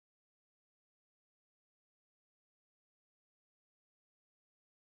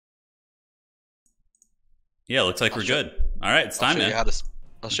Yeah, looks like we're good. All right, it's time, man.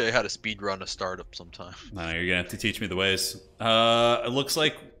 I'll show you how to speed run a startup sometime. You're gonna have to teach me the ways. It looks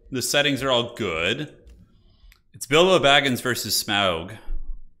like the settings are all good. It's Bilbo Baggins versus SMAUG.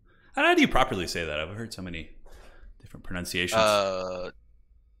 How do you properly say that? I've heard so many different pronunciations. You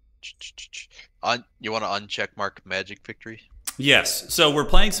want to uncheck mark magic victory? Yes. So we're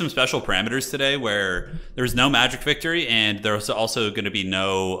playing some special parameters today where there's no magic victory and there's also going to be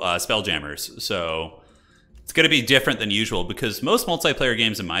no spelljammers. So it's going to be different than usual because most multiplayer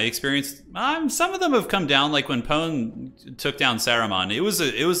games, in my experience, some of them have come down. Like when Pwn took down Saruman, it was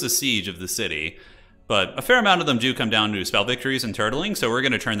a siege of the city, but a fair amount of them do come down to spell victories and turtling. So we're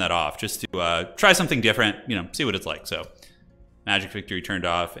going to turn that off just to try something different. See what it's like. So magic victory turned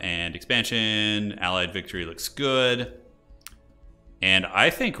off and expansion allied victory looks good. And I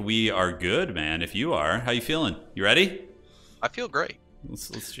think we are good, man. If you are, how you feeling? You ready? I feel great.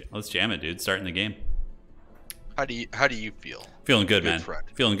 Let's jam it, dude. Starting the game. How do you feel? Feeling good, man. Friend.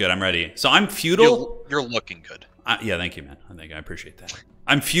 Feeling good. I'm ready. So I'm feudal. You're looking good. Yeah, thank you, man. I appreciate that.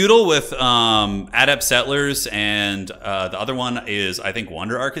 I'm feudal with adept settlers, and the other one is I think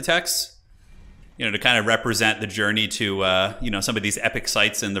wonder architects. To kind of represent the journey to some of these epic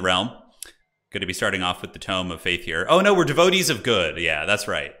sites in the realm. Going to be starting off with the Tome of Faith here. Oh no, we're devotees of good. Yeah, that's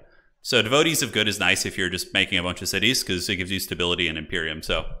right. So devotees of good is nice if you're just making a bunch of cities because it gives you stability and Imperium.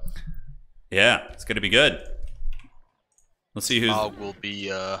 So yeah, it's going to be good. Let's see who will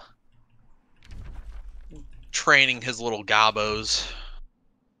be training his little gobos,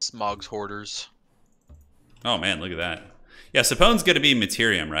 SMAUG's hoarders. Oh man, look at that. Yeah, Sapone's going to be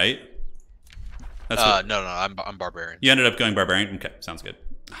Materium, right? That's no, I'm barbarian. You ended up going barbarian. Okay, sounds good.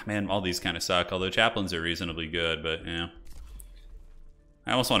 Man, all these kind of suck. Although chaplains are reasonably good, but yeah.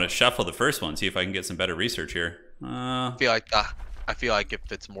 I almost want to shuffle the first one, see if I can get some better research here. I feel like it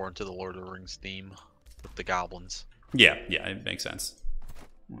fits more into the Lord of the Rings theme with the goblins. Yeah, it makes sense.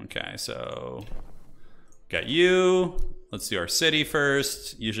 Okay, so got you. Let's do our city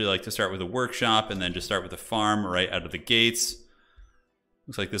first. Usually like to start with a workshop and then just start with a farm right out of the gates.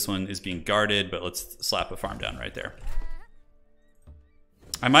 Looks like this one is being guarded, but let's slap a farm down right there.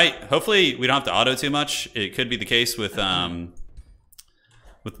 Hopefully we don't have to auto too much. It could be the case with my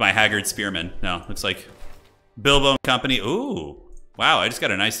Haggard Spearman. No, looks like Bilbo and company. Ooh, wow, I just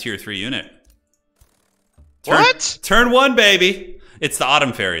got a nice tier 3 unit. What? Turn 1, baby. It's the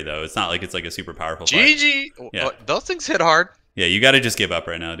Autumn Fairy, though. It's not like it's like a super powerful fight. GG. Yeah. Those things hit hard. Yeah, you got to just give up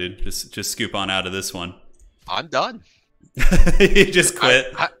right now, dude. Just scoop on out of this one. I'm done. You just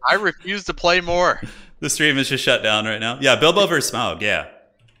quit. I refuse to play more. The stream is just shut down right now. Yeah, Bilbo versus SMAUG, yeah.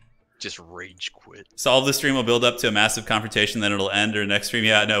 Just rage quit. Solve the stream will build up to a massive confrontation, then it'll end, or next stream.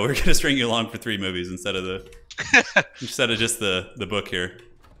 Yeah, no, we're gonna string you along for 3 movies instead of just the book here.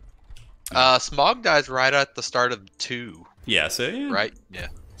 SMAUG dies right at the start of 2. Yeah, so yeah. Right? Yeah.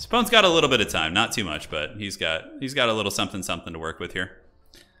 Spawn's got a little bit of time, not too much, but he's got a little something to work with here.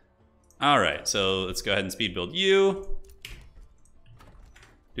 Alright, so let's go ahead and speed build you.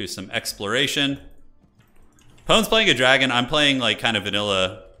 Do some exploration. Pone's playing a dragon, I'm playing like kind of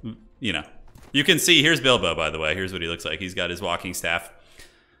vanilla. You can see, here's Bilbo, by the way. Here's what he looks like. He's got his walking staff.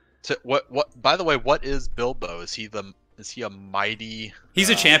 So by the way, what is Bilbo? Is he a mighty... He's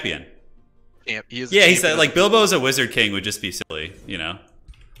a champion. He is yeah, he's like Bilbo's a wizard king would just be silly,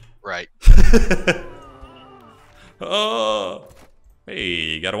 Right. Oh. Hey,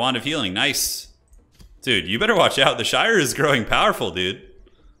 you got a wand of healing. Nice. Dude, you better watch out. The Shire is growing powerful, dude.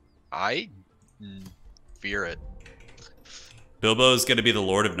 I fear it. Bilbo's going to be the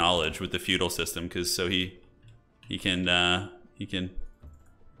Lord of Knowledge with the feudal system, because he can.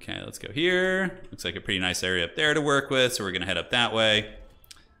 Okay, let's go here. Looks like a pretty nice area up there to work with, so we're going to head up that way.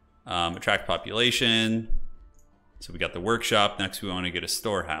 Attract population. So we got the workshop. Next, we want to get a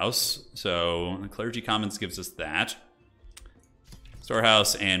storehouse. So the Clergy Commons gives us that.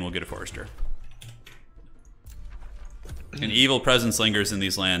 Storehouse, and we'll get a forester. An evil presence lingers in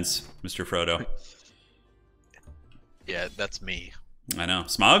these lands, Mr. Frodo. Yeah, that's me. I know.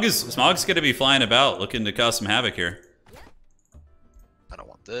 SMAUG's going to be flying about, looking to cause some havoc here. I don't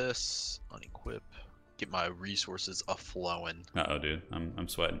want this. Unequip. Get my resources a-flowing. Uh-oh, dude. I'm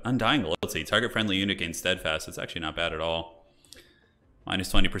sweating. Undying loyalty. Target friendly unit gains steadfast. It's actually not bad at all.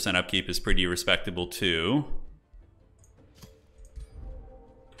 Minus 20% upkeep is pretty respectable, too.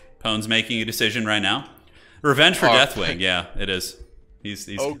 Pone's making a decision right now. Revenge for Deathwing. Yeah, it is. He's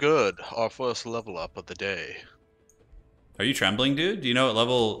Oh, good. Our first level up of the day. Are you trembling, dude? Do you know what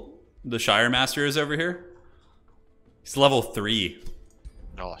level the Shire Master is over here? He's level 3.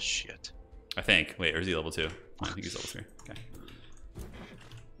 Oh, shit. I think. Wait, or is he level 2? I think he's level 3. Okay.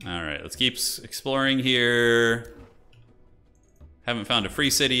 All right, let's keep exploring here. Haven't found a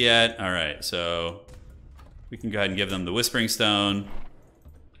free city yet. All right, so we can go ahead and give them the Whispering Stone.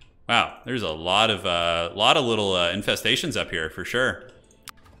 Wow, there's a lot of little infestations up here for sure.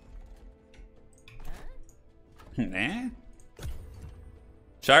 Nah.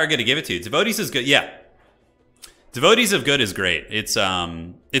 Shire, gonna give it to you. Devotees is good. Yeah, Devotees of Good is great. It's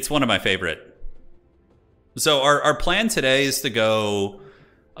one of my favorite. So our plan today is to go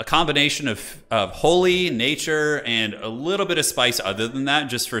a combination of holy, nature, and a little bit of spice other than that,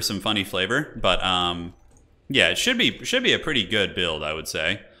 just for some funny flavor. But yeah, it should be a pretty good build, I would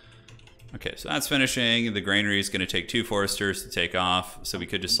say. Okay, so that's finishing. The granary is going to take 2 foresters to take off, so we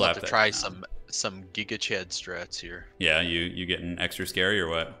could just slap that. Try some Giga Chad strats here. Yeah, you getting extra scary or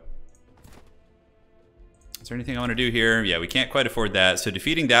what? Is there anything I want to do here? Yeah, we can't quite afford that. So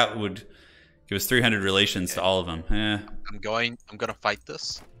defeating that would give us 300 relations to all of them. I'm gonna fight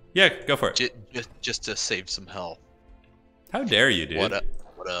this. Yeah, go for it. Just to save some health. How dare you, dude? What up?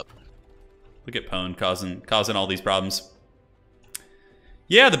 What up? Look at Pwn causing all these problems.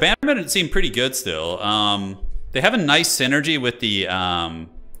 Yeah, the Bannermen seem pretty good still. They have a nice synergy with the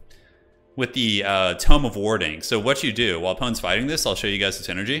Tome of Warding. So what you do while Pwn's fighting this, I'll show you guys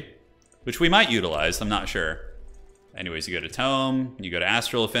the synergy, which we might utilize. I'm not sure. Anyways, you go to Tome, you go to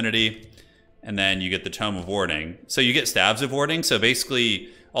Astral Affinity, and then you get the Tome of Warding. So you get Stabs of Warding. So basically,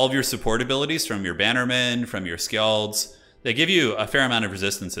 all of your support abilities from your Bannermen, from your Skjalds, they give you a fair amount of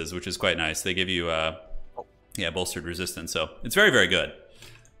resistances, which is quite nice. They give you, yeah, bolstered resistance. So it's very, very good.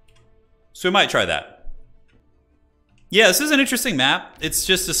 So we might try that. Yeah, this is an interesting map. It's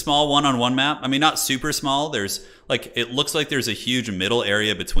just a small one-on-one map. I mean, not super small. There's, like, it looks like there's a huge middle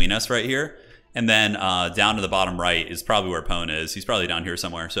area between us right here. And then down to the bottom right is probably where Pwn is. He's probably down here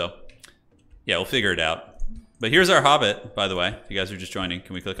somewhere. So, yeah, we'll figure it out. But here's our Hobbit, by the way. If you guys are just joining,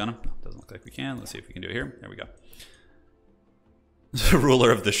 can we click on him? No, doesn't look like we can. Let's see if we can do it here. There we go. The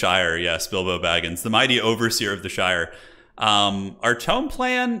ruler of the Shire, yes, Bilbo Baggins, the mighty overseer of the Shire. Our tome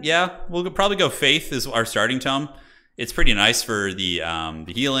plan, yeah, we'll probably go Faith is our starting tome. It's pretty nice for the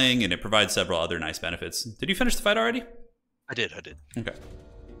healing, and it provides several other nice benefits. Did you finish the fight already? I did. Okay.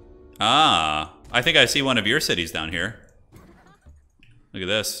 Ah, I think I see one of your cities down here. Look at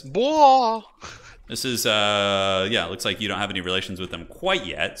this. Boah! This is, yeah, looks like you don't have any relations with them quite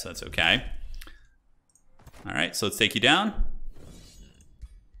yet, so that's okay. All right, so let's take you down.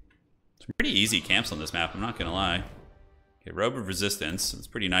 Some pretty easy camps on this map, I'm not gonna lie. Okay, Robe of Resistance. It's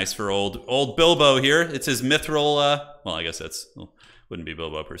pretty nice for old Bilbo here. It's his mithril, well, I guess that's, well, wouldn't be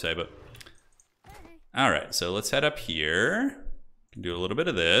Bilbo per se, but. All right, so let's head up here. We can do a little bit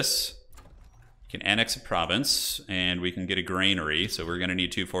of this. We can annex a province, and we can get a granary, so we're gonna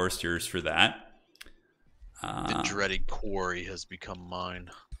need 2 foresters for that. The dreaded quarry has become mine.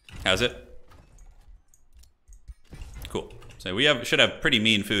 Has it? Cool. So we should have pretty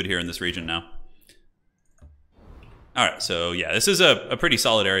mean food here in this region now. All right, so yeah, this is a pretty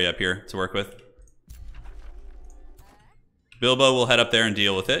solid area up here to work with. Bilbo will head up there and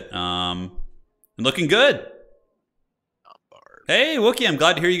deal with it. And looking good. Hey, Wookie, I'm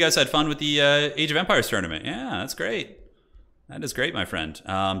glad to hear you guys had fun with the Age of Empires tournament. Yeah, that's great. That is great, my friend.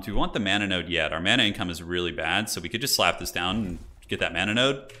 Do we want the mana node yet? Our mana income is really bad, so we could just slap this down and get that mana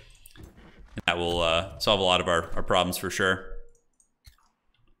node. And that will solve a lot of our problems for sure.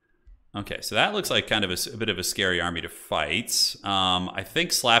 Okay, so that looks like kind of a bit of a scary army to fight. I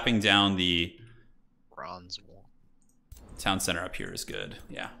think slapping down the bronze wall town center up here is good.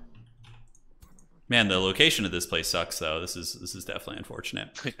 Yeah. Man, the location of this place sucks though. This is definitely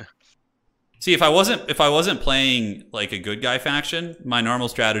unfortunate. See, if I wasn't playing like a good guy faction, my normal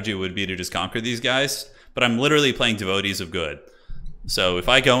strategy would be to just conquer these guys. But I'm literally playing Devotees of Good. So if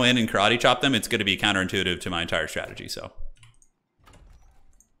I go in and karate chop them, it's going to be counterintuitive to my entire strategy. So.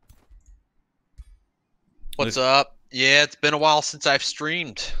 What's up? Yeah, it's been a while since I've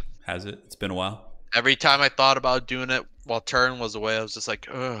streamed. Has it? It's been a while. Every time I thought about doing it while Turin was away, I was just like,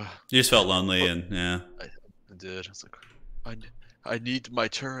 ugh. You just felt lonely, and yeah. I did. I was like, I need my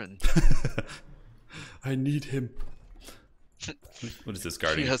Turin. I need him. What is this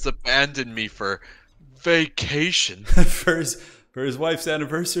guardian? He has abandoned me for vacation. for his wife's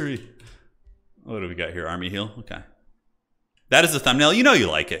anniversary. What do we got here? Army heal. Okay. That is the thumbnail. You know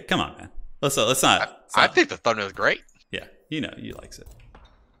you like it. Come on, man. Let's not. I think the thumbnail is great. Yeah, you know he likes it.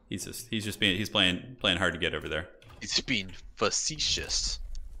 He's playing hard to get over there. He's being facetious.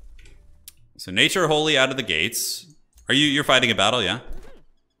 So nature holy out of the gates. You're fighting a battle, yeah?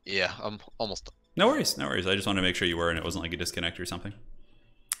 Yeah, I'm almost done. No worries. I just wanted to make sure you were, and it wasn't like a disconnect or something.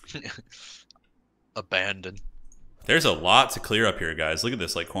 Abandoned. There's a lot to clear up here, guys. Look at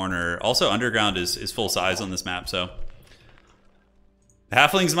this, like, corner. Also, underground is full size on this map, so... The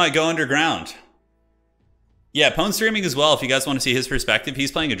halflings might go underground. Yeah, Pone's streaming as well, if you guys want to see his perspective.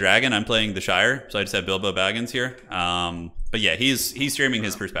 He's playing a dragon, I'm playing the Shire, so I just have Bilbo Baggins here. But yeah, he's streaming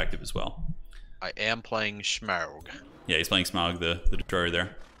his perspective as well. I am playing SMAUG. Yeah, he's playing SMAUG, the destroyer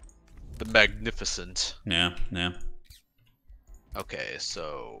there. The Magnificent. Yeah, yeah. Okay,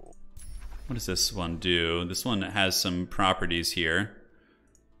 so... What does this one do? This one has some properties here.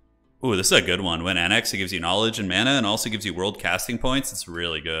 Ooh, this is a good one. When annexed, it gives you knowledge and mana, and also gives you world casting points. It's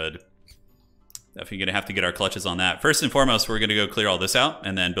really good. Definitely gonna have to get our clutches on that. First and foremost, we're gonna go clear all this out,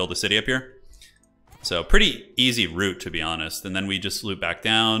 and then build a city up here. So pretty easy route, to be honest. And then we just loop back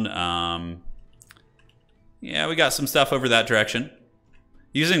down. Yeah, we got some stuff over that direction.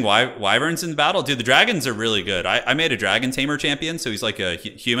 Using wyverns in battle. Dude, the dragons are really good. I made a dragon tamer champion, so he's like a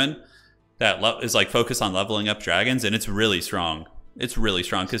human that is like focused on leveling up dragons, and it's really strong. It's really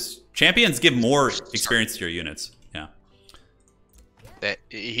strong, because champions give more experience to your units. Yeah. That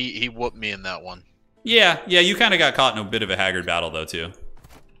he whooped me in that one. Yeah, you kind of got caught in a bit of a haggard battle, though, too.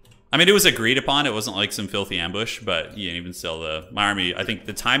 I mean, it was agreed upon. It wasn't like some filthy ambush, but yeah, even still, my army, I think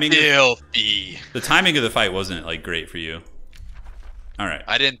the timing... Filthy. The timing of the fight wasn't, like, great for you. All right.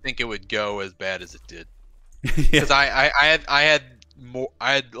 I didn't think it would go as bad as it did. Because yeah. I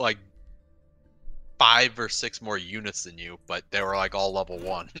had like 5 or 6 more units than you, but they were like all level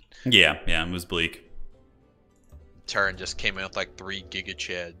 1. Yeah, it was bleak. Turin just came in with like 3 Giga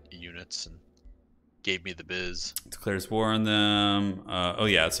Chad units and gave me the biz. Declares war on them. Oh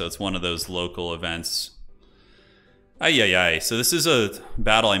yeah, so it's one of those local events. Ay. So this is a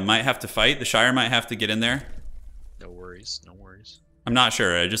battle I might have to fight. The Shire might have to get in there. No worries, no worries. I'm not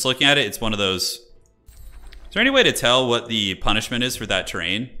sure. Just looking at it, it's one of those... Is there any way to tell what the punishment is for that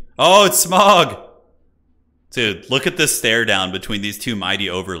terrain? Oh, it's SMAUG! Dude, look at this stare down between these two mighty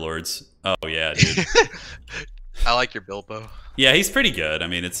overlords. Oh yeah, dude. I like your Bilbo. Yeah, he's pretty good. I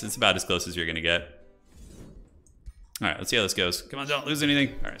mean, it's about as close as you're gonna get. All right, let's see how this goes. Come on, don't lose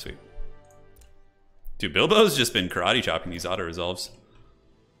anything. All right, sweet. Dude, Bilbo's just been karate chopping these auto resolves.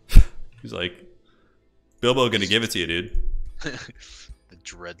 He's like, Bilbo gonna give it to you, dude. The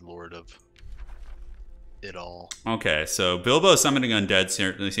dreadlord of it all. Okay, so Bilbo summoning undead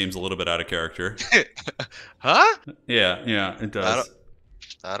certainly seems a little bit out of character. Huh? Yeah, it does.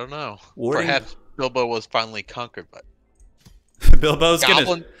 I don't know. Warding... Perhaps Bilbo was finally conquered, but Bilbo's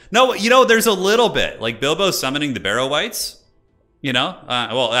gonna... No, you know, there's a little bit. Like, Bilbo's summoning the Barrow Wights, you know?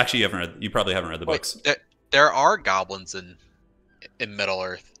 Well, actually, you probably haven't read the books. There are goblins in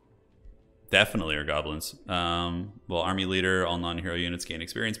Middle-earth. Definitely are goblins. Well, army leader, all non-hero units gain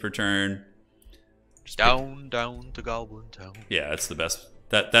experience per turn. Just down to Goblin Town. Yeah, it's the best.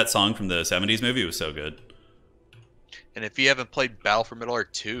 That song from the 70s movie was so good. And if you haven't played Battle for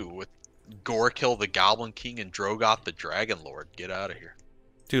Middle-earth 2 with Gorkill the Goblin King and Drogoth the Dragon Lord, get out of here.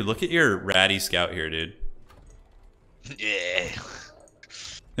 Dude, look at your ratty scout here, dude. Yeah.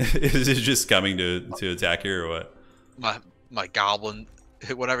 Is it just coming to attack you or what? My goblin,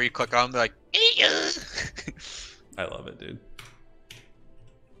 whenever you click on them, they're like, I love it, dude.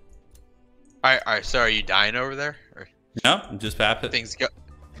 Alright, so are you dying over there? Or no, I'm just papping. Things go.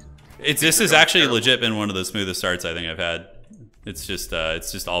 This has actually legit been one of the smoothest starts I think I've had. It's just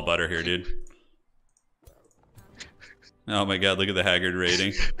all butter here, dude. Oh my god, look at the haggard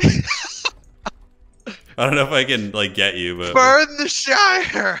rating. I don't know if I can like get you, but burn the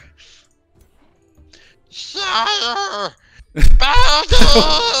Shire. Shire.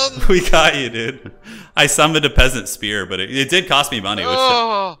 We got you, dude. I summoned a peasant spear, but it did cost me money,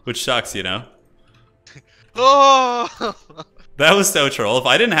 which sucks, you know. Oh. That was so troll. If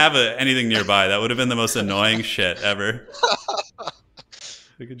I didn't have anything nearby, that would have been the most annoying shit ever.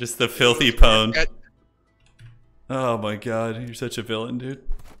 Look at just the filthy pone. Oh my god, you're such a villain, dude.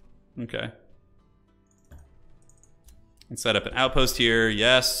 Okay. Let's set up an outpost here.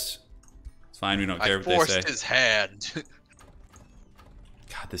 Yes. It's fine, we don't care what they say. I forced his hand.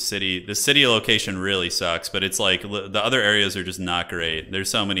 God, the city location really sucks, but it's like the other areas are just not great. There's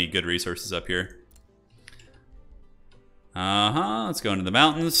so many good resources up here. Let's go into the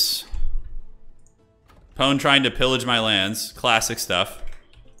mountains. Pone trying to pillage my lands. Classic stuff.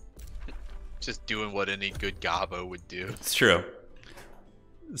 Just doing what any good Gabo would do. It's true.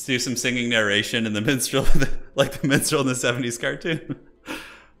 Let's do some singing narration in the minstrel, like the minstrel in the 70s cartoon.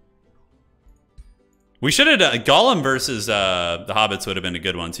 We should have done Gollum versus the Hobbits would have been a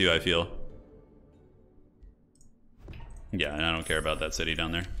good one too, I feel. Yeah, and I don't care about that city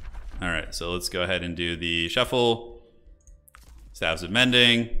down there. All right, so let's go ahead and do the shuffle. Staves of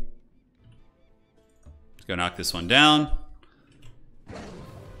Mending. Let's go knock this one down.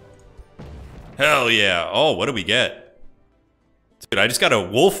 Hell yeah. Oh, what do we get? Dude, I just got a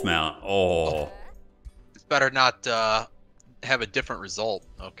wolf mount. Oh. It's better not have a different result.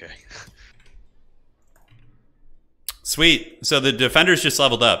 Okay. Sweet. So the defenders just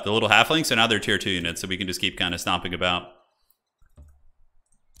leveled up. The little halflings, so now they're tier 2 units, so we can just keep kind of stomping about.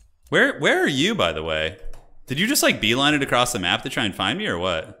 Where are you, by the way? Did you just like beeline it across the map to try and find me, or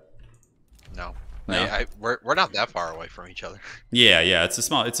what? No. No? We're not that far away from each other. Yeah, it's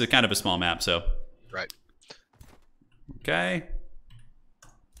a kind of a small map, so. Right. Okay.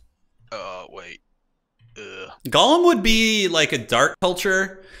 Wait. Gollum would be like a dark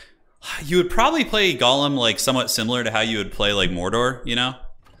culture. You would probably play Gollum like somewhat similar to how you would play like Mordor, you know?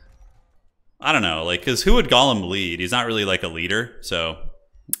 I don't know, like, because who would Gollum lead? He's not really like a leader, so.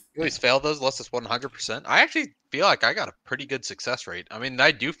 You always fail those unless it's 100%. I actually feel like I got a pretty good success rate. I mean,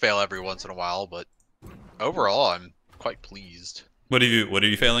 I do fail every once in a while, but overall, I'm quite pleased. What are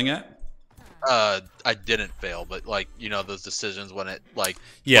you failing at? I didn't fail, but like, you know, those decisions when it like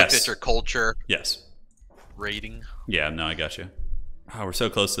Yes. looked at your culture Yes. rating. Yeah, no, I got you. Oh, we're so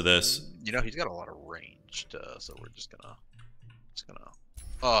close to this. You know, he's got a lot of ranged, so we're just gonna.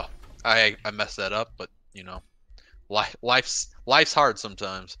 Oh, I messed that up, but you know, life's hard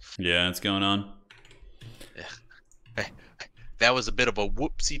sometimes. Yeah, it's going on. Yeah. That was a bit of a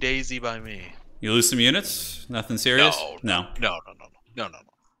whoopsie daisy by me. You lose some units? Nothing serious? No. No.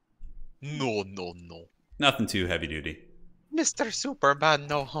 Nothing too heavy duty. Mr. Superman,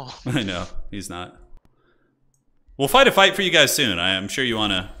 no. I know, he's not. We'll fight a fight for you guys soon. I'm sure you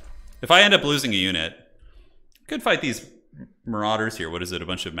want to. If I end up losing a unit, could fight these marauders here. What is it? A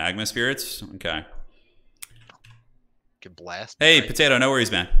bunch of magma spirits? Okay. Can blast. Hey, right? Potato, no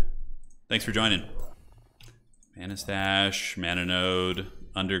worries, man. Thanks for joining. Mana stash, mana node,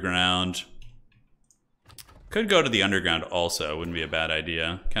 underground. Could go to the underground also. Wouldn't be a bad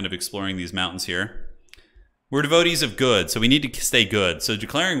idea. Kind of exploring these mountains here. We're devotees of good, so we need to stay good. So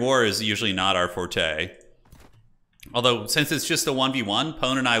declaring war is usually not our forte. Although, since it's just a 1v1,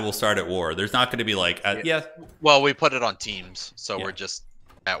 Pone and I will start at war. There's not going to be like, yeah. Well, we put it on teams, so Yeah. we're just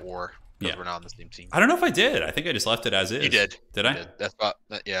at war because we're not on the same team. I don't know if I did. I think I just left it as is. You did. Did I? You did. That's why.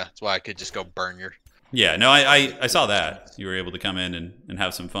 Yeah, that's why I could just go burn your. Yeah, no, I saw that. You were able to come in and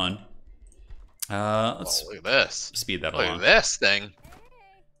have some fun. Let's Look at this. speed that Look along. at this thing.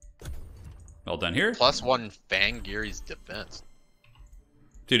 All done here. +1 Fangiri's defense.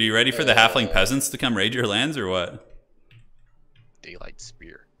 Dude, are you ready for the halfling peasants to come raid your lands or what? Daylight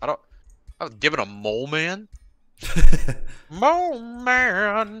Spear. I was given a mole man. Mole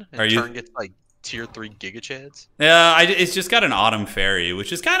man. And Are you- turn gets like tier 3 gigachads. Yeah, it's just got an autumn fairy,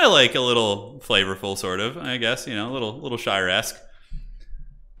 which is kind of like a little flavorful, sort of, I guess. You know, a little Shire-esque.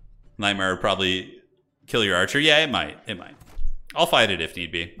 Nightmare would probably kill your archer. Yeah, it might. It might. I'll fight it if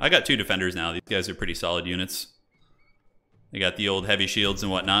need be. I got 2 defenders now. These guys are pretty solid units. They got the old heavy shields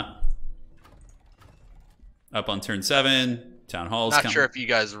and whatnot. Up on turn 7. Town Hall's Not sure if you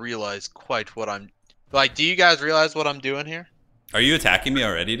guys realize quite what I'm... Like, do you guys realize what I'm doing here? Are you attacking me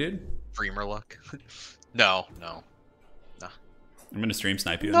already, dude? Dreamer luck. No. I'm going to stream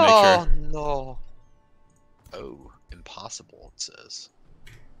snipe you and make sure. No. Oh, impossible, it says.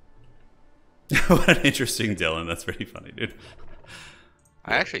 What an interesting Dylan. That's pretty funny, dude.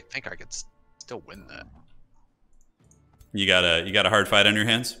 I actually think I could still win that. You got a hard fight on your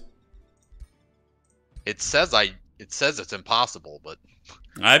hands? It says it's impossible, but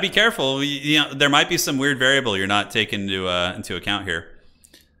I'd be careful. You know, there might be some weird variable you're not taking into account here.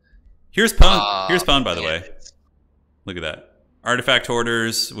 Here's Pwn. Here's Pwn, by the way. Look at that. Artifact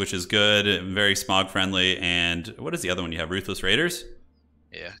Hoarders, which is good, very SMAUG friendly, and what is the other one you have? Ruthless Raiders?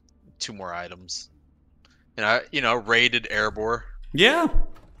 Yeah, 2 more items. And you know, raided Airborne. Yeah.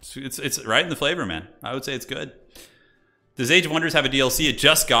 It's right in the flavor, man. I would say it's good. Does Age of Wonders have a DLC? It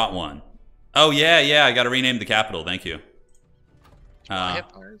just got one. Oh, yeah, I got to rename the capital. Thank you. Let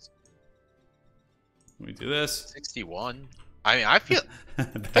me do this. 61. I mean, I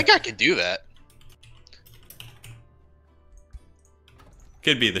think I could do that.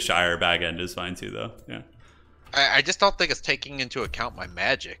 Could be the Shire bag end is fine too, though. Yeah. I just don't think it's taking into account my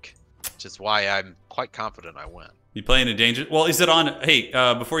magic, which is why I'm quite confident I win. You playing a danger? Well, is it on? Hey,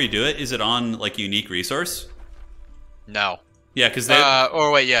 before you do it, is it on like unique resource? No. Yeah, because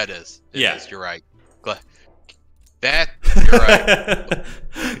or wait, yeah, it is. It Yeah. is, you're right. You're right.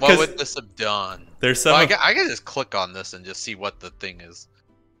 What would this have done? There's some. Well, I can just click on this and just see what the thing is.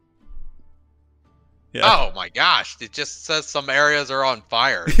 Yeah. Oh my gosh! It just says some areas are on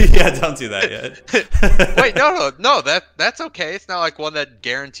fire. Yeah, don't do that yet. Wait, no. That's okay. It's not like one that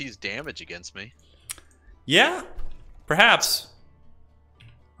guarantees damage against me. Yeah, perhaps.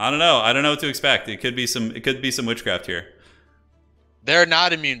 I don't know. I don't know what to expect. It could be some witchcraft here. They're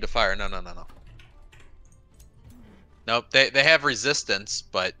not immune to fire. No. Nope. They have resistance,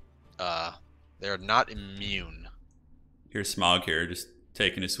 but they're not immune. Here's SMAUG here, just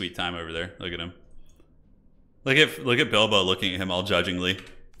taking his sweet time over there. Look at him. Look at Bilbo looking at him all judgingly.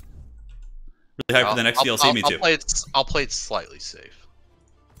 Really hyped for the next DLC. Me too. I'll play it slightly safe.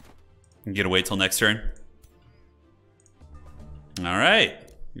 You gotta wait till next turn. All right,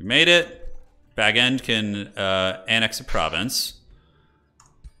 you made it. Baggins can annex a province.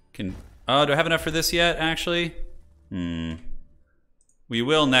 Do I have enough for this yet? Actually, we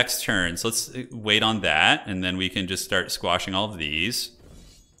will next turn. So let's wait on that, and then we can just start squashing all of these.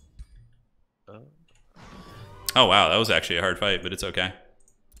 Oh wow, that was actually a hard fight, but it's okay.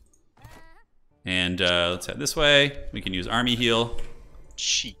 And let's head this way. We can use army heal.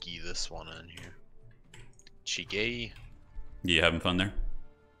 Cheeky this one in here. Cheeky. You having fun there?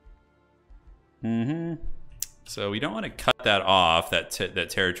 So we don't want to cut that off, that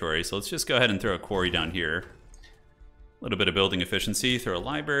territory. So let's just go ahead and throw a quarry down here. A little bit of building efficiency. Throw a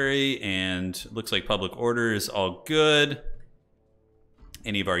library, and looks like public order is all good.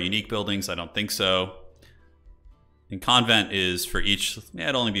 Any of our unique buildings? I don't think so. And convent is for each. Yeah,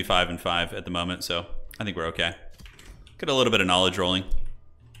 it'll only be 5 and 5 at the moment, so I think we're okay. Get a little bit of knowledge rolling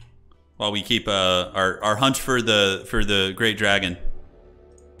while we keep our hunt for the great dragon.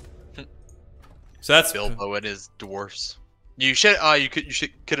 So that's Bilbo and his dwarfs. You should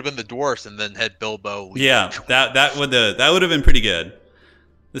could have been the dwarfs and then had Bilbo lead. Yeah, that would have been pretty good.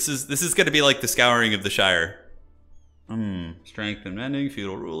 This is going to be like the scouring of the Shire. Strength and mending,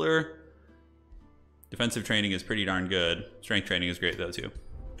 feudal ruler. Defensive training is pretty darn good. Strength training is great though too.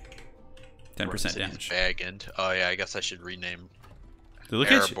 10% damage. Baggins. Oh yeah, I guess I should rename. Dude,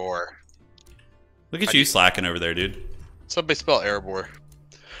 look at you slacking over there, dude. Somebody spell Erebor.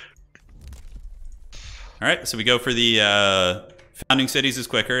 All right, so we go for the founding cities is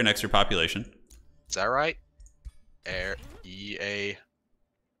quicker and extra population. Is that right? E-A...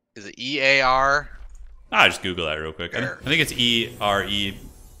 Is it E-A-R? I'll just Google that real quick. I think it's E-R-E...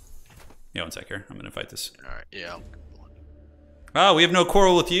 Yeah, one sec here. I'm going to fight this. All right, yeah. Oh, we have no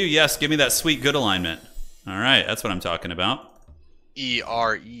quarrel with you. Yes, give me that sweet good alignment. All right, that's what I'm talking about.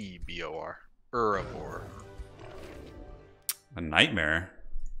 E-R-E-B-O-R. Erebor. A nightmare.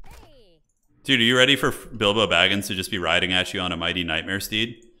 Dude, are you ready for Bilbo Baggins to just be riding at you on a mighty nightmare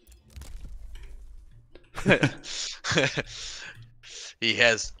steed? He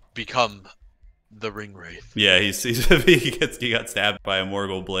has become the ring wraith. Yeah, he got stabbed by a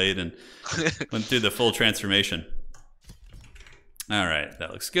Morgul blade and went through the full transformation. All right,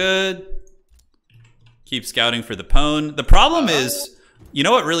 that looks good. Keep scouting for the pwn. The problem is, you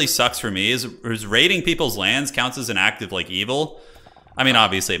know what really sucks for me is raiding people's lands counts as an act of like evil. I mean,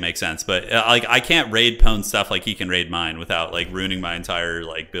 obviously it makes sense, but like I can't raid Pwn's stuff like he can raid mine without like ruining my entire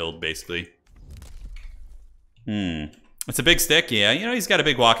like build, basically. It's a big stick, yeah. You know, he's got a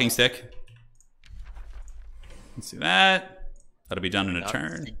big walking stick. Let's do that. That'll be done in a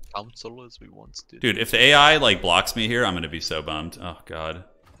turn. Council as we once did. Dude, if the AI like blocks me here, I'm gonna be so bummed. Oh god.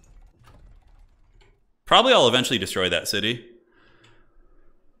 Probably I'll eventually destroy that city.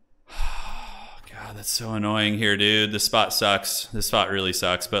 God, that's so annoying here, dude. This spot sucks. This spot really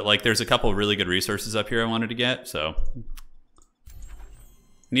sucks. But like, there's a couple of really good resources up here I wanted to get, so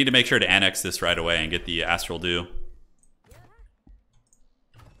need to make sure to annex this right away and get the Astral Dew.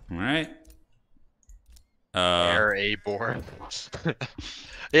 All right. Erebor.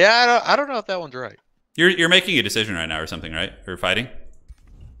 Yeah, I don't know if that one's right. You're making a decision right now or something, right? Or fighting?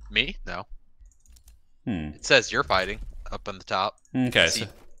 Me? No. It says you're fighting up on the top. Okay. See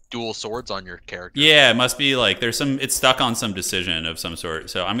dual swords on your character. Yeah, it must be like there's some. It's stuck on some decision of some sort.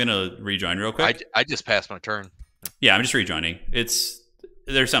 So I'm gonna rejoin real quick. I just passed my turn. Yeah, I'm just rejoining.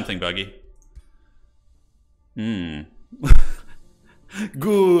 There's something buggy.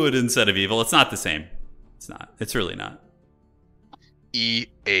 Good instead of evil. It's not the same. It's not. It's really not.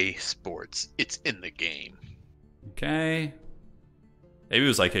 EA Sports. It's in the game. Okay. Maybe it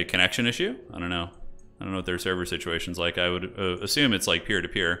was like a connection issue. I don't know. I don't know what their server situation's like. I would assume it's like peer to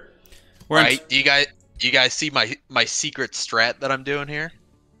peer. Right? Do you guys see my secret strat that I'm doing here?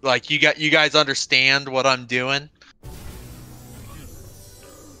 Like you guys understand what I'm doing?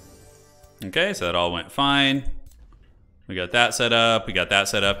 Okay, so that all went fine. We got that set up. We got that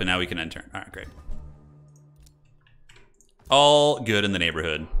set up, and now we can end turn. All right, great. All good in the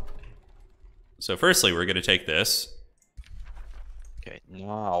neighborhood. So firstly, we're going to take this. Okay,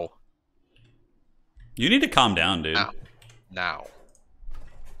 now. You need to calm down, dude. Now.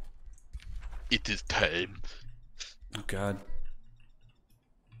 It is time. Oh God.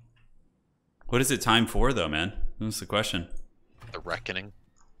 What is it time for though, man? That's the question. The reckoning.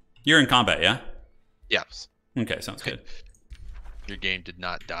 You're in combat, yeah? Yes. Okay, sounds good. Your game did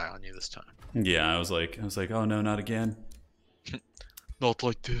not die on you this time. Yeah, I was like, oh no, not again. Not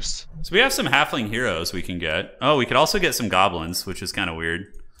like this. So we have some halfling heroes we can get. Oh, we could also get some goblins, which is kind of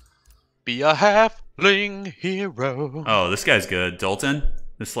weird. Be a halfling hero. Oh, this guy's good. Dalton,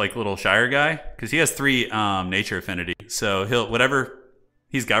 this like little Shire guy, because he has 3 nature affinity. So he'll whatever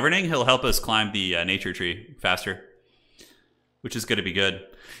he's governing, he'll help us climb the nature tree faster, which is going to be good.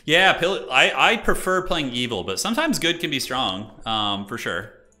 Yeah, I prefer playing evil, but sometimes good can be strong, for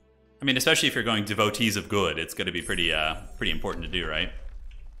sure. I mean, especially if you're going devotees of good, it's going to be pretty important to do, right?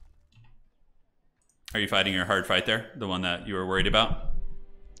 Are you fighting your hard fight there? The one that you were worried about?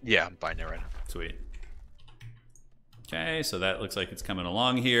 Yeah, I'm fighting it right now. Sweet. Okay, so that looks like it's coming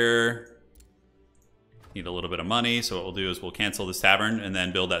along here. Need a little bit of money, so what we'll do is we'll cancel this tavern and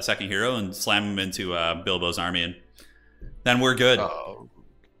then build that second hero and slam him into Bilbo's army, and then we're good.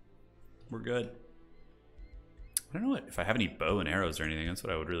 We're good. I don't know if I have any bow and arrows or anything. That's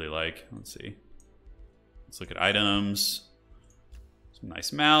what I would really like. Let's see. Let's look at items. Some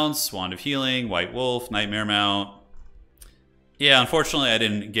nice mounts. Wand of Healing, White Wolf, Nightmare Mount. Yeah, unfortunately, I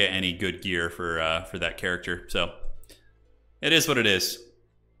didn't get any good gear for that character. So it is what it is.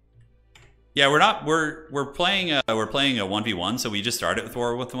 Yeah, we're playing a 1v1, so we just started with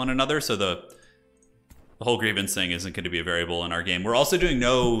war with one another. So the whole grievance thing isn't going to be a variable in our game. We're also doing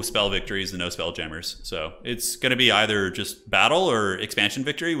no spell victories and no spell jammers. So it's going to be either just battle or expansion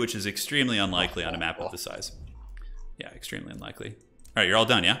victory, which is extremely unlikely on a map of this size. Yeah, extremely unlikely. All right, you're all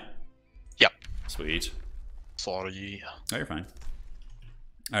done, yeah? Yep. Sweet. Sorry. Oh, you're fine.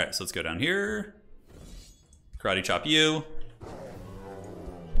 All right, so let's go down here. Karate chop you.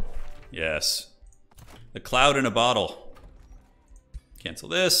 Yes. The cloud in a bottle. Cancel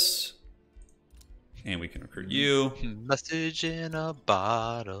this. And we can recruit you. Message in a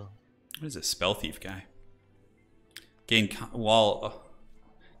bottle. What is this spell thief guy? Gain the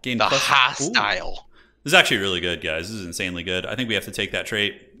plus, hostile. Ooh. This is actually really good, guys. This is insanely good. I think we have to take that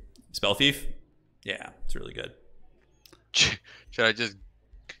trait. Spell thief. Yeah, it's really good. Should I just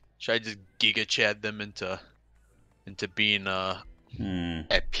Giga Chad them into being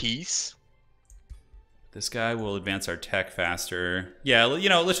at peace? This guy will advance our tech faster. Yeah, you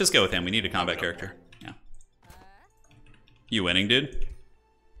know, let's just go with him. We need a combat character. Yeah. You winning, dude?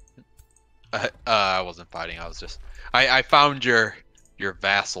 I wasn't fighting. I was just I found your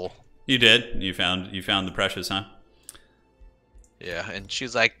vassal. You did. You found the precious, huh? Yeah, and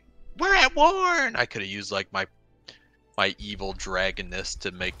she's like, "We're at war," and I could have used like my evil dragonness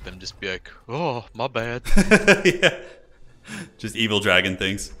to make them just be like, "Oh, my bad." Yeah. Just evil dragon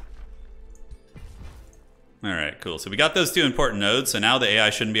things. All right, cool. So we got those 2 important nodes. So now the AI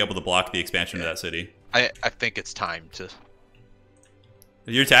shouldn't be able to block the expansion of that city. I think it's time to.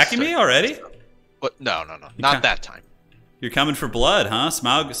 You're attacking me already? What? No, not that time. You're coming for blood, huh?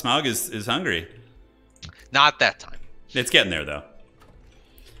 SMAUG is hungry. Not that time. It's getting there though.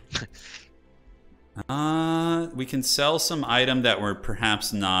 We can sell some item that we're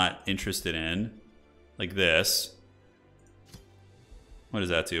perhaps not interested in, like this. What does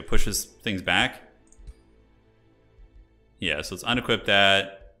that do? It pushes things back. Yeah, so let's unequip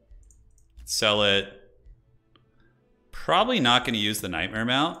that, sell it. Probably not going to use the Nightmare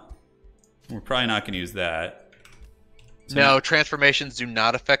Mount. We're probably not going to use that. So no, transformations do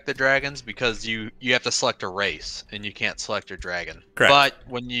not affect the dragons because you have to select a race and you can't select your dragon. Correct. But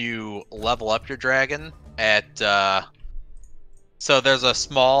when you level up your dragon at so there's a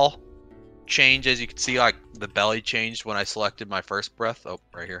small change, as you can see, like the belly changed when I selected my first breath. Oh,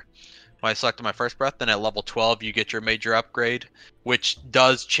 right here. When I selected my first breath, then at level 12 you get your major upgrade, which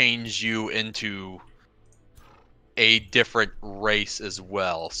does change you into a different race as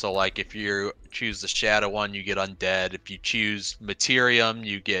well. So like if you choose the shadow one, you get undead. If you choose materium,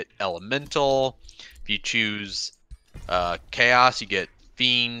 you get elemental. If you choose chaos, you get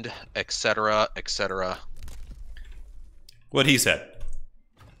fiend, etc., etc. What he said.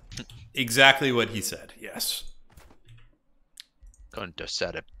 Exactly what he said. Yes. Couldn't have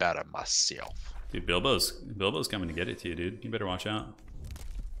said it better myself. Dude, Bilbo's coming to get it to you, dude. You better watch out.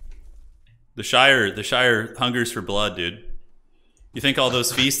 The Shire hungers for blood, dude. You think all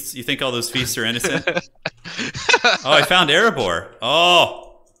those feasts are innocent? Oh, I found Erebor.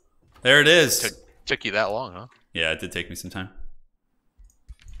 Oh, there it is. Took you that long, huh? Yeah, it did take me some time.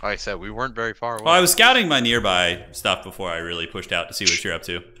 Like I said, we weren't very far away. Well, I was scouting my nearby stuff before I really pushed out to see what you're up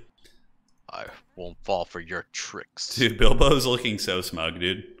to. I won't fall for your tricks. Dude, Bilbo's looking so smug,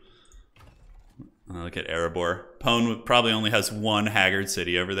 dude. Look at Erebor. Pwn probably only has one Haggard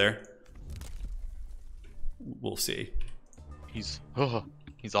city over there. We'll see. He's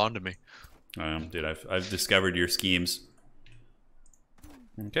on to me. Dude, I've discovered your schemes.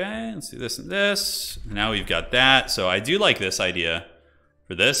 Okay, let's do this and this. Now we've got that. So I do like this idea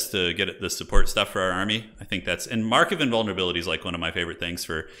for this to get the support stuff for our army. I think that's, and Mark of Invulnerability is like one of my favorite things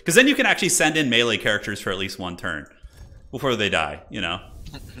for, because then you can actually send in melee characters for at least one turn before they die, you know?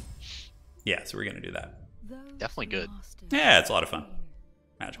 Yeah, so we're gonna do that. Definitely good. Yeah, it's a lot of fun.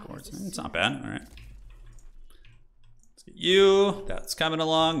 Magical Words, it's not bad. All right. Let's get you. That's coming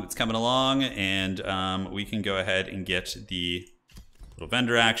along. That's coming along, and we can go ahead and get the little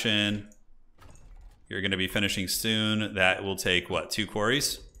vendor action. You're going to be finishing soon. That will take, what, 2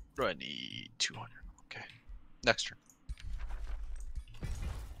 quarries? I need 200. Okay. Next turn.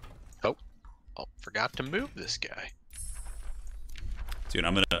 Oh, forgot to move this guy. Dude,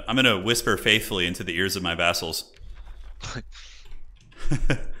 I'm gonna whisper faithfully into the ears of my vassals. All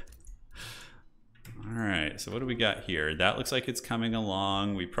right, so what do we got here? That looks like it's coming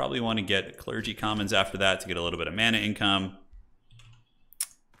along. We probably want to get clergy commons after that to get a little bit of mana income.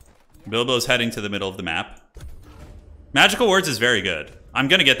 Bilbo's heading to the middle of the map. Magical Words is very good. I'm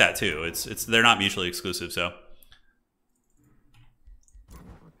gonna get that too. They're not mutually exclusive, so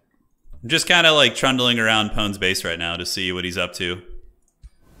I'm just kind of like trundling around Pwn's base right now to see what he's up to.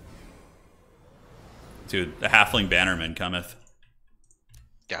 Dude, the Halfling Bannerman cometh.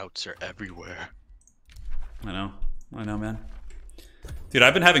 Scouts are everywhere. I know, man. Dude,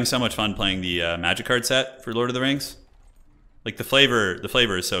 I've been having so much fun playing the Magic card set for Lord of the Rings. Like the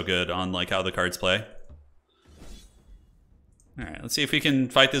flavor is so good on like how the cards play. All right, let's see if we can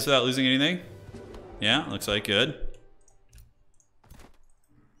fight this without losing anything. Yeah, looks like good.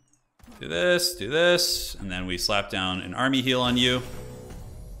 Do this, and then we slap down an army heal on you.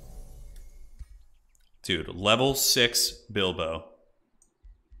 Dude, level 6 Bilbo.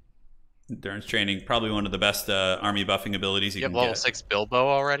 Endurance training, probably one of the best army buffing abilities you can get. You have level 6 Bilbo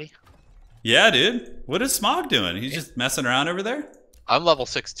already? Yeah, dude. What is SMAUG doing? He's just messing around over there? I'm level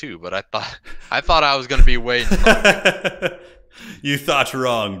 6 too, but I thought I was going to be way You thought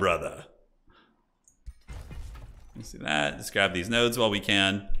wrong, brother. Let's see that. Just grab these nodes while we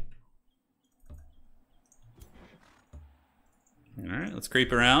can. All right, let's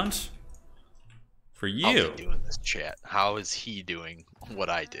creep around. For you. How's he doing this, chat? How is he doing what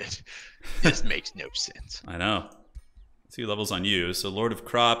I did? This makes no sense. I know. 2 levels on you. So Lord of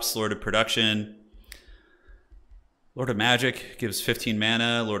Crops, Lord of Production. Lord of Magic gives 15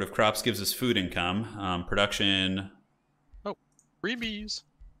 mana. Lord of Crops gives us food income. Production. Oh, freebies.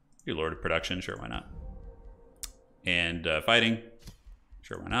 Your Lord of Production, sure, why not? And fighting,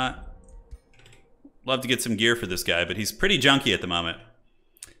 sure, why not? Love to get some gear for this guy, but he's pretty junky at the moment.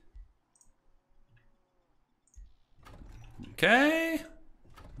 Okay.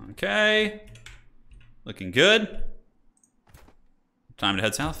 Okay. Looking good. Time to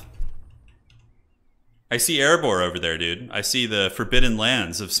head south. I see Erebor over there, dude. I see the forbidden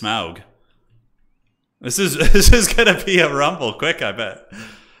lands of SMAUG. This is gonna be a rumble quick, I bet.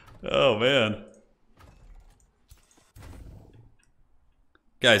 Oh man.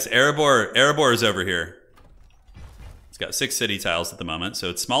 Guys, Erebor is over here. It's got 6 city tiles at the moment, so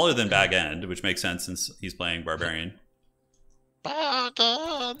it's smaller than Baggins, which makes sense since he's playing Barbarian.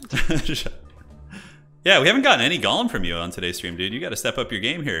 Yeah, we haven't gotten any Golem from you on today's stream, dude. You got to step up your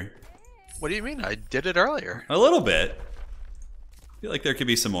game here. What do you mean? I did it earlier. A little bit. I feel like there could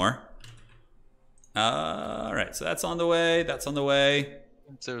be some more. All right, so that's on the way. That's on the way.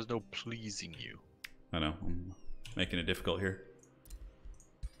 There's no pleasing you. I know. I'm making it difficult here.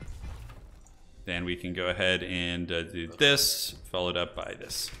 Then we can go ahead and do this, followed up by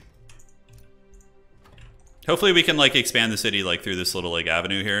this. Hopefully we can like expand the city like through this little like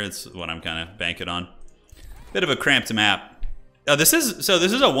avenue here. It's what I'm kind of banking on. Bit of a cramped map. This is a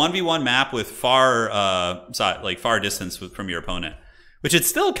 1v1 map with far distance from your opponent, which it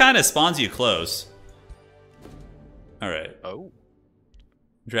still kind of spawns you close. All right. Oh.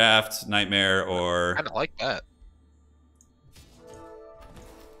 Draft, Nightmare, or I kind of like that.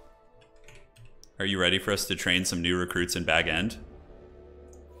 Are you ready for us to train some new recruits in Baggins?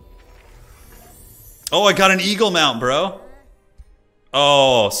 Oh, I got an eagle mount, bro.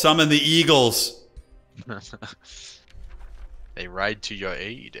 Oh, summon the eagles. They ride to your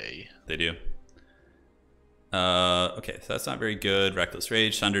aid, eh? They do. Okay, so that's not very good. Reckless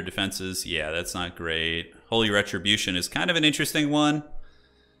Rage, Thunder Defenses. Yeah, that's not great. Holy Retribution is kind of an interesting one.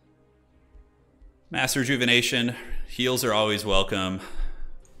 Mass Rejuvenation. Heals are always welcome.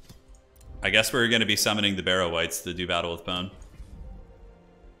 I guess we're going to be summoning the Barrow Whites to do battle with Pwn.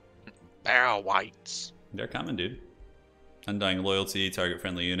 Barrel whites. They're coming, dude. Undying loyalty, target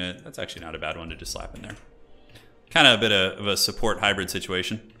friendly unit. That's actually not a bad one to just slap in there. Kind of a bit of a support hybrid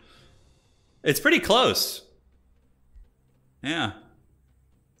situation. It's pretty close. Yeah.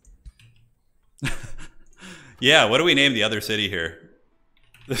 Yeah, what do we name the other city here?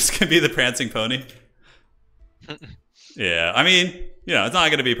 This could be the Prancing Pony. Yeah, I mean, you know, it's not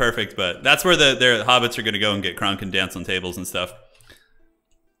going to be perfect, but that's where their hobbits are going to go and get crunk and dance on tables and stuff.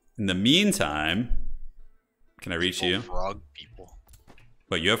 In the meantime, can I reach you? Frog people.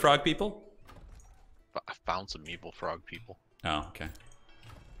 What, you have frog people? I found some evil frog people. Oh, okay.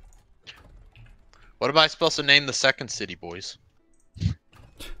 What am I supposed to name the second city, boys?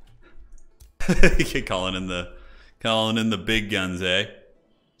 calling in the big guns, eh?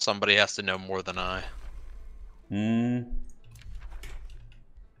 Somebody has to know more than I.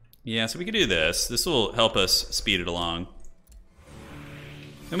 Yeah, so we could do this. This will help us speed it along.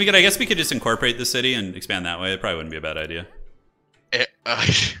 And we could, I guess we could just incorporate the city and expand that way. It probably wouldn't be a bad idea.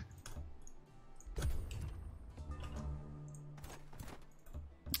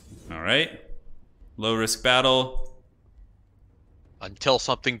 All right. Low risk battle. Until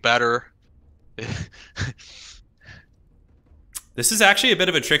something better. This is actually a bit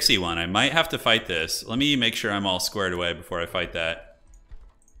of a tricksy one. I might have to fight this. Let me make sure I'm all squared away before I fight that.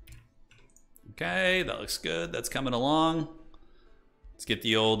 Okay, that looks good. That's coming along. Let's get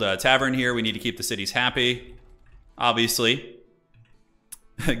the old tavern here. We need to keep the cities happy. Obviously.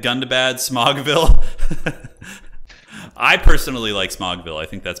 Gundabad, Smogville. I personally like Smogville. I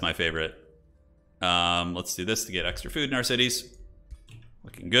think that's my favorite. Let's do this to get extra food in our cities.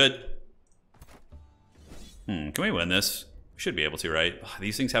 Looking good. Can we win this? We should be able to, right? Ugh,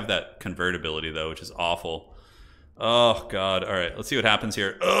 these things have that convertibility, though, which is awful. Oh, God. All right, let's see what happens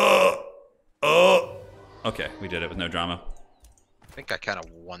here. Oh! Okay, we did it with no drama. I think I kind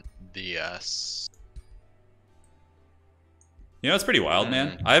of want the... You know, it's pretty wild,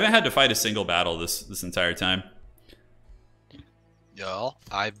 man. I haven't had to fight a single battle this entire time. Y'all,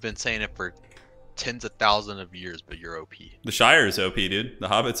 I've been saying it for tens of thousands of years, but you're OP. The Shire is OP, dude. The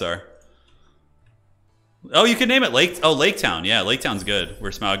Hobbits are. Oh, you could name it Lake Town. Yeah, Lake Town's good.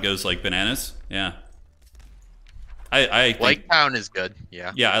 Where SMAUG goes like bananas. Yeah. I think, Lake Town is good.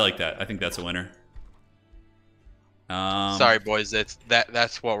 Yeah. Yeah, I like that. I think that's a winner. Sorry, boys.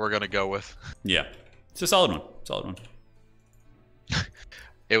 That's what we're gonna go with. Yeah, it's a solid one. Solid one.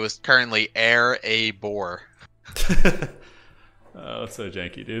 It was currently Air A Boar. Oh, it's so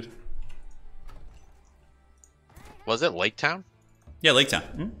janky, dude. Was it Lake Town? Yeah, Lake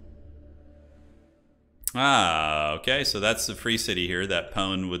Town. Ah, okay. So that's the free city here that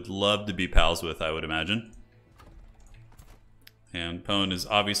Pone would love to be pals with, I would imagine. And Pone is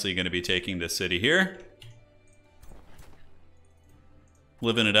obviously going to be taking this city here.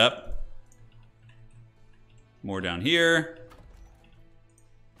 Living it up. More down here.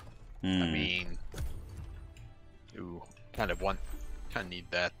 I mean, ooh, kind of need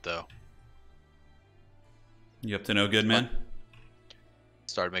that though. You up to no good, man?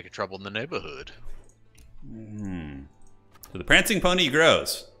 Started making trouble in the neighborhood. So the Prancing Pony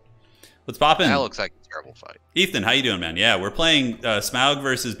grows. Let's pop in. That looks like a terrible fight. Ethan, how you doing, man? Yeah, we're playing SMAUG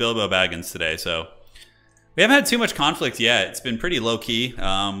versus Bilbo Baggins today, so we haven't had too much conflict yet. It's been pretty low-key.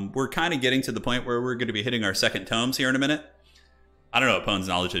 We're kind of getting to the point where we're going to be hitting our second tomes here in a minute. I don't know what Pone's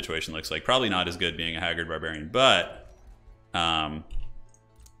knowledge situation looks like. Probably not as good being a Haggard Barbarian, but... How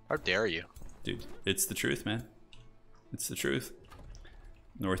dare you? Dude, it's the truth, man. It's the truth.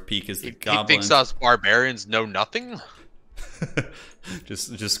 North Peak is the He goblin. thinks us barbarians know nothing?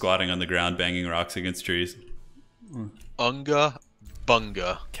 just squatting on the ground, banging rocks against trees. Unga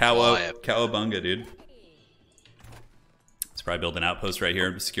bunga. Cowabunga, dude. Let's probably build an outpost right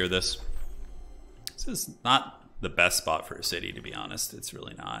here to secure this. This is not the best spot for a city, to be honest. It's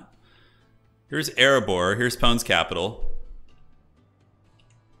really not. Here's Erebor. Here's Pone's capital.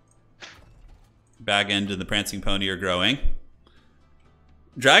 Baggins and the Prancing Pony are growing.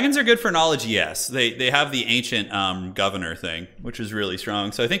 Dragons are good for knowledge, yes. They have the ancient governor thing, which is really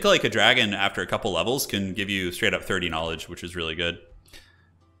strong. So I think like a dragon after a couple levels can give you straight up 30 knowledge, which is really good.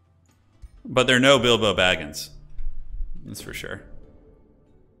 But they're no Bilbo Baggins. That's for sure.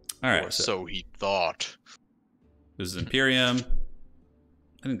 All right. Or so he thought. This is Imperium.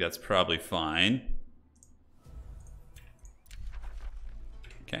 I think that's probably fine.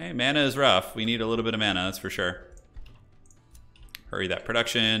 Okay, mana is rough. We need a little bit of mana, that's for sure. Hurry that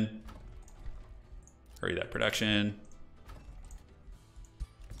production. Hurry that production.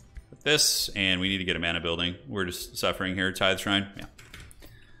 Put this, and we need to get a mana building. We're just suffering here. Tithe Shrine. Yeah.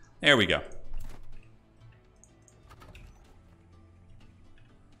 There we go.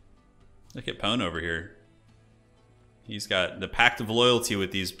 Look at Pone over here. He's got the pact of loyalty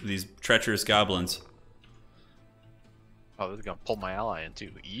with these treacherous goblins. Oh, this is gonna pull my ally in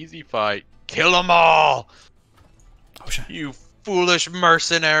too. Easy fight. Kill them all! You foolish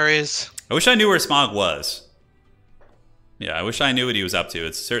mercenaries. I wish I knew where SMAUG was. Yeah, I wish I knew what he was up to.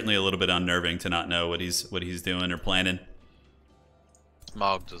 It's certainly a little bit unnerving to not know what he's doing or planning.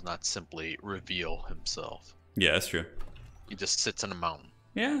 SMAUG does not simply reveal himself. Yeah, that's true. He just sits in a mountain.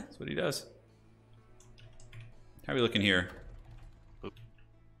 Yeah, that's what he does. How are we looking here? Oop.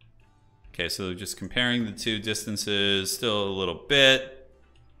 Okay, so just comparing the two distances, still a little bit.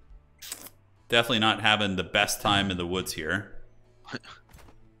 Definitely not having the best time in the woods here.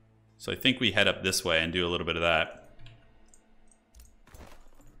 So I think we head up this way and do a little bit of that.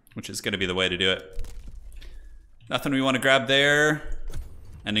 Which is going to be the way to do it. Nothing we want to grab there.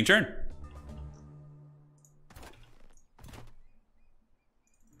 Ending turn.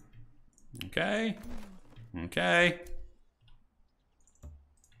 Okay. Okay.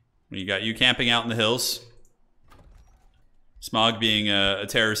 You got you camping out in the hills. SMAUG being a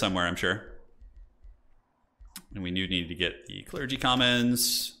terror somewhere, I'm sure. And we do need to get the clergy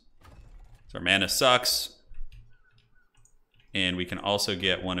commons. So our mana sucks. And we can also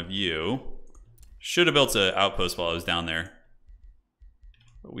get one of you. Should have built an outpost while I was down there.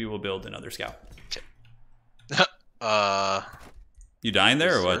 But we will build another scout. You dying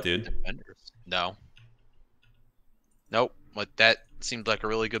there or what, dude? Defenders. No. Nope. But that seemed like a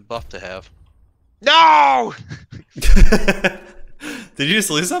really good buff to have. No! Did you just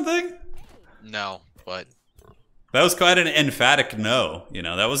lose something? No, but... That was quite an emphatic no. You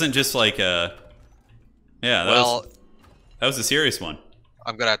know, that wasn't just like a... Yeah, that was a serious one.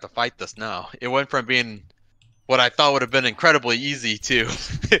 I'm gonna have to fight this now. It went from being what I thought would have been incredibly easy to...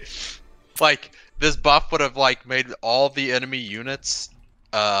 like, this buff would have, like, made all the enemy units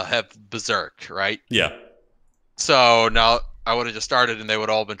have berserk, right? Yeah. So now I would have just started and they would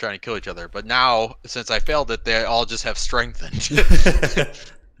all have been trying to kill each other. But now, since I failed it, they all just have strengthened. You're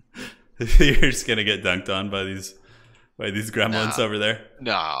just gonna get dunked on by these gremlins over there.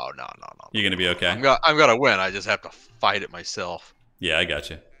 No. You're gonna be okay. I'm gonna win. I just have to fight it myself. Yeah, I got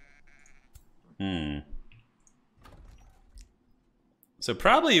you. So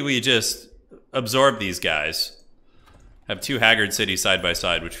probably we just absorb these guys. Have two haggard cities side by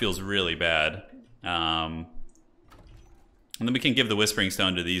side, which feels really bad. And then we can give the Whispering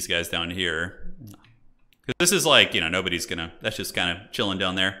Stone to these guys down here. Because this is like, you know, nobody's gonna... That's just kind of chilling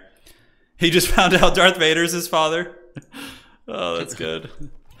down there. He just found out Darth Vader's his father. Oh, that's good.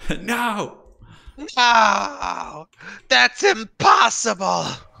 No! No! That's impossible!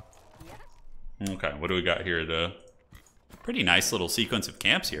 Okay, what do we got here? The pretty nice little sequence of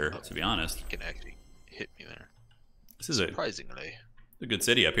camps here, to be honest. He can actually hit me there. This is surprisingly a good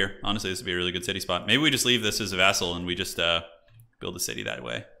city up here. Honestly, this would be a really good city spot. Maybe we just leave this as a vassal and we just build a city that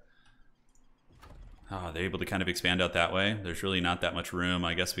way. Oh, they're able to kind of expand out that way. There's really not that much room.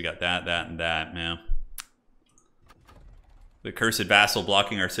 I guess we got that, and that, man. The cursed vassal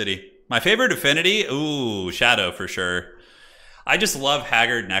blocking our city. My favorite affinity? Ooh, Shadow for sure. I just love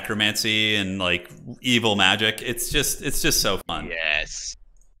haggard necromancy and like evil magic. It's just so fun. Yes.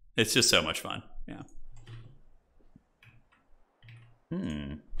 It's just so much fun. Yeah.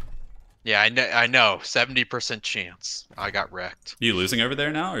 Yeah, I know. 70% chance. I got wrecked. Are you losing over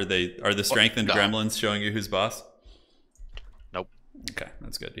there now? Or are the strengthened gremlins showing you who's boss? Nope. Okay,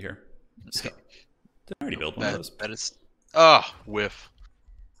 that's good to hear. So, did I already build one of those? That is... Oh, whiff.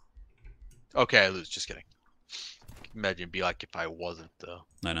 Okay, I lose. Just kidding. Imagine it'd be like if I wasn't, though.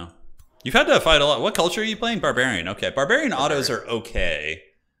 I know. You've had to fight a lot. What culture are you playing? Barbarian. Okay, Barbarian autos are okay.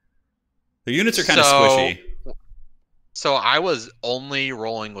 The units are kind of squishy. So I was only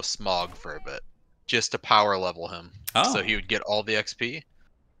rolling with SMAUG for a bit, just to power level him. Oh. So he would get all the XP.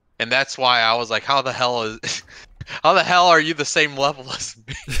 And that's why I was like, how the hell are you the same level as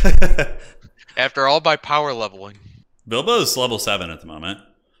me? After all my power leveling. Bilbo's level 7 at the moment.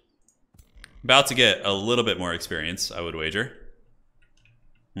 About to get a little bit more experience, I would wager.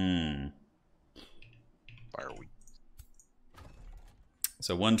 Why are we?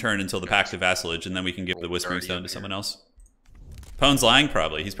 So one turn until the Pact of Vassalage, and then we can give the Whispering Stone to someone else. Pone's lying,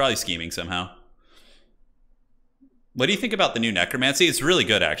 probably. He's probably scheming somehow. What do you think about the new Necromancy? It's really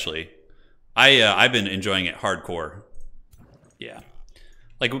good, actually. I've been enjoying it hardcore. Yeah.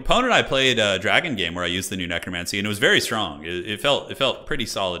 Like, Pone and I played a Dragon game where I used the new Necromancy, and it was very strong. It felt pretty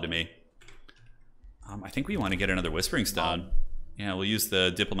solid to me. I think we want to get another Whispering Stone. Yeah, we'll use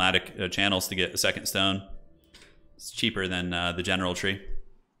the diplomatic channels to get a second stone. It's cheaper than the general tree.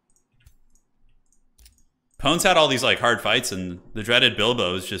 Pone's had all these like hard fights, and the dreaded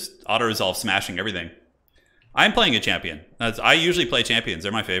Bilbo is just auto resolve smashing everything. I'm playing a champion. I usually play champions.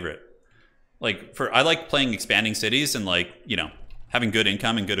 They're my favorite. Like I like playing expanding cities and like, you know, having good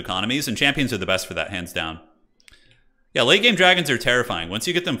income and good economies, and champions are the best for that, hands down. Yeah, late game dragons are terrifying. Once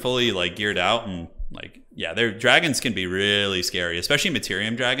you get them fully like geared out and like, yeah, their dragons can be really scary, especially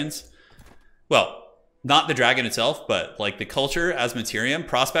Materium dragons. Well, not the dragon itself, but like the culture as Materium,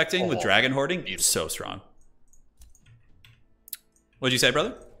 prospecting with dragon hoarding, so strong. What'd you say,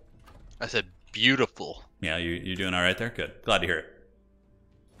 brother? I said beautiful. Yeah, you're doing all right there? Good. Glad to hear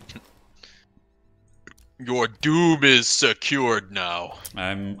it. Your doom is secured now.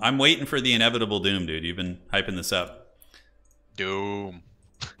 I'm waiting for the inevitable doom, dude. You've been hyping this up. Doom.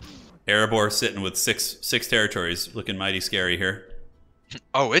 Erebor sitting with six territories, looking mighty scary here.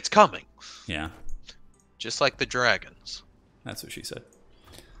 Oh, it's coming. Yeah. Just like the dragons. That's what she said.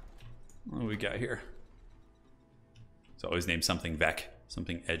 What do we got here? It's always named something Vec,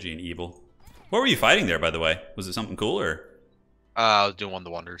 something edgy and evil. What were you fighting there, by the way? Was it something cool or? I was doing One of the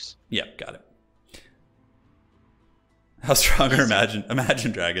Wonders. Yeah, got it. How strong are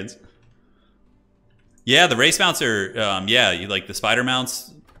Imagine Dragons? Yeah, the race mounts are, yeah, you like the spider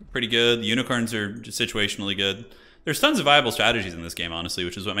mounts, pretty good. The unicorns are just situationally good. There's tons of viable strategies in this game, honestly,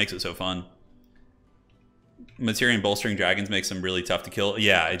 which is what makes it so fun. Materium bolstering dragons makes them really tough to kill.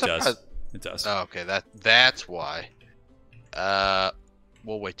 Yeah, it does. It does. Oh, okay, that's why.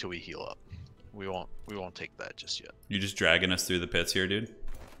 We'll wait till we heal up. We won't take that just yet. You just dragging us through the pits here, dude?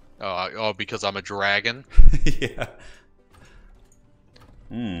 Oh, because I'm a dragon? Yeah.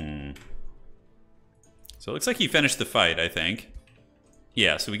 So it looks like he finished the fight, I think.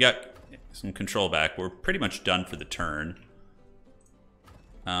 Yeah, so we got some control back. We're pretty much done for the turn.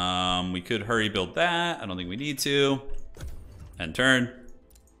 We could hurry build that. I don't think we need to. End turn.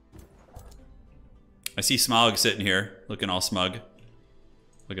 I see SMAUG sitting here, looking all smug.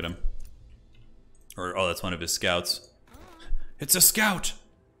 Look at him. Or, oh, that's one of his scouts. It's a scout!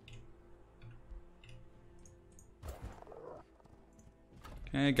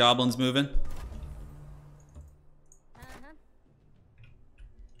 Okay, goblins moving.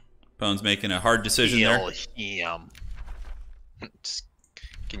 Bone's making a hard decision there. Him. Just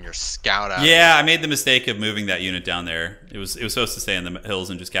getting your scout out. Yeah, I made the mistake of moving that unit down there. It was supposed to stay in the hills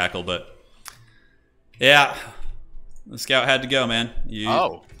and just cackle, but yeah, the scout had to go, man.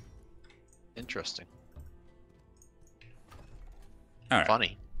 Oh, interesting. All right.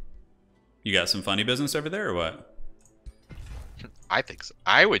 Funny. You got some funny business over there, or what? I think so.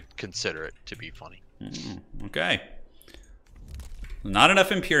 I would consider it to be funny. Okay. Not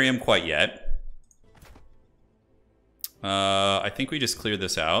enough Imperium quite yet. I think we just clear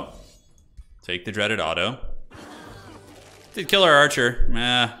this out. Take the dreaded auto. Did kill our archer.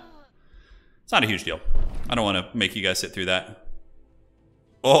 It's not a huge deal. I don't want to make you guys sit through that.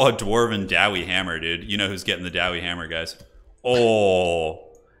 Oh, a dwarven Dowie hammer, dude. You know who's getting the Dowie hammer, guys.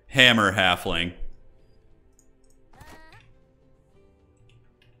 Oh, hammer halfling.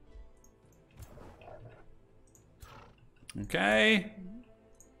 Okay.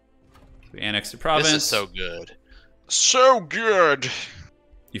 We annex the province. This is so good. So good.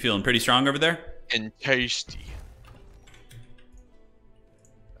 You feeling pretty strong over there? And tasty.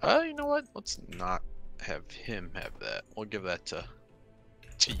 You know what? Let's not have him have that. We'll give that to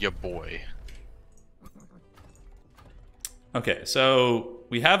your boy. Okay, so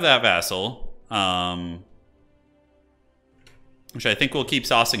we have that vassal, which I think we'll keep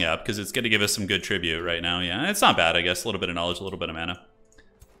saucing up because it's going to give us some good tribute right now. Yeah, it's not bad, I guess. A little bit of knowledge, a little bit of mana.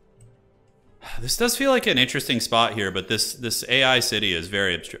 This does feel like an interesting spot here, but this AI city is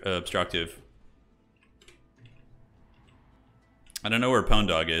very obstructive. I don't know where Pwn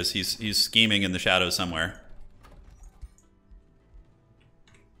Dog is. He's scheming in the shadows somewhere.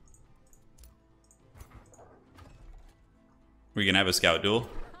 We gonna have a scout duel?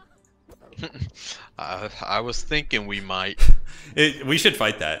 I was thinking we might. We should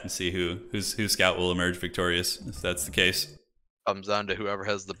fight that and see whose scout will emerge victorious, if that's the case. Comes down to whoever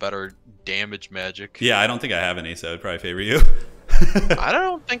has the better damage magic. Yeah, I don't think I have any, so I'd probably favor you. I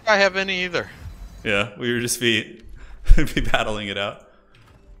don't think I have any either. Yeah, we would just be battling it out.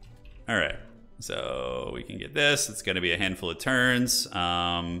 All right, so we can get this. It's going to be a handful of turns.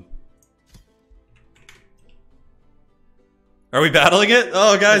 Are we battling it?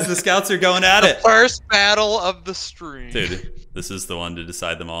 Oh, guys, the scouts are going at it. First battle of the stream. Dude, this is the one to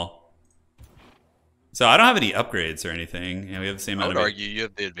decide them all. So I don't have any upgrades or anything. We have the same amount I would argue you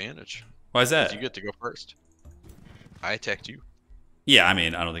have the advantage. Why is that? You get to go first. I attacked you. Yeah, I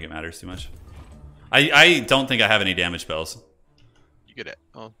mean, I don't think it matters too much. I don't think I have any damage spells. You get it.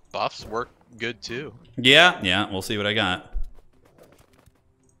 Oh, buffs work good too. Yeah, we'll see what I got.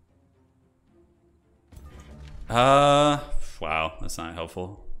 Wow, that's not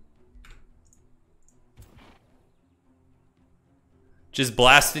helpful. Just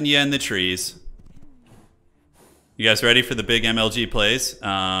blasting you in the trees. You guys ready for the big MLG plays?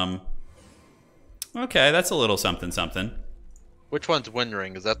 Okay, that's a little something something. Which one's Wind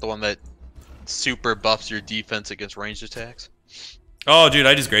Ring? Is that the one that super buffs your defense against ranged attacks? Oh, dude,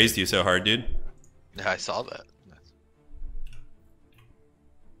 I just grazed you so hard, dude. Yeah, I saw that.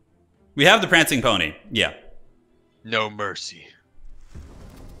 We have the Prancing Pony. Yeah. No mercy.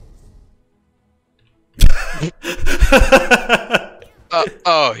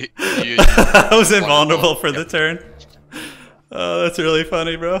 I was invulnerable for the turn. Oh, that's really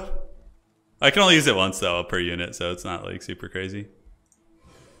funny, bro. I can only use it once, though, per unit, so it's not, like, super crazy.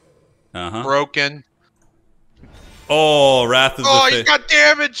 Broken. Oh, Wrath of the Oh, you got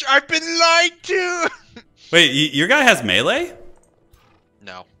damage! I've been lied to! Wait, your guy has melee?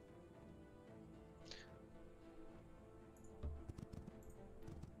 No.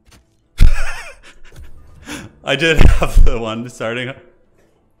 I did have the one starting.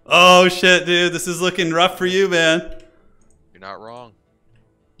 Oh, shit, dude. This is looking rough for you, man. You're not wrong.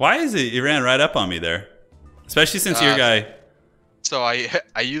 Why is it you ran right up on me there? Especially since your guy... So I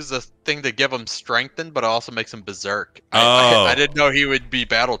use this thing to give him strengthen, but it also makes him berserk. Oh. I didn't know he would be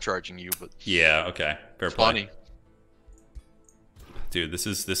battle charging you, but yeah, okay, fair play. Funny, dude. This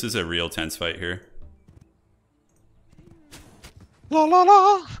is a real tense fight here. La la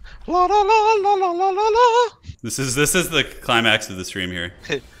la la la la la la la la. This is the climax of the stream here.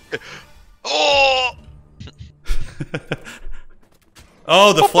 Oh.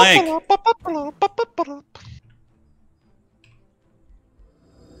 Oh, the flank.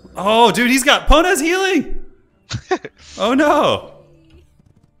 Oh, dude, he's got Pona's healing. Oh no!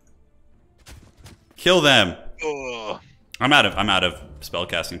 Kill them. Ugh. I'm out of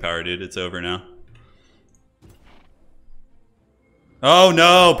spellcasting power, dude. It's over now. Oh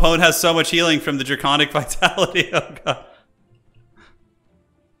no! Pone has so much healing from the draconic vitality. Oh god.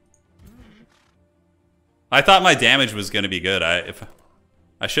 I thought my damage was gonna be good. I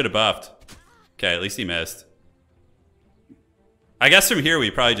should have buffed. Okay, at least he missed. I guess from here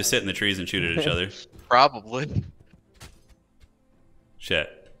we probably just sit in the trees and shoot at each other. Probably.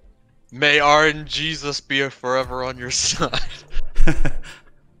 Shit. May our Jesus be forever on your side.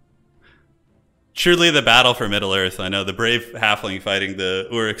 Truly the battle for Middle Earth. I know, the brave halfling fighting the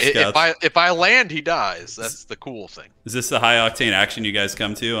Uruk scouts. If I land, he dies. That's the cool thing. Is this the high octane action you guys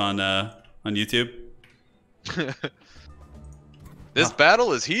come to on YouTube? This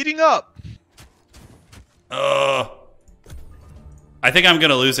battle is heating up. Oh. I think I'm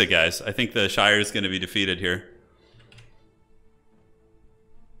gonna lose it, guys. I think the Shire is gonna be defeated here.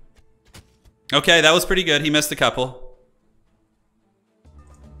 Okay, that was pretty good. He missed a couple.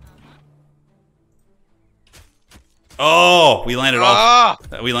 Oh, we landed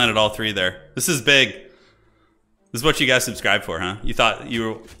all three there. This is big. This is what you guys subscribe for, huh? You thought you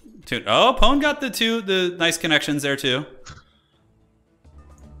were oh, Pone got the nice connections there too.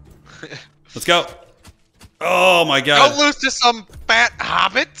 Let's go. Oh my god. Don't lose to some fat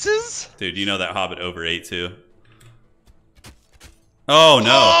hobbitses. Dude, you know that hobbit overate too. Oh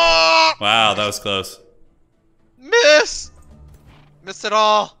no. Oh! Wow, that was close. Miss it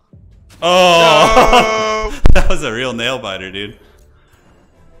all. Oh, No! That was a real nail biter, dude.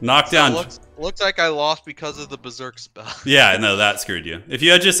 Knockdown. Looks like I lost because of the berserk spell. Yeah, no, that screwed you. If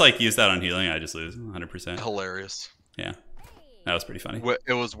you had just like used that on healing, I just lose 100%. Hilarious. Yeah, that was pretty funny.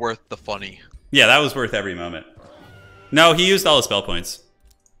 It was worth the funny. Yeah, that was worth every moment. No, he used all his spell points.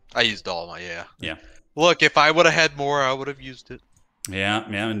 I used all my Yeah. Look, if I would have had more, I would have used it.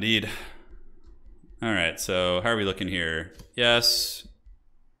 Yeah, indeed. All right, so how are we looking here? Yes.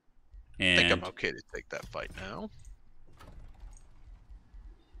 And I think I'm okay to take that fight now.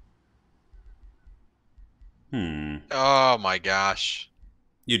 Oh my gosh.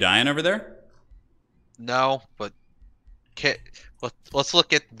 You dying over there? No, but let's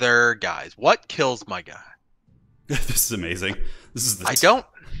look at their guys. What kills my guy? This is amazing. This is I don't.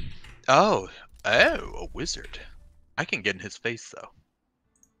 Oh, a wizard. I can get in his face though.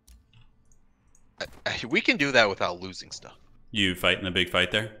 We can do that without losing stuff. You fighting the big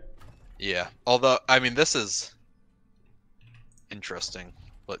fight there? Yeah. Although, I mean, this is interesting,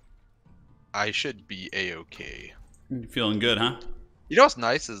 but I should be a-okay. You feeling good, huh? You know what's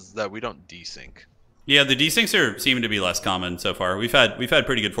nice is that we don't desync. Yeah, the desyncs are seeming to be less common so far. We've had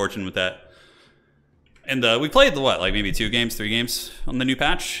pretty good fortune with that. And we played what, like maybe 2 games, 3 games on the new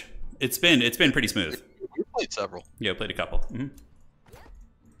patch. It's been pretty smooth. We played several. Yeah, played a couple.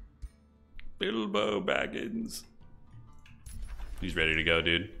 Bilbo Baggins. He's ready to go,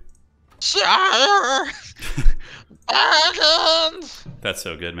 dude. SHIRE! Baggins! That's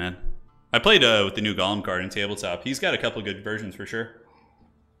so good, man. I played with the new Gollum card in tabletop. He's got a couple good versions for sure.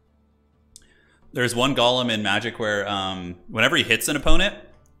 There's one Gollum in Magic where whenever he hits an opponent,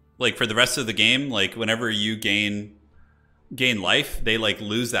 like for the rest of the game, like whenever you gain life, they like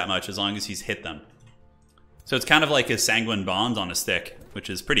lose that much as long as he's hit them. So it's kind of like a Sanguine Bond on a stick, which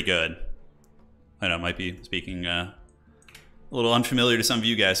is pretty good. I know, it might be speaking a little unfamiliar to some of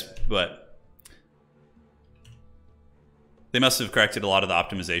you guys, but they must have corrected a lot of the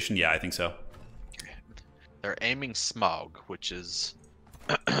optimization. Yeah, I think so. They're aiming SMAUG, which is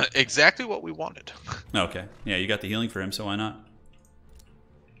exactly what we wanted. Okay. Yeah, you got the healing for him, so why not?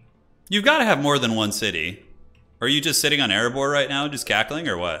 You've got to have more than one city. Are you just sitting on Erebor right now, just cackling,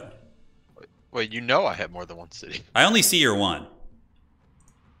 or what? Wait, you know I have more than one city. I only see your one.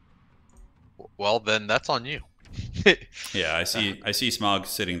 Well, then that's on you. Yeah, I see SMAUG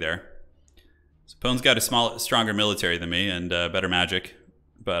sitting there. Pone's got a stronger military than me and better magic,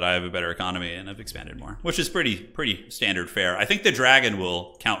 but I have a better economy and I've expanded more, which is pretty standard fare. I think the dragon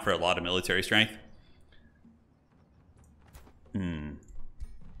will count for a lot of military strength. Is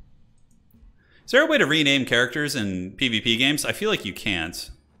there a way to rename characters in PvP games? I feel like you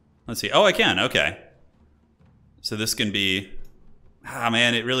can't. Let's see. Oh, I can. Okay. So this can be... Ah,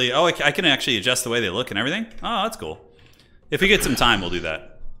 man, it really... Oh, I can actually adjust the way they look and everything? Oh, that's cool. If we get some time, we'll do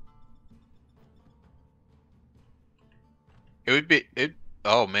that. It would be...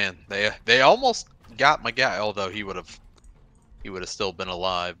 Oh, man. They almost got my guy, although he would have still been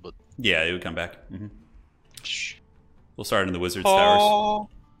alive, but... Yeah, he would come back. Mm-hmm. We'll start in the Wizard's Oh. Towers.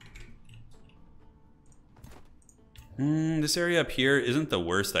 This area up here isn't the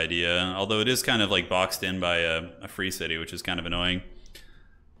worst idea, although it is kind of like boxed in by a free city, which is kind of annoying.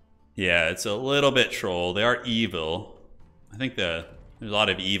 Yeah, it's a little bit troll. They are evil. I think there's a lot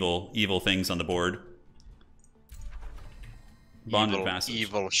of evil things on the board. Bonded Passage.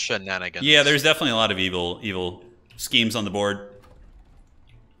 Evil shenanigans. Yeah, there's definitely a lot of evil schemes on the board.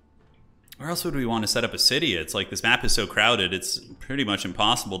 Where else would we want to set up a city? It's like this map is so crowded, it's pretty much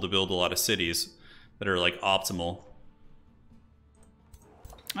impossible to build a lot of cities that are like optimal.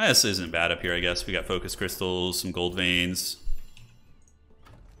 This isn't bad up here, I guess. We got focus crystals, some gold veins.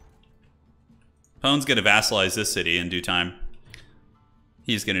 Pone's going to vassalize this city in due time.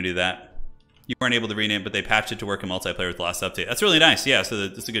 He's going to do that. You weren't able to rename, but they patched it to work in multiplayer with the last update. That's really nice. Yeah, so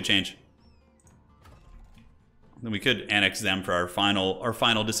that's a good change. Then we could annex them for our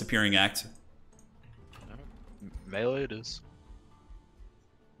final disappearing act. Melee it is.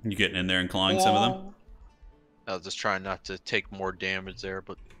 You getting in there and clawing some of them? I was just trying not to take more damage there,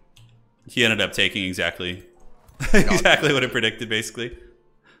 but he ended up taking exactly what it predicted, basically.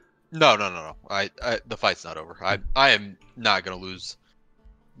 No. The fight's not over. I am not gonna lose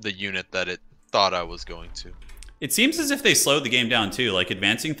the unit that it thought I was going to. It seems as if they slowed the game down too. Like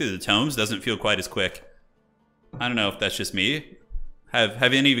advancing through the tomes doesn't feel quite as quick. I don't know if that's just me. Have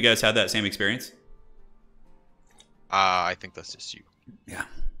any of you guys had that same experience? I think that's just you. Yeah.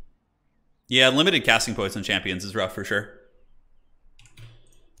 Yeah, limited casting points on champions is rough for sure.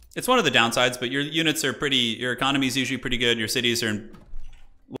 It's one of the downsides, but your units are your economy is usually pretty good. Your cities are a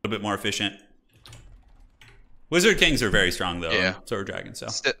little bit more efficient. Wizard Kings are very strong though. Yeah. So are dragons.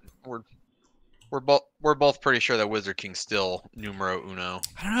 So we're both pretty sure that Wizard King's still numero uno.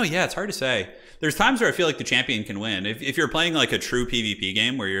 I don't know. Yeah, it's hard to say. There's times where I feel like the champion can win. If you're playing like a true PvP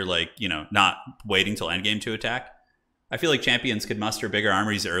game where you're like, not waiting till endgame to attack, I feel like champions could muster bigger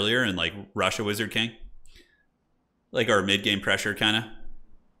armories earlier and like rush a Wizard King. Like our mid-game pressure kind of.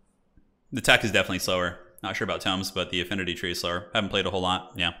 The tech is definitely slower. Not sure about tomes, but the affinity tree is slower. Haven't played a whole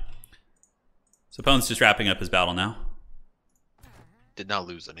lot. Yeah. So Pone's just wrapping up his battle now. Did not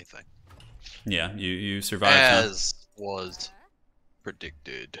lose anything. Yeah, you survived. As was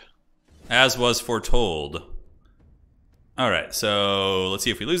predicted. As was foretold. All right, so let's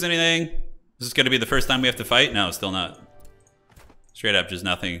see if we lose anything. Is this going to be the first time we have to fight? No, still not. Straight up, just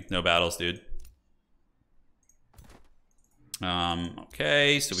nothing. No battles, dude.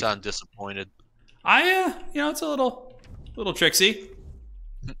 Okay, so you sound disappointed. It's a little tricksy.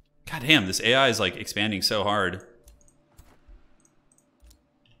 God damn, this AI is like expanding so hard.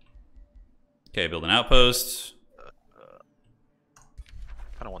 Okay, build an outpost.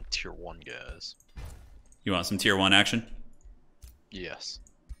 I don't want tier 1 guys. You want some tier 1 action? Yes.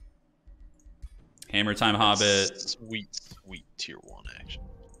 Hammer time hobbit. Sweet tier 1 action.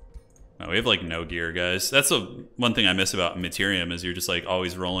 Oh, we have like no gear, guys. That's the one thing I miss about Materium is you're just like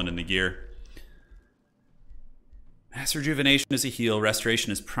always rolling in the gear. Mass Rejuvenation is a heal.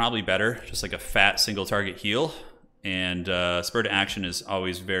 Restoration is probably better. Just like a fat single target heal. And Spur to Action is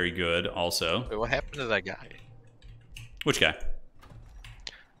always very good also. Wait, what happened to that guy? Which guy?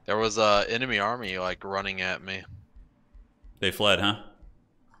 There was a enemy army like running at me. They fled, huh?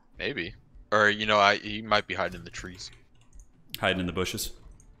 Maybe. Or, you know, he might be hiding in the trees. Hiding in the bushes.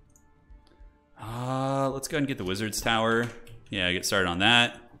 Let's go ahead and get the Wizard's Tower. Yeah, get started on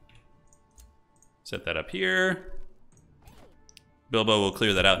that. Set that up here. Bilbo will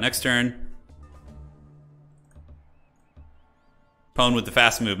clear that out next turn. Pwn with the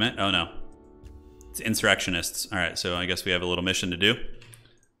fast movement. Oh no. It's insurrectionists. Alright, so I guess we have a little mission to do.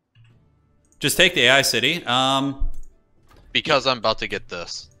 Just take the AI city. Because I'm about to get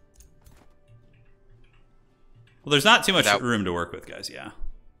this. Well, there's not too much room to work with, guys, yeah.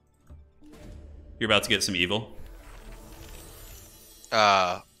 You're about to get some evil.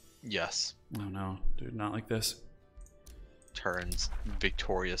 Yes. Oh no, dude, not like this. Turin's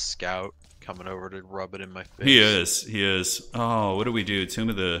victorious scout coming over to rub it in my face. He is. Oh, what do we do? Tomb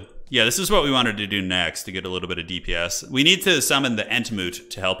of the... Yeah, this is what we wanted to do next to get a little bit of DPS. We need to summon the Entmoot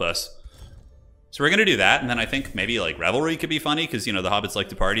to help us. So we're going to do that, and then I think maybe like Revelry could be funny, because, you know, the hobbits like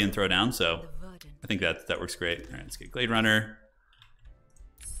to party and throw down, so I think that works great. All right, let's get Glade Runner.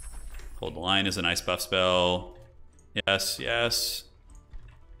 Hold the Line is a nice buff spell. Yes, yes.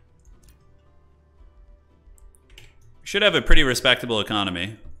 We should have a pretty respectable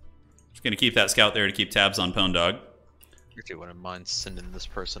economy. Just going to keep that scout there to keep tabs on Pwn Dog. If you wouldn't mind sending this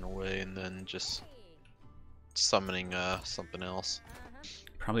person away and then just summoning something else.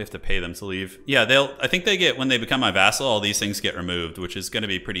 Probably have to pay them to leave. Yeah, I think they get, when they become my vassal, all these things get removed, which is going to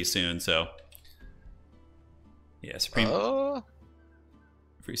be pretty soon, so. Yeah, Supreme.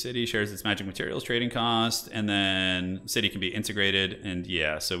 Free City shares its magic materials trading cost, and then City can be integrated, and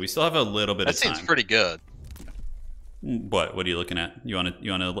yeah, so we still have a little bit of time. That seems pretty good. What are you looking at? You want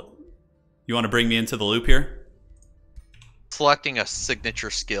to bring me into the loop here? Selecting a signature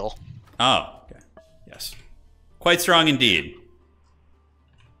skill. Oh, okay. Yes. Quite strong indeed.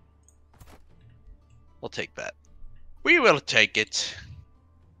 We'll take that. We will take it.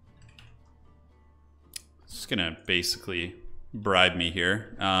 Just gonna basically bribe me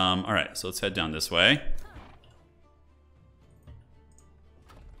here. All right, so let's head down this way.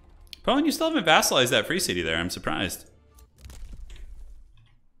 Pwn, you still haven't vassalized that Free City there. I'm surprised.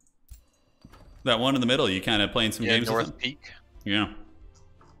 That one in the middle, you kind of playing some games with North Peak. Yeah.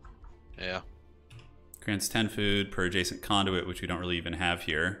 Yeah. Grants 10 food per adjacent conduit, which we don't really even have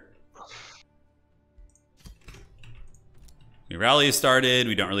here. New rally is started.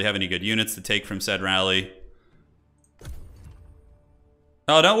 We don't really have any good units to take from said rally.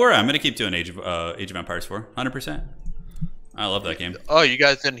 Oh, don't worry. I'm going to keep doing Age of Empires 4. 100%. I love that game. Oh, you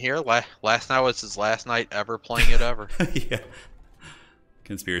guys didn't hear? Last night was his last night ever playing it ever. Yeah.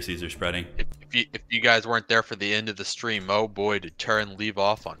 Conspiracies are spreading. If you guys weren't there for the end of the stream, oh boy, did Turin leave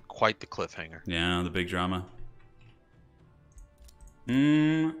off on quite the cliffhanger. Yeah, the big drama.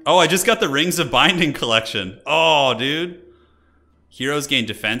 Oh, I just got the Rings of Binding collection. Oh, dude. Heroes gain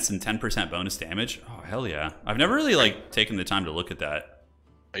defense and 10% bonus damage. Oh, hell yeah. I've never really, like, taken the time to look at that.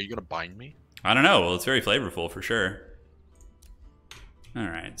 Are you going to bind me? I don't know. Well, it's very flavorful for sure. All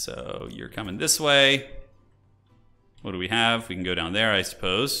right, so you're coming this way. What do we have? We can go down there, I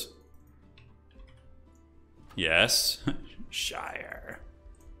suppose. Yes. Shire.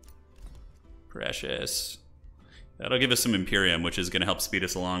 Precious. That'll give us some Imperium, which is going to help speed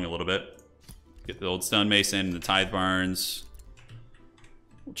us along a little bit. Get the old Stonemason and the Tithe Barns.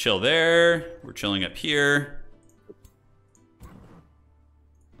 We'll chill there. We're chilling up here.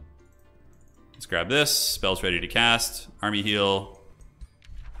 Let's grab this. Spells ready to cast. Army heal.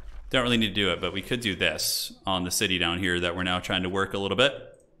 Don't really need to do it, but we could do this on the city down here that we're now trying to work a little bit.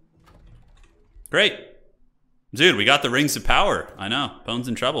 Great. Dude, we got the Rings of Power. I know. Pwn's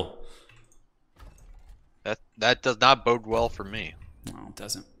in trouble. That does not bode well for me. No, it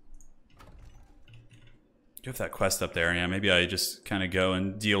doesn't. You have that quest up there. Yeah, maybe I just kind of go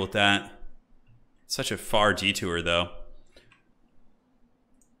and deal with that. It's such a far detour, though.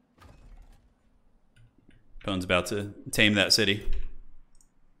 Pwn's about to tame that city.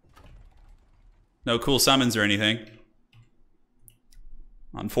 No cool summons or anything.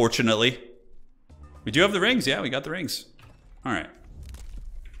 Unfortunately. We do have the rings. Yeah, we got the rings. All right.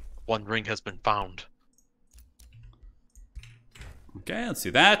 One ring has been found. Okay, let's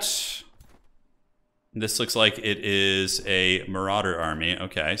do that. This looks like it is a Marauder army.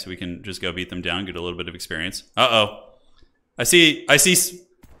 Okay, so we can just go beat them down, get a little bit of experience. Uh-oh. I see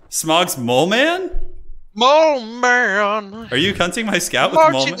SMAUG's Mole Man? Mole Man! Are you hunting my scout with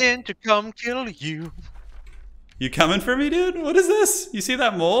Mole Man? Marching in to come kill you. You coming for me, dude? What is this? You see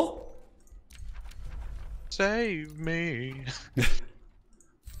that mole? Save me.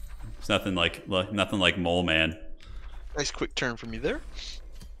 It's nothing like mole man. Nice quick turn from you there.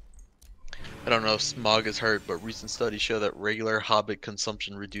 I don't know if SMAUG has heard, but recent studies show that regular Hobbit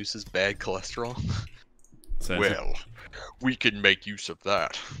consumption reduces bad cholesterol. So, well, we can make use of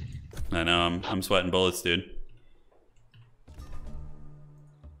that. I know, I'm sweating bullets, dude.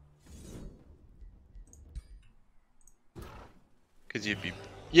 Cause you'd be,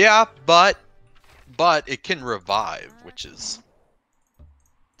 yeah, but it can revive, which is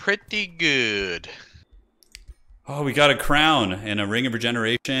pretty good. Oh, we got a crown and a ring of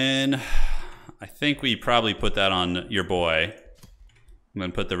regeneration. I think we probably put that on your boy. I'm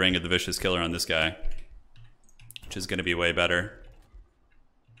gonna put the ring of the vicious killer on this guy, which is gonna be way better.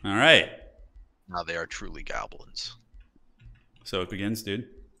 All right. Now they are truly goblins. So it begins, dude.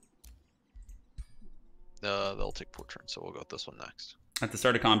 They'll take 4 turns, so we'll go with this one next. At the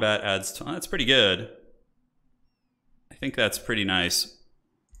start of combat adds, that's pretty good. I think that's pretty nice.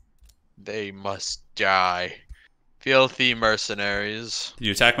 They must die. Filthy mercenaries. Did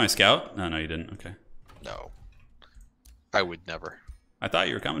you attack my scout? No, you didn't. Okay. No. I would never. I thought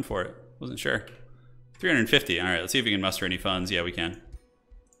you were coming for it. Wasn't sure. 350. All right, let's see if we can muster any funds. Yeah, we can.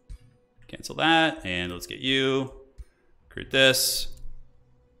 Cancel that, and let's get you. Recruit this.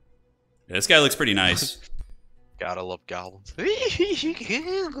 Yeah, this guy looks pretty nice. Gotta love goblins.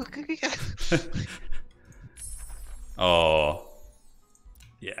 Oh.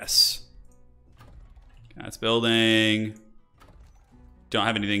 Yes. That's building. Don't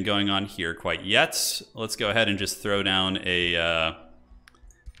have anything going on here quite yet. Let's go ahead and just throw down an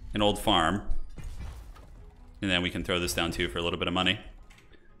old farm. And then we can throw this down too for a little bit of money.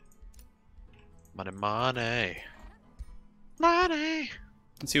 Money.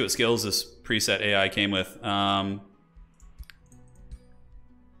 Let's see what skills this preset AI came with.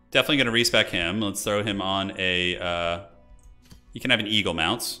 Definitely going to respec him. Let's throw him on a... he can have an eagle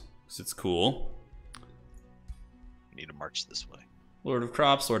mount, because it's cool. We need to march this way. Lord of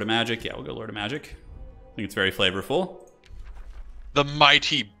Crops, Lord of Magic. Yeah, we'll go Lord of Magic. I think it's very flavorful. The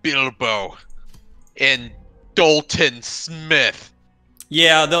mighty Bilbo and Dalton Smith.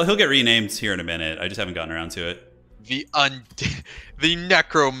 Yeah, he'll get renamed here in a minute. I just haven't gotten around to it. The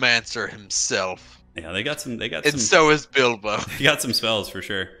necromancer himself. Yeah, they got some. And so is Bilbo. They got some spells for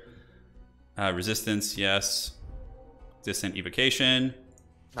sure. Resistance, yes. Distant evocation.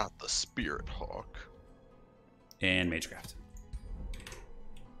 Not the Spirit Hawk. And Magecraft.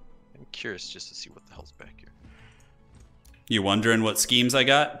 I'm curious just to see what the hell's back here. You wondering what schemes I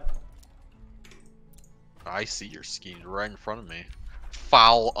got? I see your schemes right in front of me.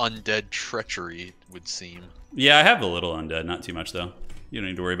 Foul undead treachery, it would seem. Yeah, I have a little undead, not too much though. You don't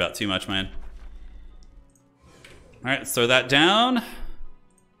need to worry about too much, man. Alright, let's throw that down.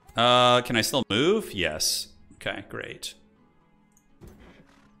 Can I still move? Yes. Okay, great.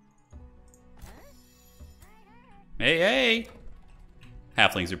 Hey!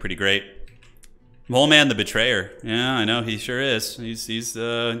 Halflings are pretty great. Mole Man the Betrayer. Yeah, I know, he sure is. He's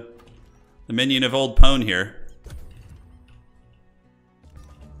the minion of old Pone here.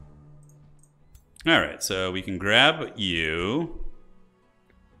 Alright, so we can grab you.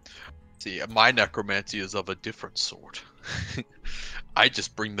 See, my necromancy is of a different sort. I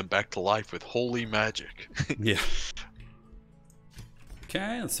just bring them back to life with holy magic. Yeah.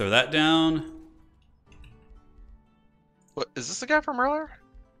 Okay, let's throw that down. What, is this the guy from earlier?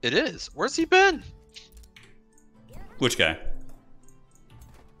 It is. Where's he been? Which guy?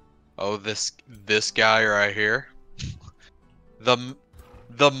 Oh, this guy right here.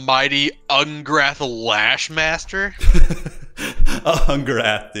 The mighty Ungrath Lashmaster.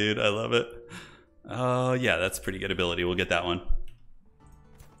 Ungrath, dude. I love it. Oh, yeah, that's a pretty good ability. We'll get that one.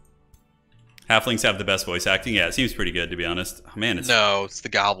 Halflings have the best voice acting. Yeah, it seems pretty good, to be honest. Oh, man, No, it's the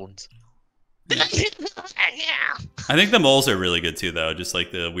goblins. I think the moles are really good, too, though. Just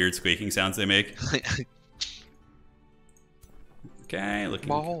like the weird squeaking sounds they make. Okay, looking...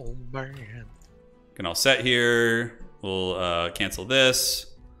 Mole man. Looking all set here. We'll cancel this.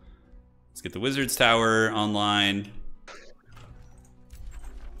 Let's get the Wizard's Tower online.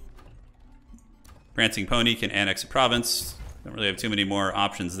 Prancing Pony can annex a province. Don't really have too many more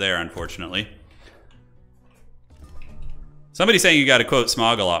options there, unfortunately. Somebody's saying you gotta quote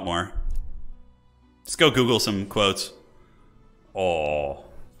SMAUG a lot more. Just go Google some quotes. Oh.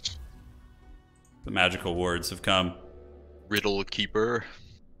 The magical words have come. Riddle keeper.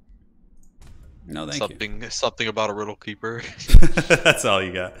 No, thank you. Something about a riddle keeper. That's all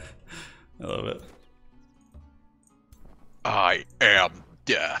you got. I love it. I am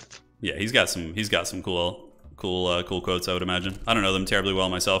death. Yeah, he's got some cool cool quotes, I would imagine. I don't know them terribly well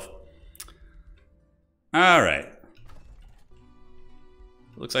myself. All right.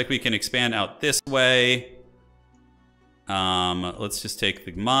 Looks like we can expand out this way. Let's just take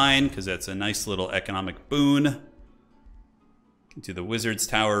the mine, because that's a nice little economic boon. Do the Wizard's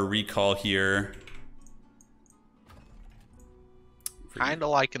Tower recall here. Kinda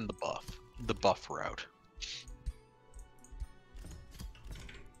liking the buff route.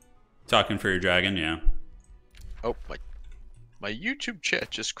 Talking for your dragon, yeah. Oh, my YouTube chat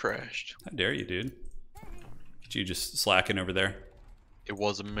just crashed. How dare you, dude? You just slacking over there. It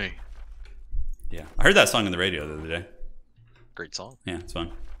wasn't me. Yeah, I heard that song on the radio the other day. Great song. Yeah, it's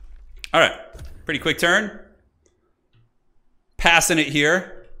fun. All right, pretty quick turn. Passing it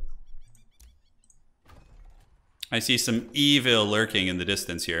here. I see some evil lurking in the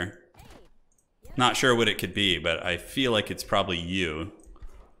distance here. Not sure what it could be, but I feel like it's probably you.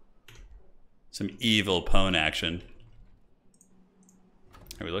 Some evil pwn action.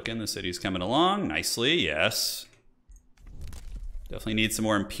 Are we looking? The city's coming along nicely, yes. Definitely need some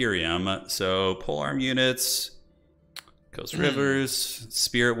more Imperium. So, polearm units, Coast Rivers,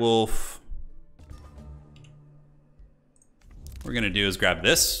 Spirit Wolf. What we're gonna do is grab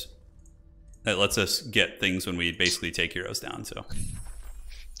this. That lets us get things when we basically take heroes down, so.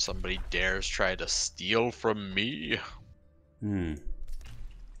 Somebody dares try to steal from me.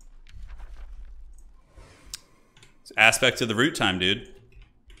 It's aspect of the route time, dude.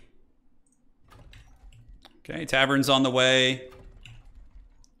 Okay, tavern's on the way.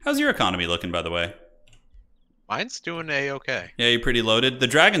 How's your economy looking, by the way? Mine's doing A-okay. Yeah, you're pretty loaded. The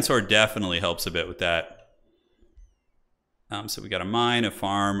Dragon Sword definitely helps a bit with that. So we got a mine, a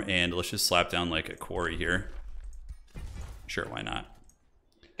farm, and let's just slap down like a quarry here. Sure, why not?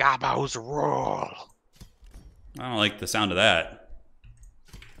 Gabos roll. I don't like the sound of that.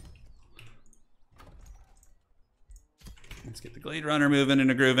 Let's get the Glade Runner moving and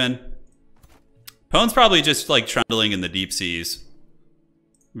a grooving. Pone's probably just like trundling in the deep seas.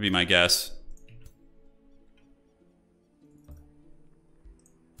 Would be my guess.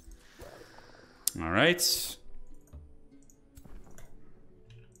 All right.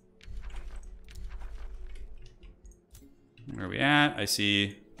 Where are we at? I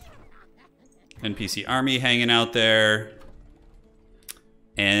see NPC army hanging out there.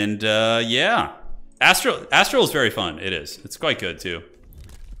 And yeah. Astral is very fun. It is. It's quite good too.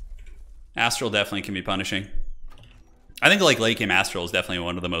 Astral definitely can be punishing. I think like late game Astral is definitely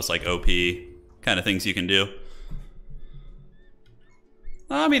one of the most like OP kind of things you can do.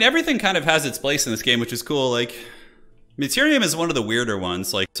 I mean, everything kind of has its place in this game, which is cool. Like, Materium is one of the weirder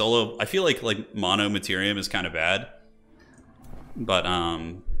ones. Like solo, I feel like mono Materium is kind of bad, but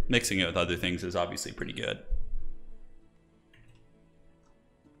mixing it with other things is obviously pretty good.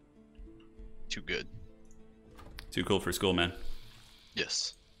 Too good. Too cool for school, man.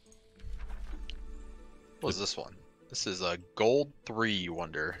 Yes. What was this one? This is a gold 3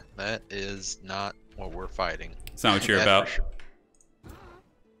 wonder. That is not what we're fighting. It's not what you're about. Sure.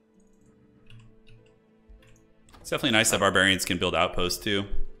 It's definitely nice that barbarians can build outposts too.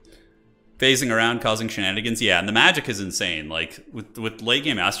 Phasing around, causing shenanigans. Yeah, and the magic is insane. Like with late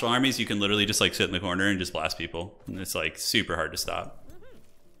game Astral armies, you can literally just like sit in the corner and just blast people. And it's like super hard to stop.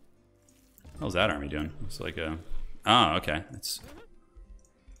 How's that army doing? It's like a... Oh, okay. It's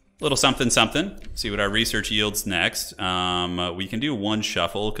a little something something. See what our research yields next. We can do one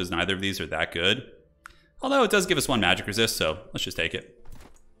shuffle because neither of these are that good. Although it does give us one magic resist, so let's just take it.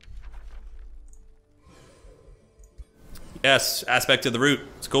 Yes, aspect of the route.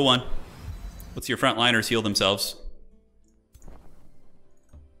 It's a cool one. Let's your frontliners heal themselves.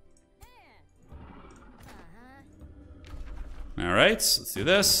 All right, let's do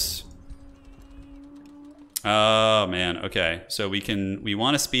this. Oh man, okay. So we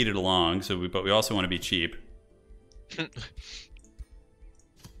want to speed it along, but we also want to be cheap. Yeah,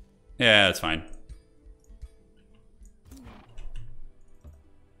 that's fine.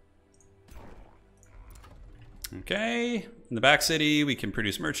 Okay, in the back city, we can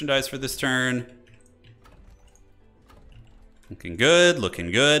produce merchandise for this turn. Looking good,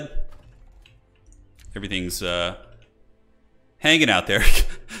 looking good. Everything's hanging out there.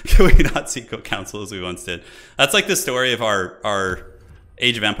 Can we not see council as we once did? That's like the story of our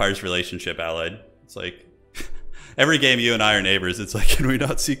Age of Empires relationship, Allied. It's like, every game you and I are neighbors, it's like, can we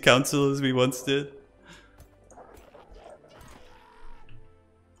not see council as we once did?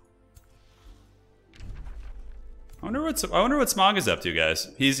 I wonder what SMAUG is up to, guys.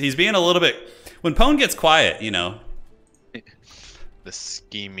 He's being a little bit... When Pwn gets quiet, you know. The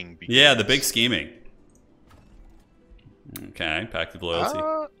scheming begins. Yeah, the big scheming. Okay, pact of loyalty.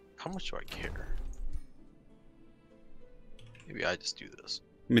 How much do I care? Maybe I just do this.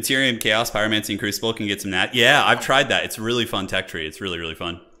 Materium, Chaos, Pyromancy, and Crucible can get some nat. Yeah, I've tried that. It's a really fun tech tree. It's really, really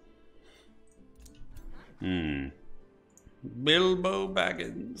fun. Bilbo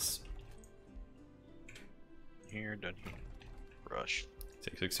Baggins. Here, done here. Rush.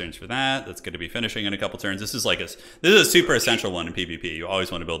 Take 6 turns for that. That's going to be finishing in a couple turns. This is like this is a super essential one in PvP. You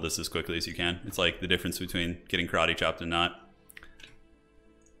always want to build this as quickly as you can. It's like the difference between getting karate chopped and not.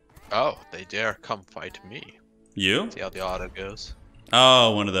 Oh, they dare come fight me. You? See how the auto goes.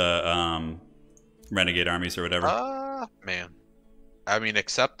 Oh, one of the renegade armies or whatever. Man. I mean,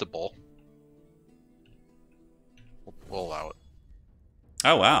 acceptable. We'll allow it.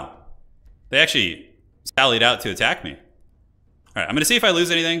 Oh, wow. They actually sallied out to attack me. All right, I'm going to see if I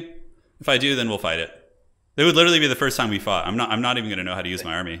lose anything. If I do, then we'll fight it. It would literally be the first time we fought. I'm not even going to know how to use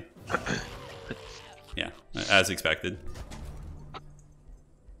my army. Yeah, as expected.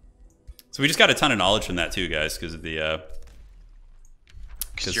 So we just got a ton of knowledge from that too, guys, because of the...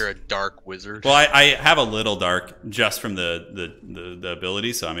 Because you're a dark wizard. Well, I have a little dark just from the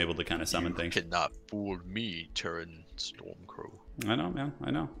ability, so I'm able to kind of summon things. You cannot fool me, Turin Stormcrow. I know, man.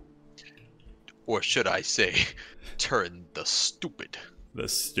 I know. Or should I say, Turin the Stupid. The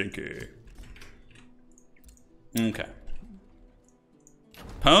Stinky. Okay.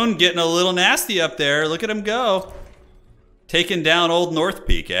 Pone getting a little nasty up there. Look at him go. Taking down old North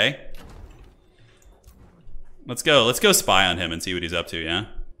Peak, eh? Let's go. Let's go spy on him and see what he's up to, yeah?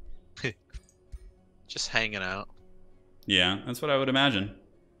 Just hanging out. Yeah, that's what I would imagine.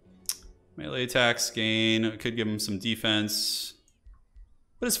 Melee attacks gain. Could give him some defense.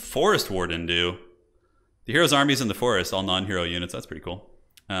 What does Forest Warden do? The hero's armies in the forest, all non-hero units. That's pretty cool.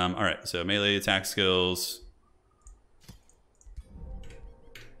 Alright, so melee attack skills.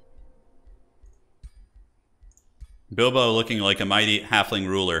 Bilbo looking like a mighty halfling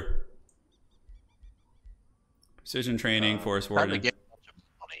ruler. Precision training, Forest Warden. Get a bunch of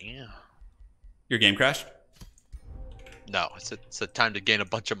money. Your game crashed? No, it's a time to gain a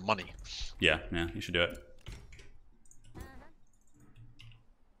bunch of money. Yeah, you should do it.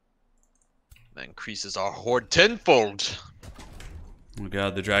 That increases our horde tenfold. Oh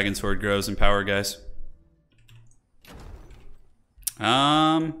god, the dragon sword grows in power, guys.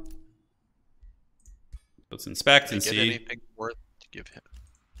 Let's inspect and see. Anything worth to give him?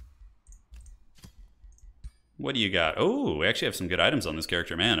 What do you got? Oh, we actually have some good items on this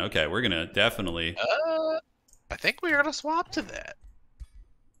character, man. Okay, we're gonna definitely. I think we're gonna swap to that.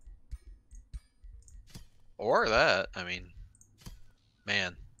 Or that. I mean,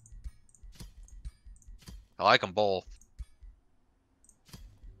 man, I like them both.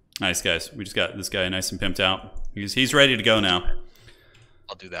 Nice, guys. We just got this guy nice and pimped out. He's ready to go now.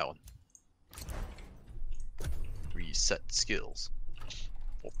 I'll do that one. Reset skills.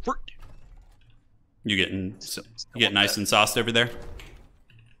 You getting nice and sauced over there?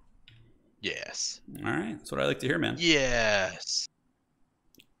 Yes. All right, that's what I like to hear, man. Yes.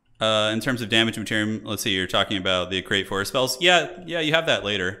 In terms of damage material, let's see. You're talking about the Create Forest spells. Yeah, you have that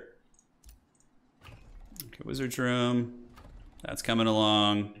later. Okay, Wizard's Room. That's coming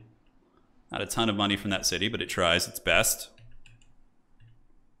along. Not a ton of money from that city, but it tries its best.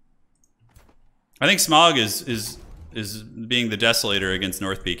 I think SMAUG is being the Desolator against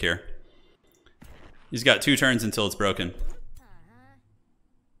North Peak here. He's got 2 turns until it's broken.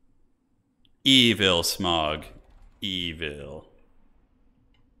 Evil SMAUG. Evil.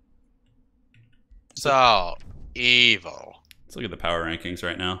 So evil. Let's look at the power rankings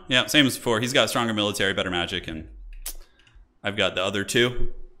right now. Yeah, same as before. He's got stronger military, better magic, and I've got the other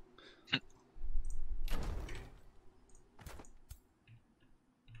 2.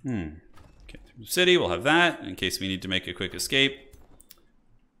 Okay, city, we'll have that in case we need to make a quick escape.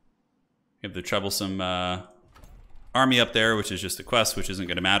 We have the troublesome army up there, which is just a quest, which isn't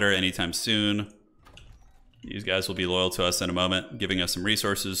going to matter anytime soon. These guys will be loyal to us in a moment, giving us some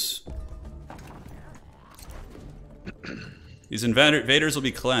resources. These invaders will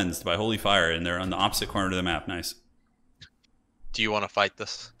be cleansed by holy fire, and they're on the opposite corner of the map. Nice. Do you want to fight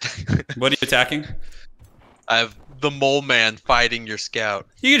this? What are you attacking? I have the mole man fighting your scout.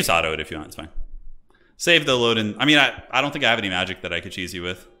 You can just auto it if you want. It's fine. Save the load in. I mean, I don't think I have any magic that I could cheese you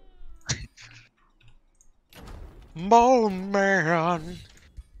with. Mole man.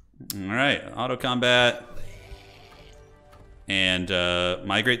 All right, auto combat. And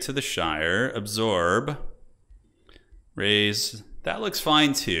migrate to the Shire. Absorb. Raise. That looks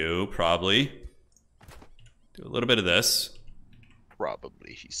fine too, probably. Do a little bit of this.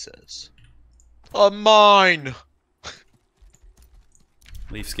 Probably, he says. Mine!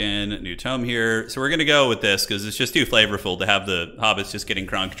 Leaf skin, new tome here. So we're going to go with this because it's just too flavorful to have the hobbits just getting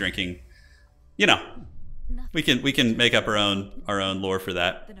crunk, drinking, you know, We can make up our own lore for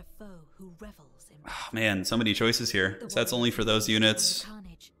that. Than a foe who revels in Oh, man, so many choices here. So that's only for those units.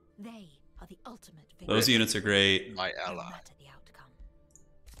 carnage. They are the ultimate Those units are great. My No ally. matter the outcome.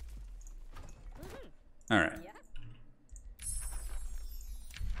 All right.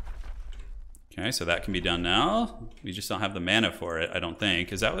 Okay, so that can be done now. We just don't have the mana for it, I don't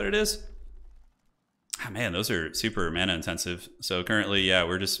think. Is that what it is? Oh, man, those are super mana intensive. So currently, yeah,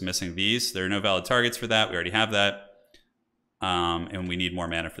 we're just missing these. There are no valid targets for that. We already have that. And we need more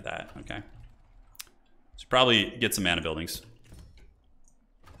mana for that. Okay. So probably get some mana buildings.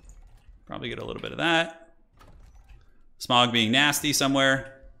 Probably get a little bit of that. SMAUG being nasty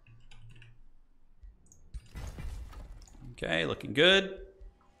somewhere. Okay, looking good.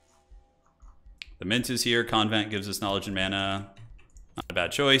 The mint is here. Convent gives us knowledge and mana. Not a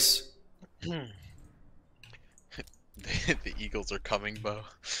bad choice. The Eagles are coming, Bo.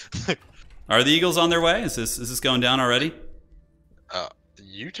 Are the Eagles on their way? Is this going down already?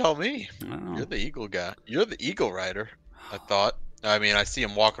 You tell me. I don't know. You're the Eagle guy. You're the Eagle rider. I thought. I mean, I see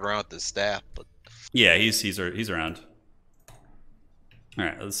him walking around with his staff, but Yeah, he's around. All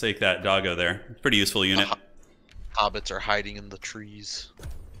right, let's take that doggo there. Pretty useful unit. hobbits are hiding in the trees.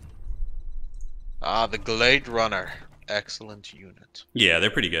 Ah, the Glade Runner. Excellent unit. Yeah,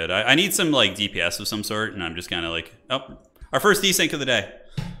 they're pretty good. I need some like DPS of some sort, and I'm just kind of like, oh, our first desync of the day.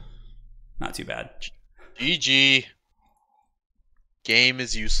 Not too bad. GG. Game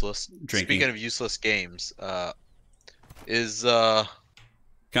is useless. Drinking. Speaking of useless games, Were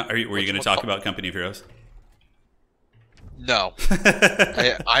you going to talk about Company of Heroes? No.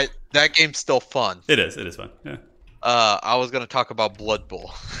 That game's still fun. It is fun. Yeah. I was gonna talk about Blood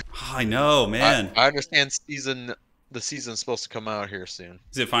Bowl. Oh, I know, man. I understand the season's supposed to come out here soon.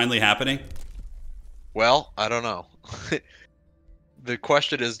 Is it finally happening? Well, I don't know. The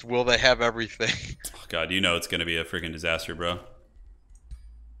question is, will they have everything? Oh, God, you know it's going to be a freaking disaster, bro.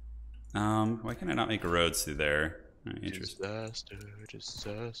 Why can I not make roads through there? Oh, interesting.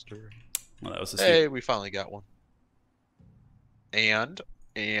 Disaster. Well, that was a Hey, we finally got one. And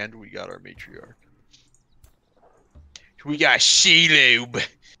we got our matriarch. We got Shelob.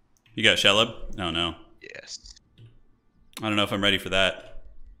 You got Shelob? Oh, no. Yes. I don't know if I'm ready for that.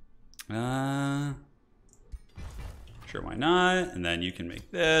 Sure, why not? And then you can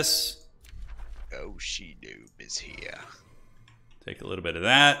make this. Oh, Shelob is here. Take a little bit of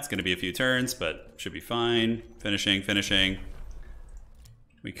that. It's going to be a few turns, but should be fine. Finishing.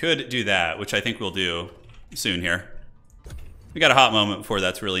 We could do that, which I think we'll do soon here. We got a hot moment before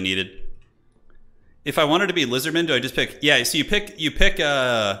that's really needed. If I wanted to be Lizardman, do I just pick? Yeah, so you pick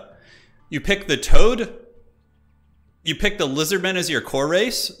the Toad. You pick the Lizardmen as your core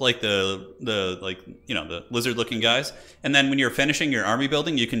race, like the lizard-looking guys. And then when you're finishing your army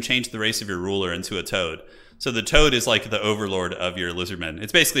building, you can change the race of your ruler into a Toad. So the Toad is like the overlord of your Lizardmen.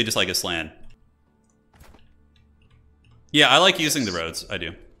 It's basically just like a Slan. Yeah, I like using the roads. I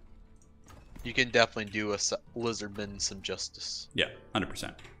do. You can definitely do a Lizardman some justice. Yeah,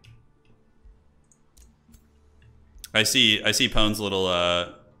 100%. I see Pone's little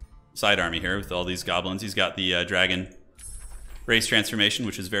side army here with all these goblins. He's got the dragon race transformation,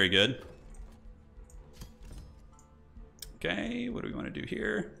 which is very good. Okay, what do we want to do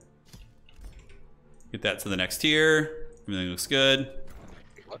here? Get that to the next tier. Everything looks good.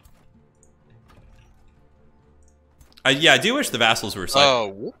 Yeah, I do wish the vassals were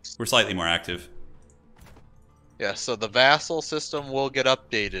slightly more active. Yeah, so the vassal system will get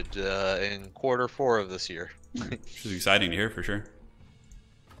updated in Q4 of this year. Which is exciting to hear for sure.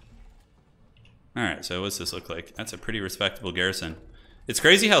 Alright, so what's this look like? That's a pretty respectable garrison. It's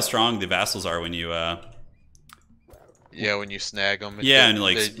crazy how strong the vassals are when you... Yeah, when you snag them. Yeah, and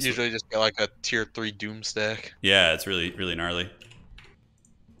like... They usually just get like a tier 3 doom stack. Yeah, it's really, really gnarly.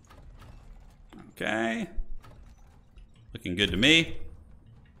 Okay. Looking good to me.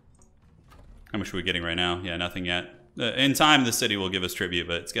 How much are we getting right now? Yeah, nothing yet. In time, the city will give us tribute,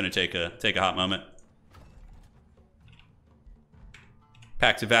 but it's going to take a hot moment.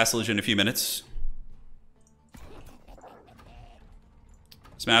 Pact of vassalage in a few minutes.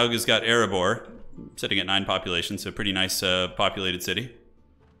 SMAUG has got Erebor, sitting at 9 population, so pretty nice populated city.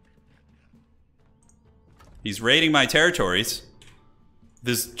 He's raiding my territories.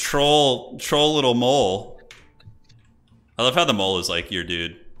 This troll little mole. I love how the mole is like your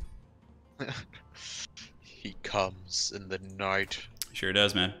dude. He comes in the night. He sure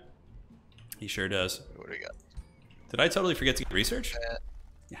does, man. He sure does. What do we got? Did I totally forget to get research?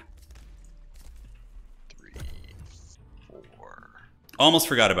 Yeah. 3, 4. Almost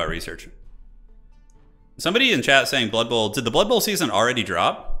forgot about research. Somebody in chat saying Blood Bowl. Did the Blood Bowl season already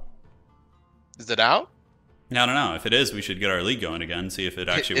drop? Is it out? I don't know. If it is, we should get our league going again, see if it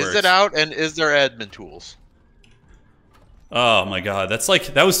actually works. Is it out, and is there admin tools? Oh my god,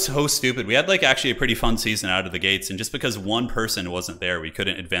 that was so stupid. We had like actually a pretty fun season out of the gates, and just because one person wasn't there, we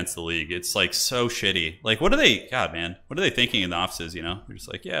couldn't advance the league. It's like so shitty. Like, what are they? God, man, what are they thinking in the offices? You know, they're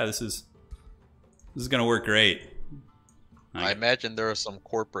just like, yeah, this is gonna work great. I imagine there was some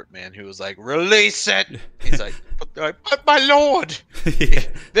corporate man who was like, release it! He's like, but my lord! Yeah.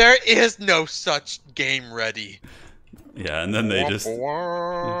 There is no such game ready. Yeah, and then they just...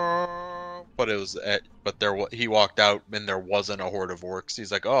 But it was he walked out and there wasn't a horde of orcs.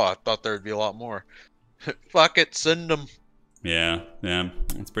 He's like, oh, I thought there'd be a lot more. Fuck it, send them. Yeah,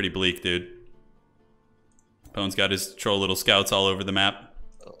 it's pretty bleak, dude. Pone's got his troll little scouts all over the map.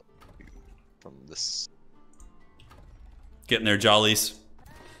 From this... Getting their jollies.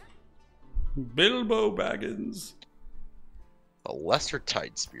 Bilbo Baggins. A lesser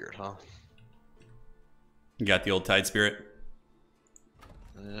tide spirit, huh? You got the old tide spirit?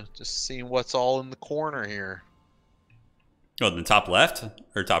 Just seeing what's all in the corner here. Oh, the top left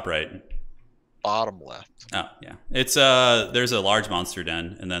or top right? Bottom left. Oh, yeah. It's there's a large monster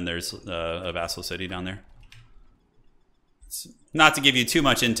den, and then there's a vassal city down there. It's not to give you too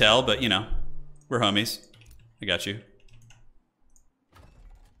much intel, but you know, we're homies. I got you.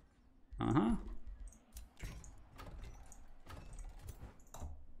 Uh-huh.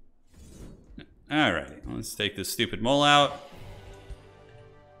 Alright, let's take this stupid mole out.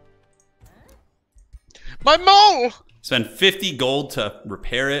 My mole! Spend 50 gold to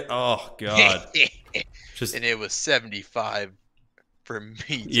repair it. Oh god. Just, and it was 75 for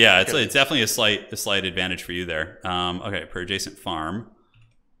me. Yeah, it's definitely a slight advantage for you there. Okay, per adjacent farm,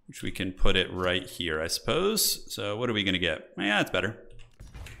 which we can put it right here, I suppose. So what are we gonna get? Yeah, it's better.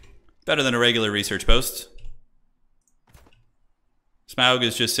 Better than a regular research post. SMAUG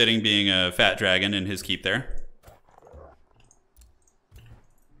is just sitting being a fat dragon in his keep there.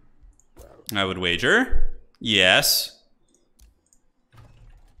 I would wager. Yes.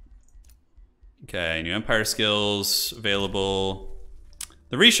 Okay, new empire skills available.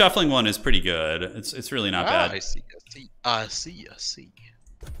 The reshuffling one is pretty good. It's really not bad. I see.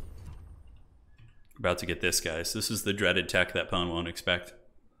 About to get this, guys. This is the dreaded tech that Pwn won't expect.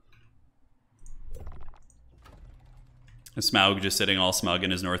 Is SMAUG just sitting all smug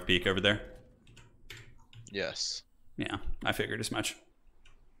in his north peak over there? Yes. Yeah, I figured as much.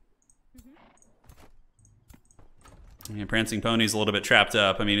 Yeah, Prancing Pony's a little bit trapped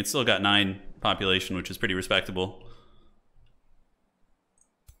up. I mean, it's still got 9 population, which is pretty respectable.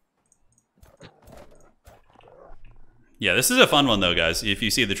 Yeah, this is a fun one though, guys. If you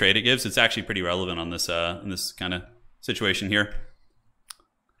see the trade it gives, it's actually pretty relevant on this in this kind of situation here.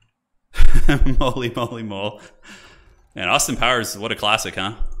 Moly moly mole. And Austin Powers, what a classic,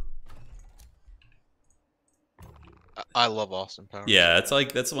 huh? I love Austin Powers. Yeah, it's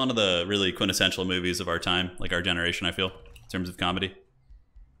like that's one of the really quintessential movies of our time, like our generation, I feel, in terms of comedy.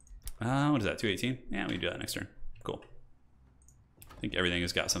 What is that, 218? Yeah, we can do that next turn. Cool. I think everything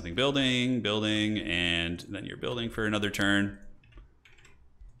has got something building, and then you're building for another turn.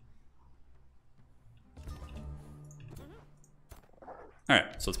 All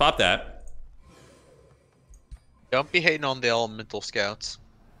right, so let's pop that. Don't be hating on the elemental scouts.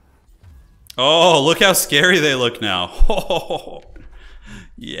 Oh, look how scary they look now. Oh,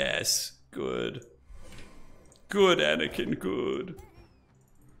 yes, good. Good, Anakin, good.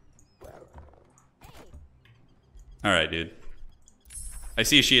 All right, dude. I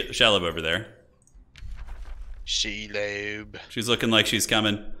see Shalab over there. Shelob. She's looking like she's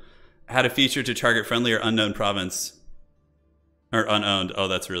coming. Add a feature to target friendly or unknown province. Or unowned. Oh,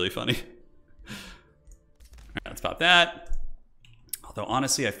 that's really funny. All right, let's pop that. Although,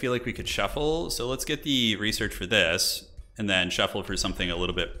 honestly, I feel like we could shuffle. So let's get the research for this and then shuffle for something a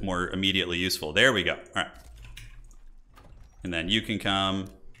little bit more immediately useful. There we go. All right. And then you can come,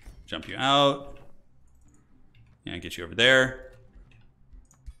 jump you out. And get you over there.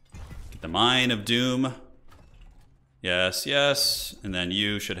 Get the Mine of Doom. Yes, yes. And then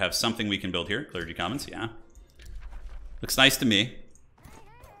you should have something we can build here. Clergy Commons, yeah. Looks nice to me.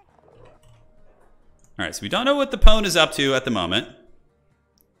 All right, so we don't know what the Pwn is up to at the moment.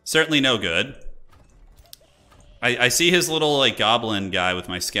 Certainly no good. I see his little like goblin guy with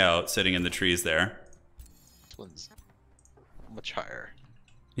my scout sitting in the trees there. This one's much higher.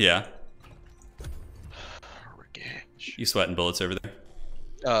 Yeah. Revenge. You sweating bullets over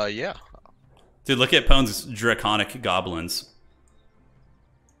there? Yeah. Dude, look at Pwn's draconic goblins.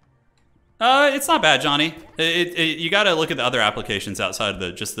 It's not bad, Johnny. You gotta look at the other applications outside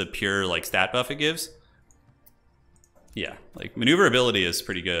of just the pure like stat buff it gives. Yeah, like maneuverability is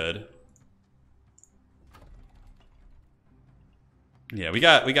pretty good. Yeah, we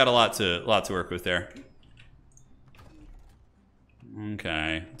got a lot to work with there.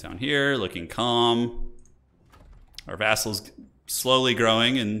 Okay, down here, looking calm. Our vassals slowly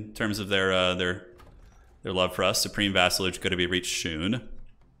growing in terms of their love for us. Supreme vassalage going to be reached soon.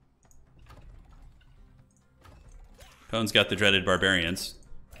 Pone's got the dreaded barbarians.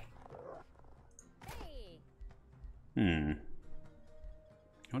 What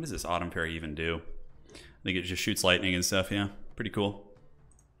does this autumn fairy even do? I think it just shoots lightning and stuff, yeah. Pretty cool.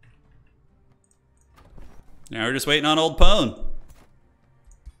 Now we're just waiting on old Pone.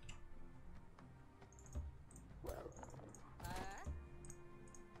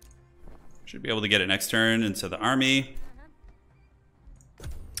 Should be able to get it next turn into the army.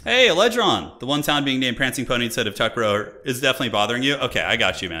 Hey, Eledron! The one town being named Prancing Pony instead of Tuckrow is definitely bothering you. Okay, I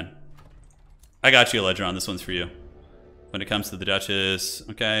got you, man. I got you, Eledron. This one's for you. When it comes to the Duchess,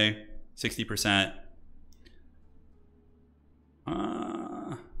 okay, 60%.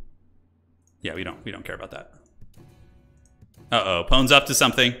 Yeah, we don't care about that. Uh-oh, Pone's up to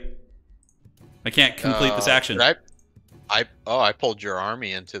something. I can't complete this action. I pulled your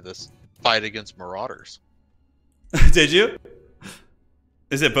army into this fight against marauders. Did you?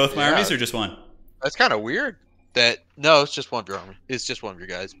 Is it both my armies or just one? That's kind of weird. No, it's just one of your army. It's just one of your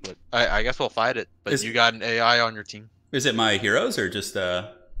guys, but I guess we'll fight it. But you got an AI on your team. Is it my heroes or just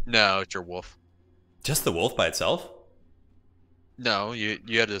No, it's your wolf. Just the wolf by itself? No, you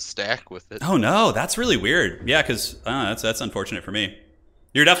had to stack with it. Oh no, that's really weird. Yeah, because that's unfortunate for me.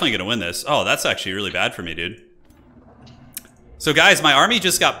 You're definitely gonna win this. Oh, that's actually really bad for me, dude. So guys, my army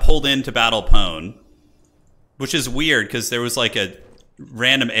just got pulled into battle Pone, which is weird because there was like a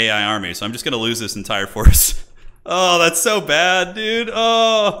random AI army. So I'm just gonna lose this entire force. Oh, that's so bad, dude.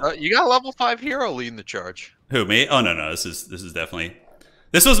 Oh, you got a level 5 hero leading the charge. Who, me? Oh no, this is definitely.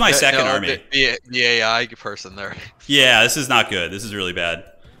 This was my second army. The AI person there. Yeah, this is not good. This is really bad.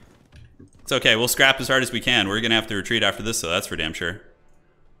 It's okay. We'll scrap as hard as we can. We're gonna have to retreat after this, so that's for damn sure.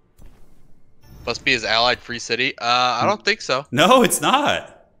 Must be his allied free city. I don't think so. No, it's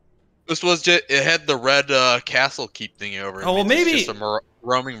not. This was just, it had the red castle keep thing over. Oh, well, maybe it's just a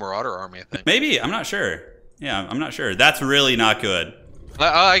roaming marauder army, I think. Maybe, I'm not sure. Yeah, I'm not sure. That's really not good.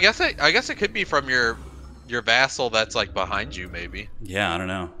 I guess it could be from your vassal that's like behind you, maybe. Yeah, I don't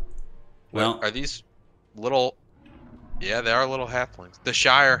know. Well, are these little? Yeah, they are little halflings. The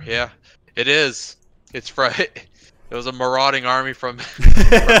Shire, yeah, it is. It's from. It was a marauding army from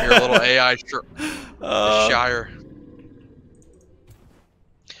your little AI. The Shire.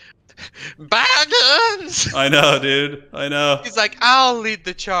 Baggins! I know, dude. I know. He's like, I'll lead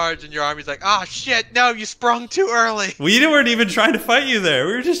the charge, and your army's like, oh shit, no, you sprung too early. We weren't even trying to fight you there.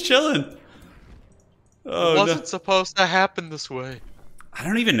 We were just chilling. Oh, it wasn't supposed to happen this way. I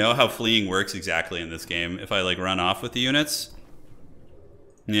don't even know how fleeing works exactly in this game. If I like run off with the units.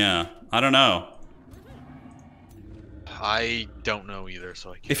 Yeah, I don't know. I don't know either,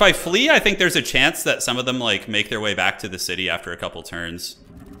 so I can't. If I flee, I think there's a chance that some of them like make their way back to the city after a couple turns.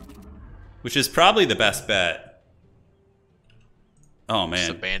 Which is probably the best bet. Oh man.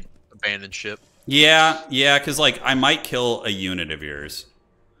 Just abandoned ship. Yeah, because like I might kill a unit of yours.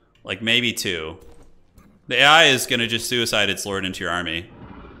 Like maybe 2. The AI is gonna just suicide its lord into your army.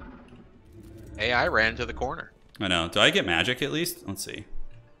 AI ran to the corner. I know. Do I get magic at least? Let's see.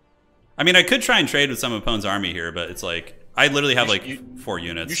 I mean, I could try and trade with some of Pone's army here, but it's like I literally have like 4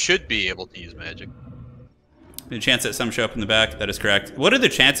 units. You should be able to use magic. The chance that some show up in the back. That is correct. What are the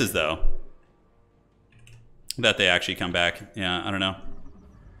chances though that they actually come back? Yeah, I don't know.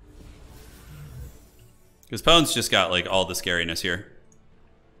 Because Pone's just got like all the scariness here.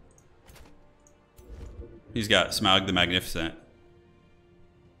 He's got SMAUG the Magnificent.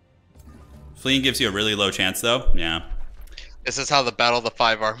 Fleeing gives you a really low chance though. Yeah. This is how the Battle of the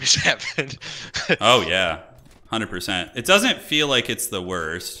 5 Armies happened. Oh yeah, 100%. It doesn't feel like it's the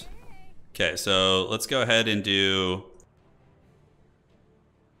worst. Okay, so let's go ahead and do.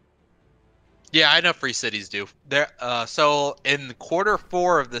 Yeah, I know free cities do. So in quarter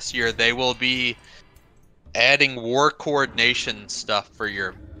 4 of this year, they will be adding war coordination stuff for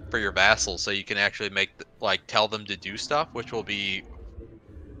your vassals, so you can actually make tell them to do stuff, which will be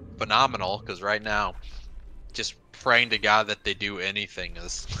phenomenal. Because right now, just praying to God that they do anything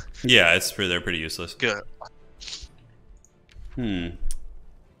is. Yeah, they're pretty useless. Good.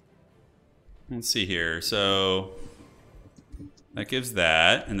 Let's see here. So that gives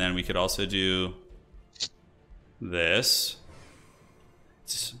that, and then we could also do this.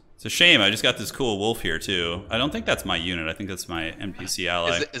 It's a shame. I just got this cool wolf here too. I don't think that's my unit. I think that's my NPC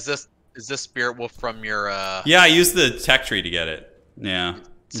ally. Is this spirit wolf from your? Yeah, I used the tech tree to get it. Yeah.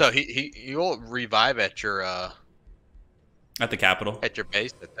 So he will revive at your At the capital. At your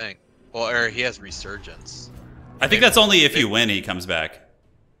base, I think. Well, or he has resurgence. I think that's only if you win he comes back.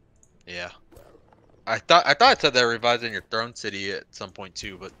 Yeah. I thought it said they're revising your throne city at some point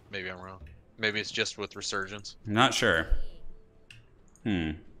too, but maybe I'm wrong. Maybe it's just with resurgence. I'm not sure.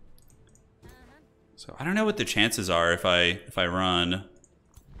 So I don't know what the chances are if I run.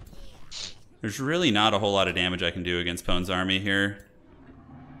 There's really not a whole lot of damage I can do against Pone's army here.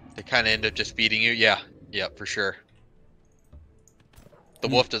 They kind of end up just beating you. Yeah, for sure. The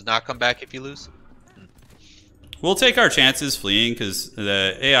wolf does not come back if you lose. We'll take our chances fleeing because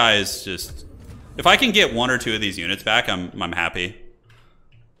the AI is just. If I can get 1 or 2 of these units back, I'm happy.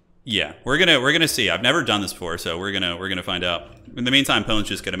 Yeah, we're gonna see. I've never done this before, so we're gonna find out. In the meantime, Pone's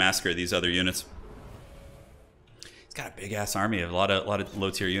just gonna massacre these other units. He's got a big ass army, a lot of low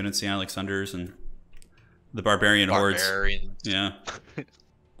tier units, yeah, like Sunders and the barbarian hordes. Yeah,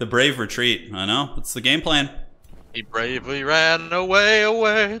 the brave retreat. I know it's the game plan. He bravely ran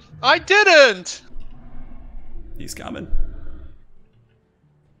away. I didn't. He's coming.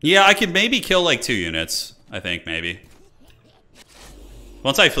 Yeah, I could maybe kill like 2 units. I think maybe.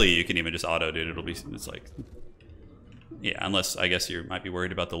 Once I flee, you can even just auto, dude. It's like, yeah. Unless I guess you might be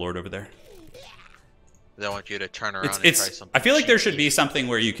worried about the Lord over there. They want you to turn around and try something. I feel like there should be something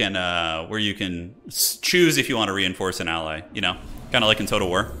where you can choose if you want to reinforce an ally. You know, kind of like in Total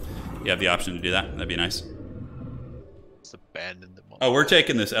War. You have the option to do that. That'd be nice. Just abandon them. Oh, we're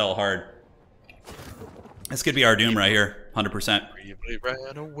taking this L hard. This could be our doom right here, 100%. Bravely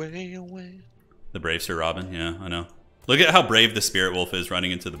ran away. The brave Sir Robin. Yeah, I know. Look at how brave the Spirit Wolf is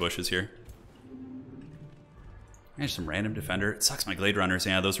running into the bushes here. There's some random defender. It sucks my Glade Runners.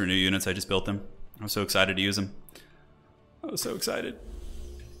 Yeah, those were new units. I just built them. I was so excited to use them. I was so excited.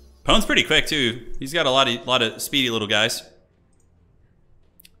 Pone's pretty quick too. He's got a lot of speedy little guys.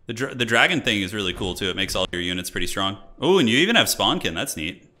 The dragon thing is really cool too. It makes all your units pretty strong. Oh, and you even have Spawnkin. That's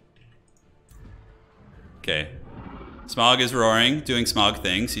neat. Okay. SMAUG is roaring, doing SMAUG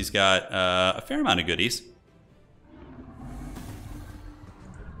things. He's got a fair amount of goodies.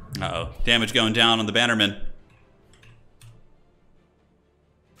 Uh-oh. Damage going down on the Bannerman.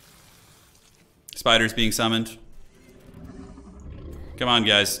 Spiders being summoned. Come on,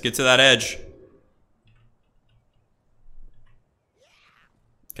 guys. Get to that edge.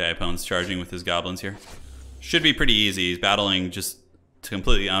 Okay, Pone's charging with his goblins here. Should be pretty easy. He's battling just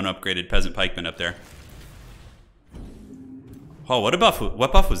completely unupgraded peasant pikemen up there. Oh, what buff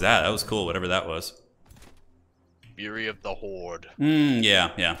was that? That was cool, whatever that was. Fury of the Horde.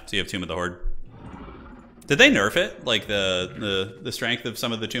 Yeah. So you have Tomb of the Horde. Did they nerf it? Like the strength of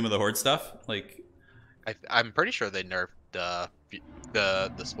some of the Tomb of the Horde stuff? Like, I'm pretty sure they nerfed the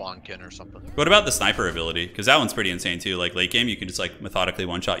Spawnkin or something. What about the sniper ability? Because that one's pretty insane too. Like late game, you can just like methodically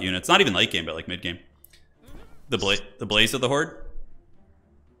one-shot units. Not even late game, but like mid game. The Blaze of the Horde.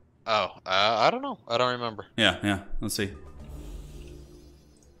 Oh, I don't know. I don't remember. Yeah. Let's see.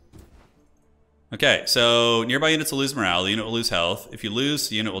 Okay, so nearby units will lose morale. The unit will lose health. If you lose,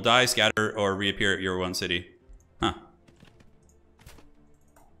 the unit will die, scatter, or reappear at your one city. Huh.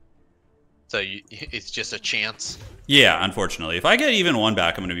 So it's just a chance. Yeah, unfortunately. If I get even 1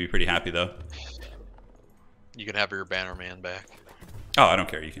 back, I'm going to be pretty happy, though. You can have your Bannerman back. Oh, I don't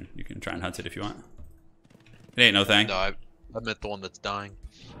care. You can try and hunt it if you want. It ain't no thing. No, I meant the one that's dying.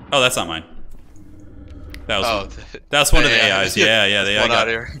 Oh, that's not mine. That's one of the AIs. Yeah, the AI got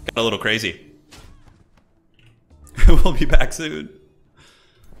a little crazy. We'll be back soon.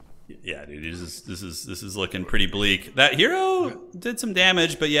 Yeah, dude, this is looking pretty bleak. That hero did some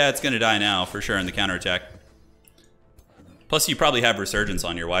damage, but yeah, it's gonna die now for sure in the counterattack. Plus, you probably have Resurgence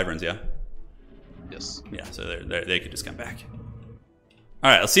on your Wyverns, yeah? Yes. Yeah, so they could just come back. All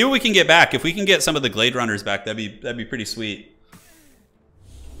right, let's see what we can get back. If we can get some of the Glade Runners back, that'd be pretty sweet.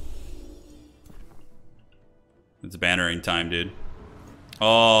 It's bannering time, dude.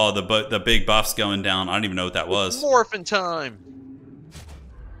 Oh, the big buff's going down. I don't even know what that was. Morphin time.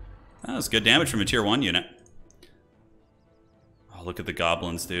 That was good damage from a tier 1 unit. Oh, look at the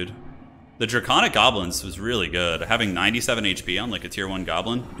goblins, dude. The Draconic Goblins was really good. Having 97 HP on like a tier 1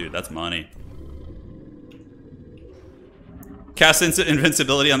 goblin, dude, that's money. Cast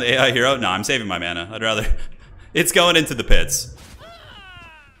invincibility on the AI hero? No, I'm saving my mana. I'd rather... It's going into the pits.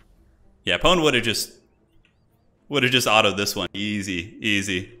 Yeah, Pone would have just autoed this one.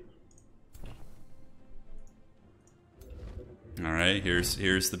 Easy. All right,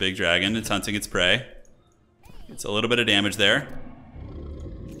 here's the big dragon. It's hunting its prey. It's a little bit of damage there.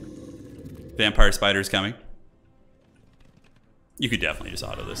 Vampire spider's coming. You could definitely just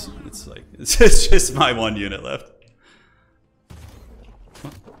auto this. It's like it's just my 1 unit left.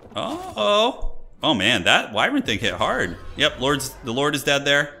 Uh-oh. Oh man, that wyvern thing hit hard. Yep, the Lord is dead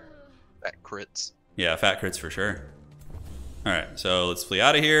there. That crits. Yeah, fat crits for sure. All right, so let's flee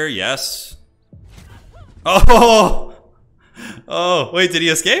out of here. Yes. Oh! Oh, wait, did he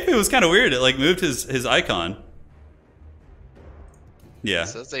escape? It was kind of weird. It like moved his icon. Yeah. It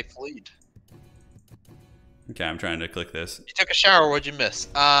says they fleed. Okay, I'm trying to click this. You took a shower, what'd you miss?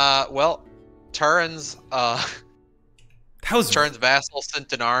 Well, Turin's Turin's vassal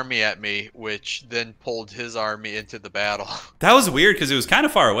sent an army at me, which then pulled his army into the battle. That was weird because it was kind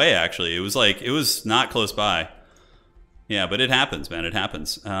of far away, actually. It was not close by. Yeah, but it happens, man. It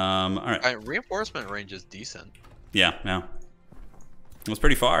happens. All right. Reinforcement range is decent. Yeah, yeah. It was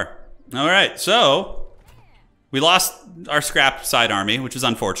pretty far. All right, so we lost our scrap side army, which is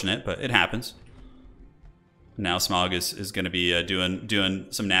unfortunate, but it happens. Now SMAUG is going to be doing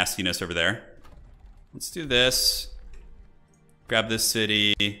some nastiness over there. Let's do this. Grab this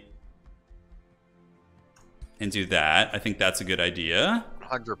city and do that. I think that's a good idea.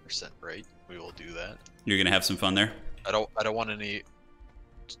 100% right. We will do that. You're going to have some fun there. I don't want any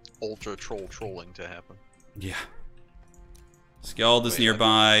ultra trolling to happen. Yeah. Skald is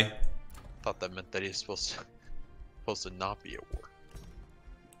nearby. I thought that meant that he's supposed to not be at war.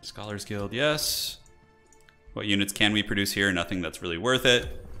 Scholars Guild, yes. What units can we produce here? Nothing that's really worth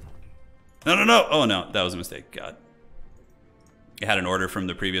it. No, no, no. Oh, no. That was a mistake. God. I had an order from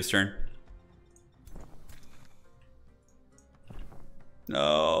the previous turn.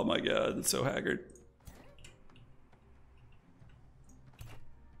 Oh, my God. That's so haggard.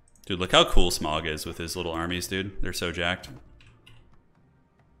 Dude, look how cool SMAUG is with his little armies, dude. They're so jacked.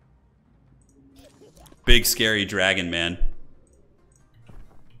 Big, scary dragon, man.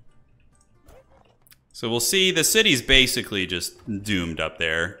 So we'll see. The city's basically just doomed up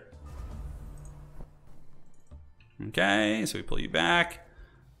there. Okay, so we pull you back.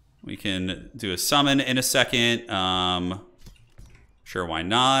 We can do a summon in a second. Sure, why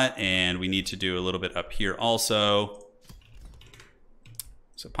not? And we need to do a little bit up here also.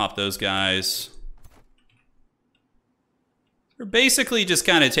 So pop those guys. We're basically just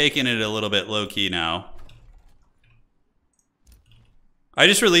kind of taking it a little bit low-key now. I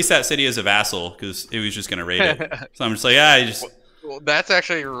just released that city as a vassal because it was just going to raid it. So I'm just like, yeah, I just... Well, that's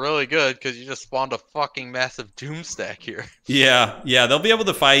actually really good because you just spawned a fucking massive doom stack here. Yeah, yeah, they'll be able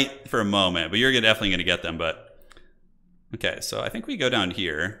to fight for a moment, but you're definitely going to get them. But okay, so I think we go down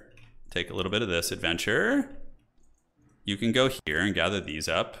here, take a little bit of this adventure. You can go here and gather these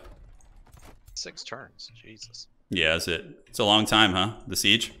up. 6 turns, Jesus. Yeah, it's a long time, huh? The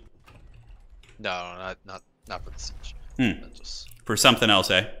siege? No, not for the siege. Just... For something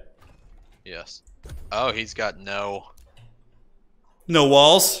else, eh? Yes. Oh, he's got no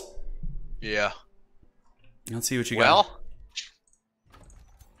walls? Yeah. Let's see what you got. Well,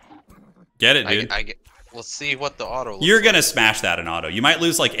 get it, dude. Let's see what the auto looks You're like. gonna smash that in auto. You might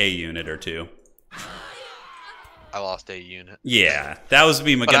lose like a unit or two. I lost a unit. Yeah, that was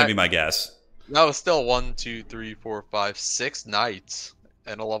gonna be my guess. That was still 1, 2, 3, 4, 5, 6 knights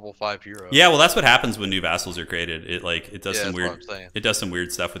and a level 5 hero. Yeah, well, that's what happens when new vassals are created. It does some weird. That's what I'm saying. It does some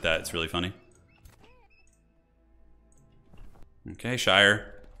weird stuff with that. It's really funny. Okay,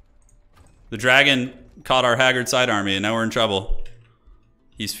 Shire. The dragon caught our haggard side army, and now we're in trouble.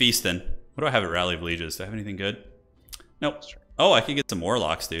 He's feasting. What do I have at Rally of Lieges? Do I have anything good? Nope. Oh, I could get some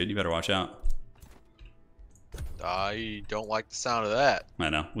warlocks, dude. You better watch out. I don't like the sound of that. I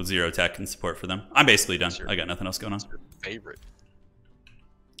know. With 0 tech and support for them. I'm basically done. I got nothing else going on. Your favorite.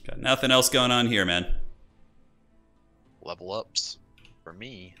 Got nothing else going on here, man. Level ups for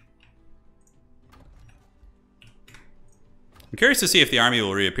me. I'm curious to see if the army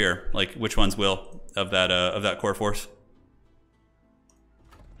will reappear. Like, which ones will of that core force.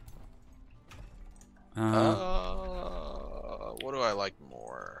 What do I like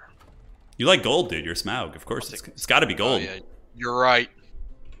more? You like gold, dude. You're SMAUG. Of course, it's got to be gold. Oh, yeah, you're right.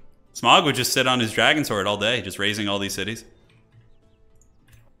 SMAUG would just sit on his dragon sword all day, just raising all these cities.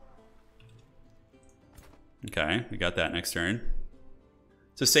 Okay, we got that next turn.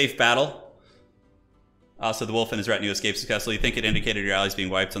 It's a safe battle. So the wolf and his retinue escaped successfully. You think it indicated your allies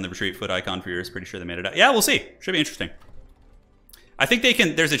being wiped on the retreat foot icon for yours. Pretty sure they made it out. Yeah, we'll see. Should be interesting. I think they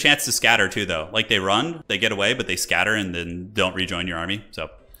can. There's a chance to scatter too, though. Like they run, they get away, but they scatter and then don't rejoin your army.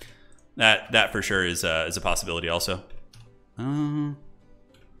 So that for sure is a possibility also. Not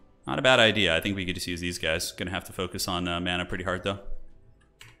a bad idea. I think we could just use these guys. Gonna have to focus on mana pretty hard though.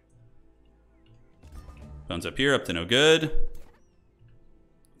 Phone's up here, up to no good.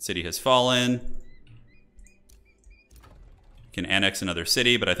 City has fallen. Can annex another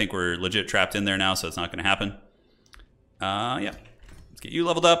city, but I think we're legit trapped in there now, so it's not going to happen. Yeah. Let's get you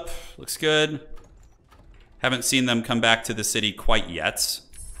leveled up. Looks good. Haven't seen them come back to the city quite yet.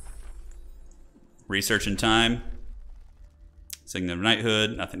 Research in time. Signet of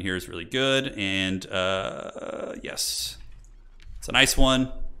Knighthood. Nothing here is really good. And yes. It's a nice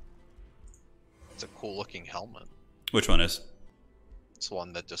one. It's a cool looking helmet. Which one is? It's the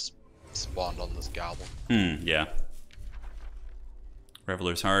one that just spawned on this goblin. Yeah.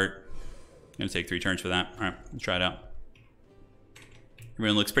 Reveler's Heart. Gonna take 3 turns for that. Alright, let's try it out.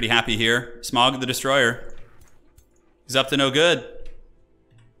 Everyone looks pretty happy here. SMAUG the Destroyer. He's up to no good.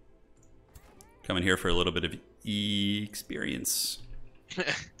 Coming here for a little bit of experience.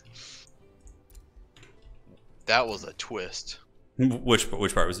 That was a twist. Which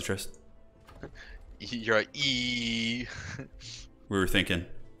part was the twist? You're like, We were thinking.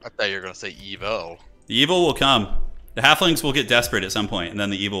 I thought you were going to say Evo. The evil will come. The halflings will get desperate at some point, and then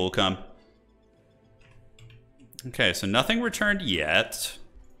the evil will come. Okay, so nothing returned yet.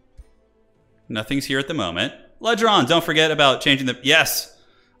 Nothing's here at the moment. Ledron, don't forget about changing the... Yes!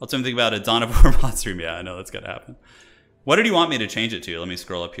 I'll tell him think about a Dawn of War mod stream. Yeah, I know that's got to happen. What did you want me to change it to? Let me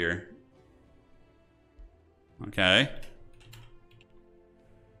scroll up here. Okay.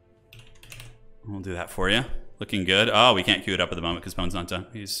 We'll do that for you. Looking good. Oh, we can't queue it up at the moment because Bone's not done.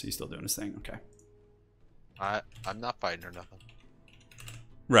 He's still doing his thing. Okay. I'm not fighting or nothing.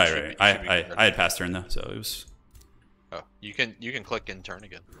 Right. I had passed turn though, so it was... Oh, you can click in turn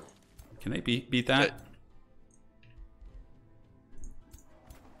again. Can they beat that?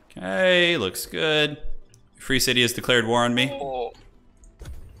 Okay, looks good. Free City has declared war on me. Oh.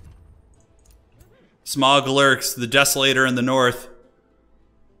 SMAUG lurks, the Desolator in the north.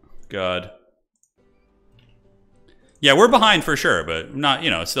 God. Yeah, we're behind for sure, but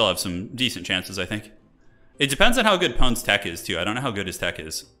not, still have some decent chances, I think. It depends on how good Pone's tech is, too. I don't know how good his tech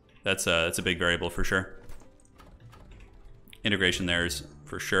is. That's a big variable for sure. Integration there is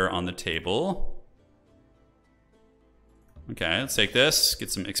for sure on the table. Okay, let's take this,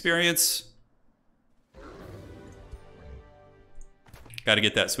 get some experience. Got to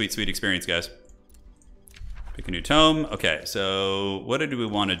get that sweet, sweet experience, guys. Pick a new tome. Okay, so what do we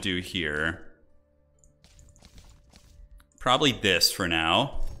want to do here? Probably this for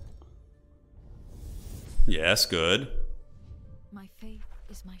now. Yes, good. My faith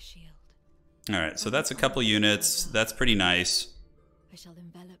is my shield. All right, so that's a couple units. That's pretty nice. I shall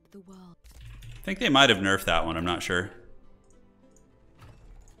envelop the world. I think they might have nerfed that one. I'm not sure.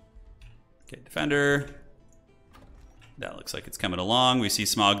 Okay, Defender. That looks like it's coming along. We see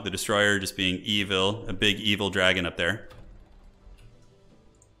SMAUG the Destroyer just being evil. A big evil dragon up there.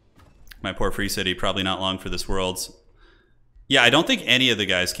 My poor Free City, probably not long for this Worlds. Yeah, I don't think any of the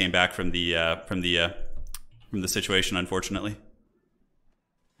guys came back from the situation, unfortunately.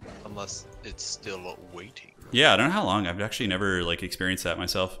 Unless it's still waiting. Yeah, I don't know how long. I've actually never experienced that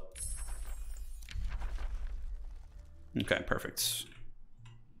myself. Okay, perfect.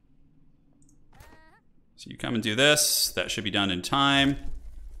 So you come and do this. That should be done in time.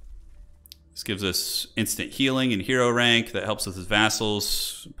 This gives us instant healing and hero rank. That helps with his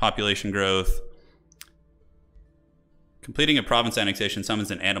vassals, population growth. Completing a province annexation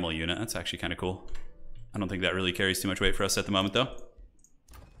summons an animal unit. That's actually kind of cool. I don't think that really carries too much weight for us at the moment, though.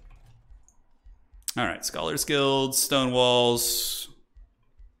 All right, Scholars Guild, Stone Walls.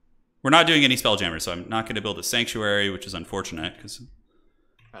 We're not doing any Spelljammers, so I'm not going to build a Sanctuary, which is unfortunate, because...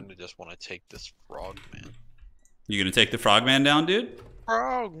 I kind of just want to take this Frogman. You going to take the Frogman down, dude?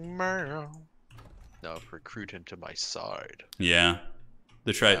 Frogman. No, recruit him to my side. Yeah.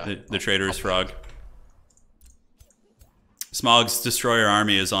 The traitorous frog. SMAUG's Destroyer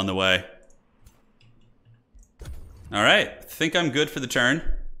army is on the way. All right, think I'm good for the turn.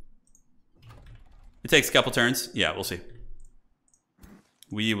 It takes a couple turns. Yeah, we'll see.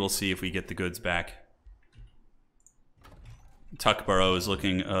 We will see if we get the goods back. Tuckborough is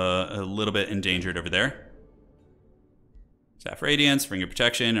looking a little bit endangered over there. Staff Radiance, Ring of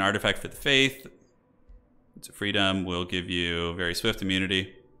Protection, an artifact for the Faith. It's a freedom. Will give you very swift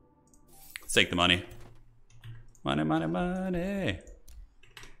immunity. Let's take the money. Money, money, money.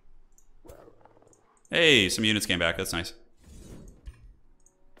 Hey, some units came back. That's nice.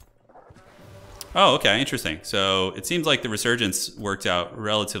 Oh, okay, interesting. So it seems like the Resurgence worked out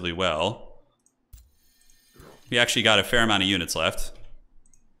relatively well. We actually got a fair amount of units left.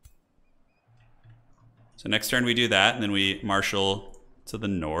 So next turn we do that, and then we marshal to the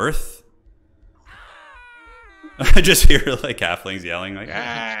north. I just hear halflings yelling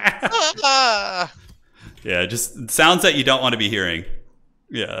ah! Yeah, just sounds that you don't want to be hearing.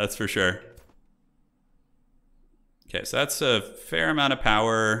 Yeah, that's for sure. Okay, so that's a fair amount of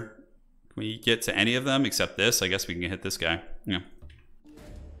power. Can we get to any of them except this? I guess we can hit this guy. Yeah.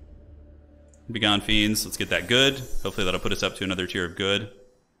 Begone Fiends. Let's get that good. Hopefully that'll put us up to another tier of good.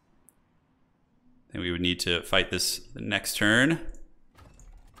 And we would need to fight this the next turn.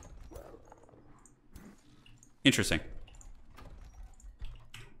 Interesting.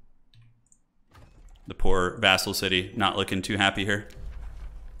 The poor vassal city not looking too happy here.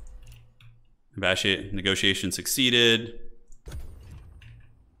 Negotiation succeeded.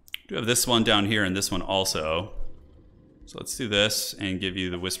 Do have this one down here and this one also. So let's do this and give you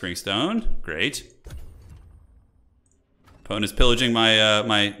the Whispering Stone. Great. Opponent is pillaging my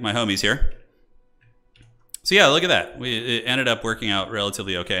my homies here. So yeah, look at that. It ended up working out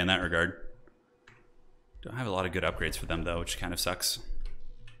relatively okay in that regard. Don't have a lot of good upgrades for them though, which kind of sucks.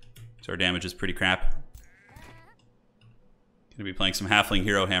 So our damage is pretty crap. Gonna be playing some Halfling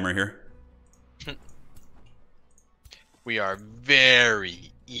Hero Hammer here. We are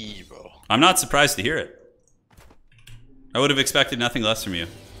very evil. I'm not surprised to hear it. I would have expected nothing less from you.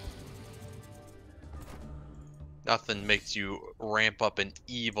 Nothing makes you ramp up in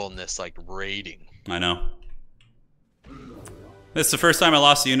evilness like raiding. I know. This is the first time I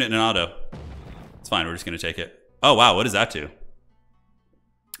lost a unit in an auto. It's fine, we're just gonna take it. Oh wow, what does that do?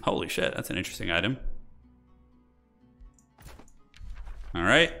 Holy shit, that's an interesting item.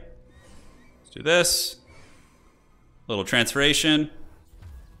 Alright. Let's do this. Little transferation.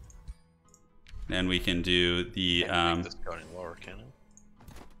 Then we can do the Can't make this go any lower, can it?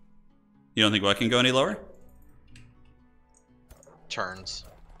 You don't think what can go any lower? Turns.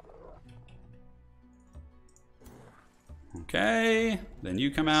 Okay. Then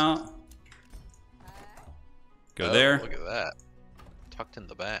you come out. Go Oh, there. Look at that. Tucked in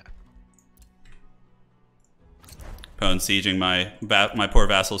the back. Opponent sieging my poor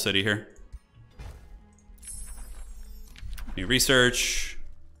vassal city here. New research.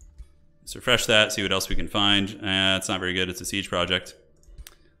 Let's refresh that, see what else we can find. It's not very good, it's a siege project.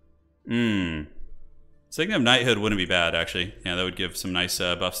 Signet of Knighthood wouldn't be bad, actually. Yeah, that would give some nice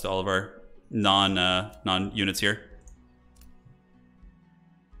buffs to all of our non-units here.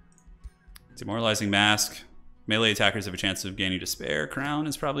 Demoralizing Mask. Melee attackers have a chance of gaining Despair. Crown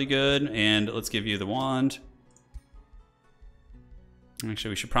is probably good. And let's give you the wand. Actually,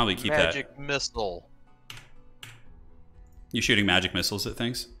 we should probably keep that. Magic missile. You shooting magic missiles at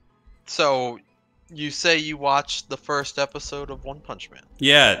things? So, you say you watched the first episode of One Punch Man?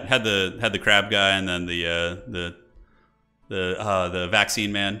 Yeah, it had the crab guy and then the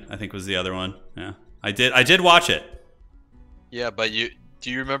vaccine man, I think was the other one. Yeah, I did watch it. Yeah, but do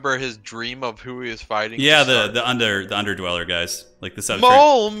you remember his dream of who he was fighting? Yeah, the underdweller guys, like the substrate.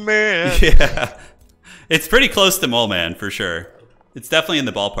 Mole Man. Yeah, it's pretty close to Mole Man for sure. It's definitely in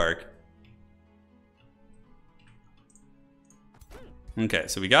the ballpark. Okay,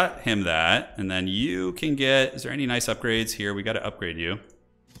 so we got him that, and then you can get. Is there any nice upgrades here? We got to upgrade you.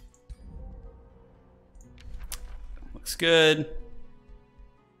 Looks good.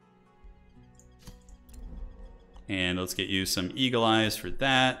 And let's get you some Eagle Eyes for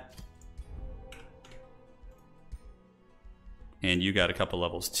that. And you got a couple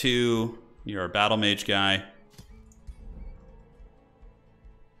levels too. You're a Battle Mage guy.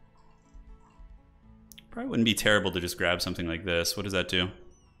 Probably wouldn't be terrible to just grab something like this. What does that do?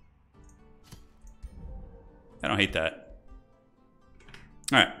 I don't hate that.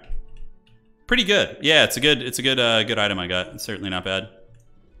 All right, pretty good. Yeah, it's a good good item I got. It's certainly not bad.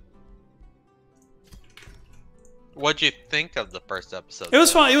 What'd you think of the first episode? It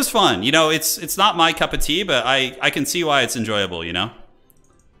was fun. It was fun. You know, it's not my cup of tea, but I can see why it's enjoyable. You know,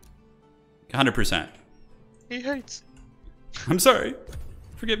 100%. He hates. I'm sorry.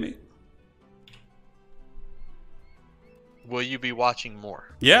 Forgive me. Will you be watching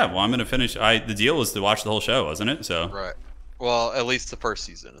more? Yeah, well, I'm gonna finish. The deal was to watch the whole show, wasn't it? So Right. Well, at least the first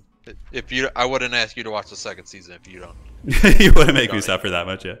season. I wouldn't ask you to watch the second season if you don't. you wouldn't make me suffer that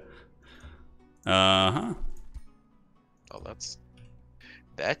much, yeah. Oh,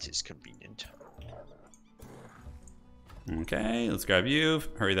 that is convenient. Okay, let's grab you.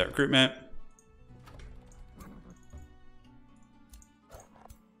 Hurry that recruitment.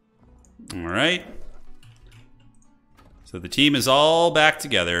 All right. So the team is all back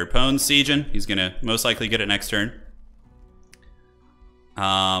together. Pone's sieging. He's gonna most likely get it next turn.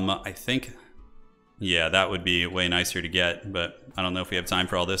 I think, yeah, that would be way nicer to get, but I don't know if we have time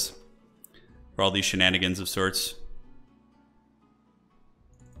for all this, for all these shenanigans of sorts.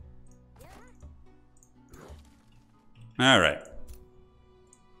 All right.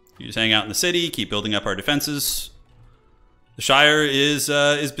 You just hang out in the city, keep building up our defenses. The Shire is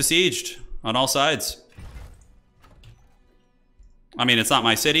besieged on all sides. I mean, it's not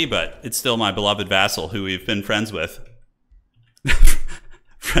my city, but it's still my beloved vassal who we've been friends with.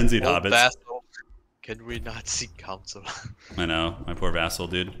 Frenzied Old hobbits. vassal, Can we not seek counsel? I know, my poor vassal,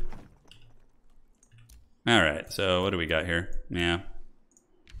 dude. All right, so what do we got here? Yeah.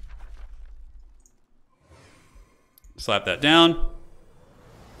 Slap that down.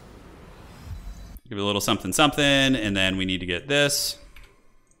 Give it a little something something, and then we need to get this.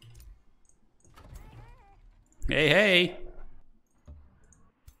 Hey, hey.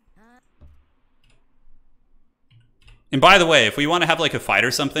 And by the way, if we want to have like a fight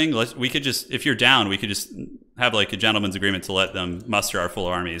or something, we could just, if you're down, we could just have like a gentleman's agreement to let them muster our full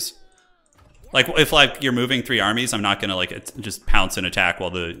armies. Like if like you're moving 3 armies, I'm not gonna like just pounce and attack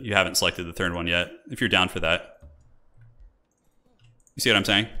while you haven't selected the 3rd one yet. If you're down for that, you see what I'm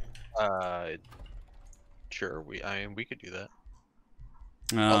saying? Sure. I mean, we could do that.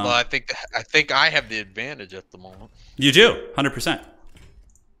 Although I think I have the advantage at the moment. You do, 100%.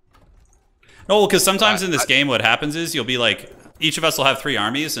 No, because sometimes in this game, what happens is you'll be like, each of us will have 3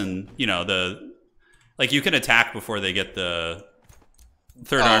 armies, and you know like you can attack before they get the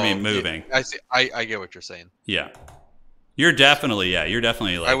 3rd army moving. Yeah, I see. I get what you're saying. Yeah, you're definitely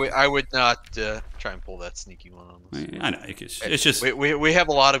like. I would not try and pull that sneaky one on us. I know it's just we have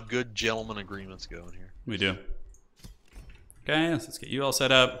a lot of good gentleman agreements going here. We do. Okay, let's get you all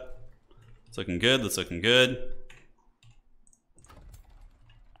set up. It's looking good. That's looking good.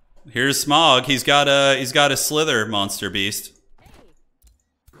 Here's SMAUG. He's got a slither monster beast.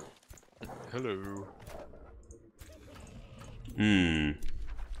 Hello.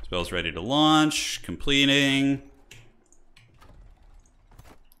 Spell's ready to launch. Completing.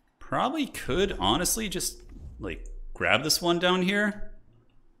 Probably could honestly just like grab this one down here.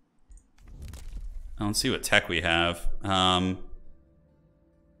 I don't see what tech we have. And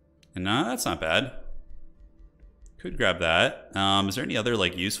no, that's not bad. Could grab that. Is there any other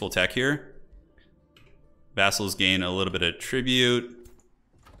like useful tech here? Vassals gain a little bit of tribute.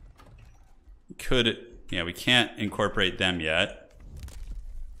 Yeah, we can't incorporate them yet.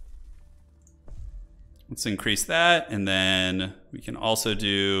 Let's increase that, and then we can also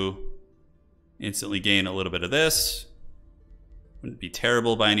do instantly gain a little bit of this. Wouldn't be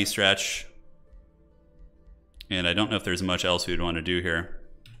terrible by any stretch. And I don't know if there's much else we'd want to do here.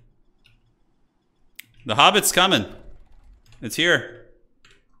 The Hobbit's coming. It's here.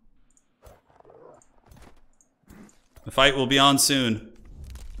 The fight will be on soon.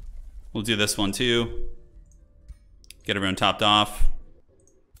 We'll do this one too. Get everyone topped off.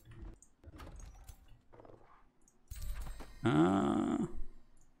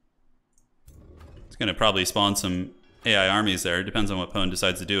 It's gonna probably spawn some AI armies there. Depends on what Pwn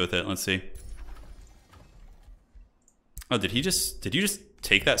decides to do with it. Let's see. Oh, did you just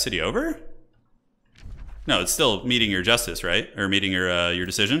take that city over? No, it's still meeting your justice, right? Or meeting your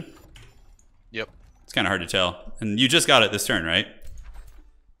decision? Yep. It's kind of hard to tell. And you just got it this turn, right?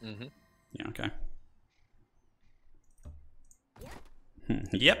 Mm-hmm. Yeah, okay.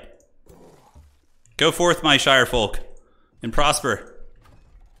 Yep. Go forth, my Shire folk, and prosper.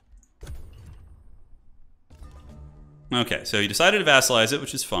 Okay, so he decided to vassalize it,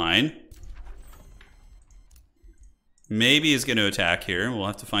 which is fine. Maybe he's going to attack here. We'll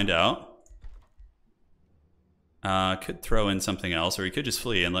have to find out. Could throw in something else, or he could just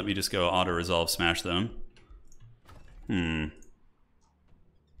flee and let me just go auto-resolve smash them.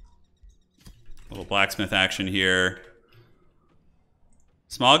 Little blacksmith action here.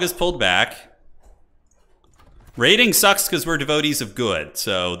 SMAUG is pulled back. Raiding sucks because we're devotees of good.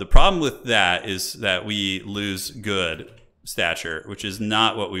 So the problem with that is that we lose good stature, which is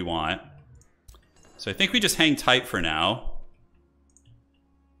not what we want. So I think we just hang tight for now.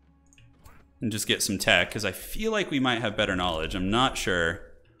 And just get some tech, because I feel like we might have better knowledge. I'm not sure.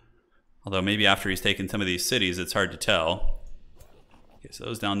 Although maybe after he's taken some of these cities, it's hard to tell. Okay, so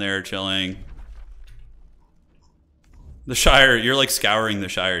those down there are chilling. The Shire, you're like scouring the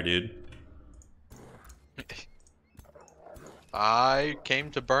Shire, dude. I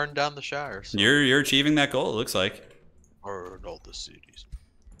came to burn down the Shire. So. You're achieving that goal, it looks like. Burn all the cities.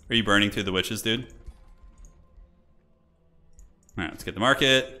 Are you burning through the witches, dude? Alright, let's get the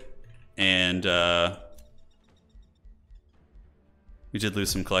market. And we did lose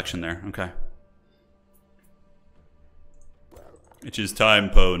some collection there. Okay. It is time,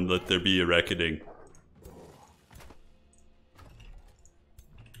 Pwn. Let there be a reckoning.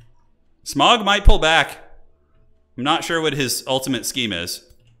 SMAUG might pull back. I'm not sure what his ultimate scheme is.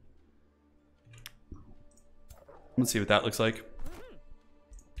 Let's see what that looks like.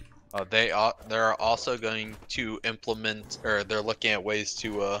 They're also going to implement, or they're looking at ways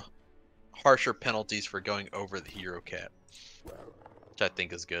to harsher penalties for going over the hero cap, which I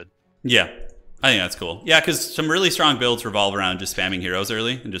think is good. Yeah, I think that's cool. Yeah, because some really strong builds revolve around just spamming heroes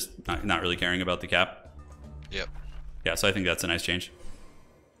early and just not really caring about the cap. Yep. Yeah, so I think that's a nice change.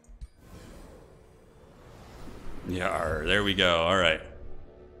 Yeah, there we go. All right.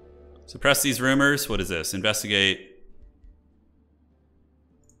 Suppress these rumors. What is this? Investigate.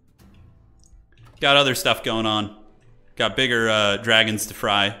 Got other stuff going on. Got bigger dragons to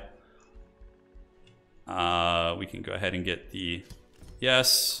fry. We can go ahead and get the...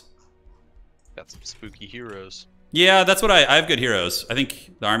 Yes. Got some spooky heroes. Yeah, that's what I have good heroes. I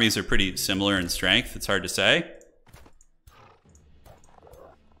think the armies are pretty similar in strength. It's hard to say.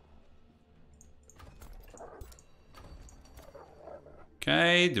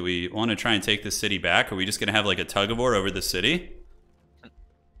 Okay, do we want to try and take this city back? Are we just going to have like a tug of war over the city?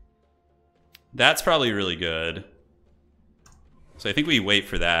 That's probably really good. So I think we wait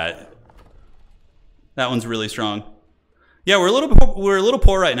for that. That one's really strong. Yeah, we're a little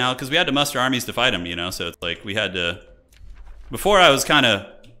poor right now because we had to muster armies to fight them, you know. So it's like we had to. Before I was kind of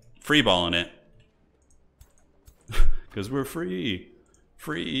freeballing it because we're free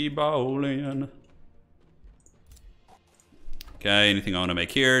balling. Okay, anything I want to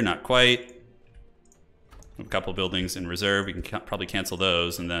make here? Not quite. A couple buildings in reserve. We can probably cancel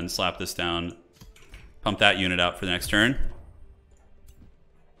those and then slap this down. Pump that unit out for the next turn.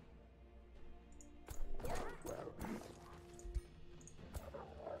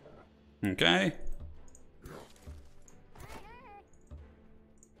 Okay.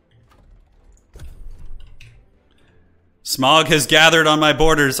 SMAUG has gathered on my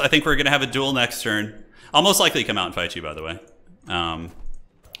borders. I think we're going to have a duel next turn. I'll most likely come out and fight you, by the way.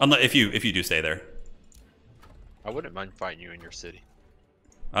 If you do stay there. I wouldn't mind fighting you in your city.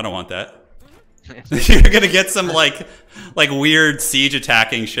 I don't want that. You're going to get some like weird siege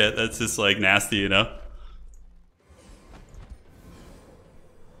attacking shit that's just like nasty, you know?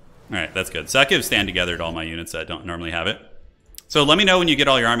 Alright, that's good. So that gives stand together to all my units that don't normally have it. So let me know when you get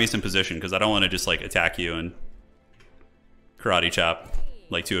all your armies in position, because I don't want to just like attack you and karate chop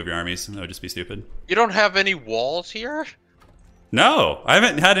like 2 of your armies. That would just be stupid. You don't have any walls here? No, I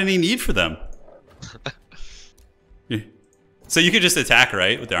haven't had any need for them. So you could just attack,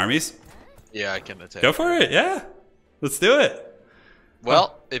 right, with the armies? Yeah, I can attack. Go for it, yeah. Let's do it.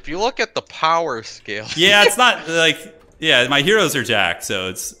 Well, if you look at the power scale... Yeah, it's not like... Yeah, my heroes are jacked, so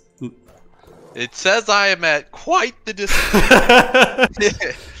it's... It says I am at quite the distance.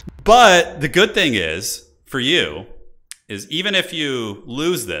 But the good thing is, for you, is even if you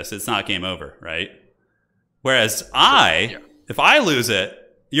lose this, it's not game over, right? Whereas if I lose it,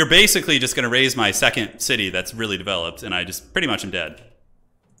 you're basically just going to raise my second city that's really developed, and I just pretty much am dead.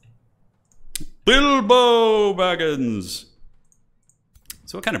 Bilbo Baggins.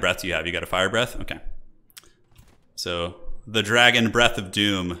 So what kind of breath do you have? You got a fire breath? Okay. So the dragon breath of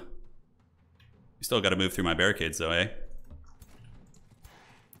doom. You still got to move through my barricades, though, eh?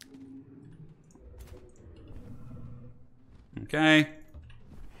 Okay.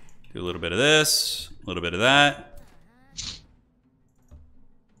 Do a little bit of this, a little bit of that.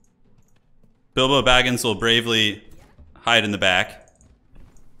 Bilbo Baggins will bravely hide in the back.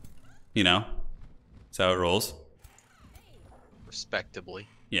 You know, that's how it rolls. Respectably.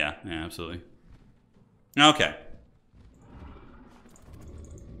 Yeah, absolutely. Okay.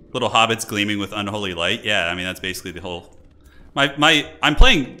 Little hobbits gleaming with unholy light. Yeah, I mean that's basically the whole. I'm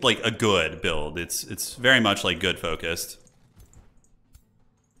playing like a good build. It's very much like good focused.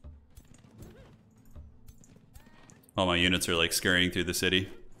 All my units are like scurrying through the city.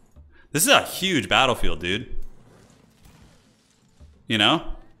 This is a huge battlefield, dude. You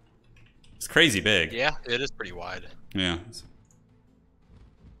know? It's crazy big. Yeah, it is pretty wide. Yeah.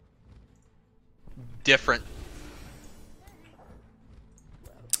 Different.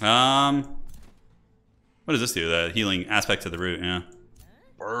 What does this do? The healing aspect to the root, yeah.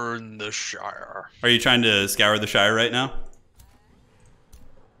 Burn the Shire. Are you trying to scour the Shire right now?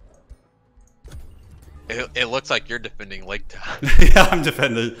 It looks like you're defending Lake Town. Yeah, I'm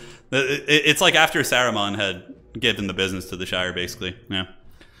defending. It's like after Saruman had given the business to the Shire, basically. Yeah.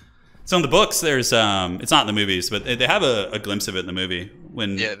 So in the books, there's it's not in the movies, but they have a glimpse of it in the movie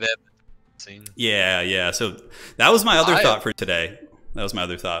when. Yeah, that scene. Yeah. So that was my other thought for today. That was my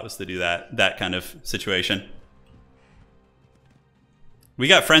other thought, was to do that kind of situation. We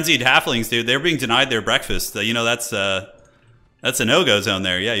got frenzied halflings, dude. They're being denied their breakfast. You know, that's a no-go zone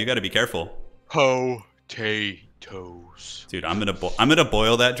there. Yeah, you got to be careful. Potatoes. Dude, I'm gonna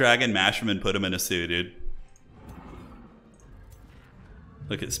boil that dragon, mash him, and put him in a stew, dude.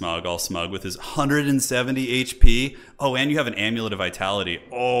 Look at SMAUG, all smug with his 170 HP. Oh, and you have an amulet of vitality.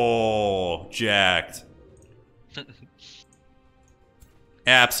 Oh, jacked.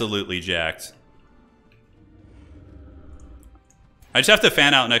 Absolutely jacked. I just have to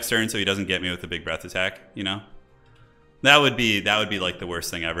fan out next turn so he doesn't get me with a big breath attack, you know? That would be like the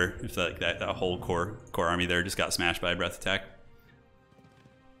worst thing ever if like that whole core army there just got smashed by a breath attack.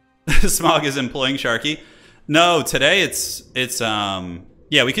 SMAUG is employing Sharky. No, today it's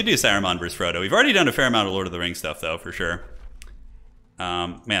yeah, we could do Saruman versus Frodo. We've already done a fair amount of Lord of the Rings stuff though, for sure.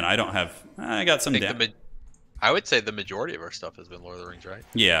 Man, I got some I would say the majority of our stuff has been Lord of the Rings, right?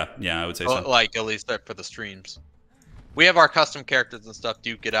 Yeah, I would say so. Like at least for the streams. We have our custom characters and stuff.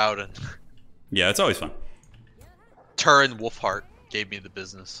 Duke it out and yeah, it's always fun. Turin Wolfheart gave me the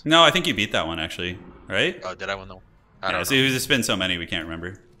business. No, I think you beat that one actually, right? Oh, did I win the one? I don't know. See, there's just been so many we can't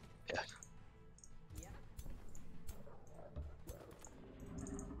remember. Yeah.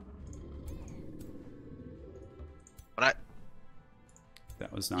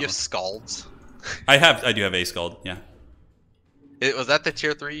 That was not. You have Scalds. I do have a Scald. Yeah. Was that the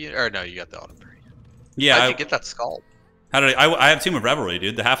tier 3 or no? You got the autumn 3. Yeah. How'd you get that Scald? How did I have Tomb of Revelry,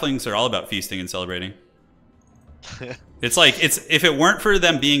 dude. The halflings are all about feasting and celebrating. It's like if it weren't for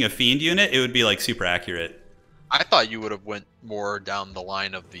them being a fiend unit, it would be like super accurate. I thought you would have went more down the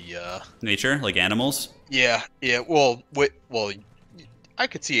line of the nature, like animals. Yeah. Well, I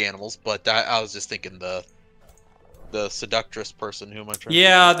could see animals, but I was just thinking the seductress person who am I trying?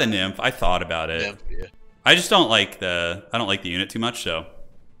 Yeah, the nymph. I thought about it. Nymph, yeah. I just don't like the unit too much. So.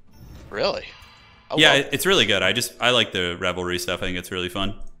 Really? Yeah, it's really good. I like the revelry stuff. I think it's really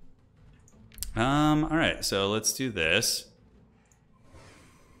fun. All right, so let's do this.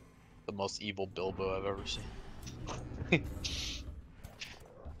 The most evil Bilbo I've ever seen.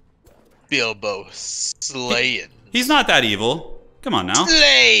 Bilbo slaying. He's not that evil. Come on now.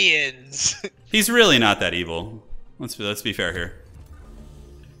 Slayings. He's really not that evil. Let's be fair here.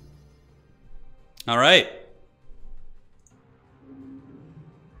 All right.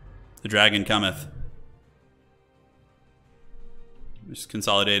 The dragon cometh. Just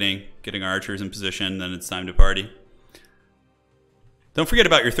consolidating, getting our archers in position, then it's time to party. Don't forget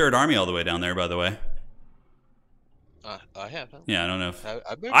about your third army all the way down there, by the way. I have. Huh? Yeah, I don't know if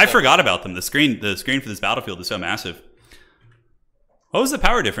I forgot about them. The screen for this battlefield is so massive. What was the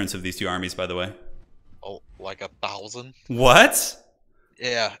power difference of these two armies, by the way? Oh, like 1,000. What?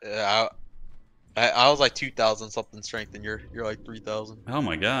 Yeah, I was like 2,000 something strength, and you're like 3,000. Oh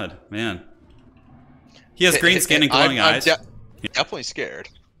my god, man. He has green skin and glowing eyes. Definitely scared.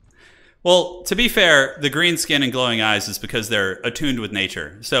 Well, to be fair, the green skin and glowing eyes is because they're attuned with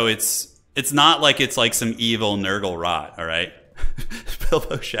nature. So it's not like it's like some evil Nurgle rot, all right?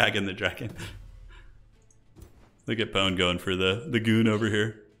 Bilbo shagging the dragon. Look at Bone going for the goon over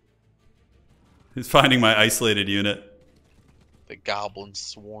here. He's finding my isolated unit. The goblin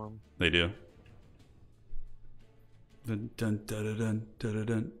swarm. They do. Dun, dun, dun, dun, dun,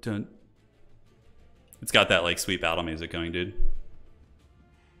 dun, dun. It's got that like sweet battle music going, dude.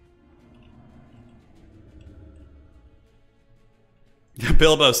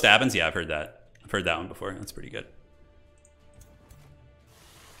 Bilbo Stabbins, yeah, I've heard that. I've heard that one before. That's pretty good.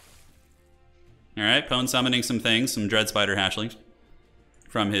 All right, Pone summoning some things, some Dread Spider hatchlings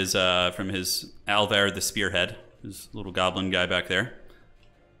from his Alvar the Spearhead, his little goblin guy back there.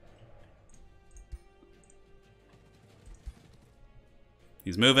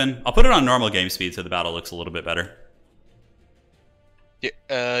 He's moving. I'll put it on normal game speed so the battle looks a little bit better.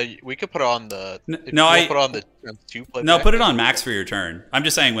 Yeah, we could put it on the. Put it on the 2 play. No, put it on max for your turn. I'm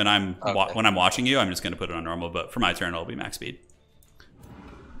just saying when I'm watching you, I'm just going to put it on normal. But for my turn, it'll be max speed.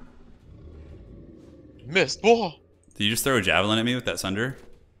 Missed. Whoa. Did you just throw a javelin at me with that Sunder?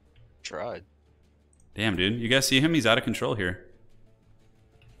 Tried. Damn, dude. You guys see him? He's out of control here.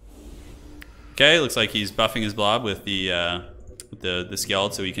 Okay, looks like he's buffing his blob with the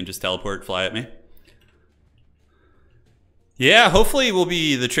skeleton so he can just teleport, fly at me. Yeah, hopefully we'll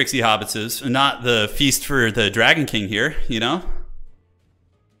be the tricksy hobbitses and not the feast for the Dragon King here, you know?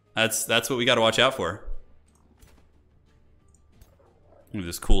 That's what we got to watch out for. Look at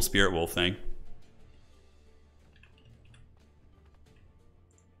this cool spirit wolf thing.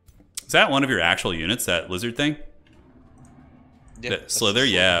 Is that one of your actual units, that lizard thing? Yeah, that Slither?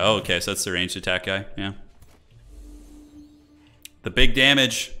 Yeah. Oh, okay, so that's the ranged attack guy. Yeah. The big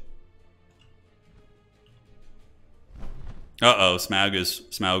damage. Uh-oh,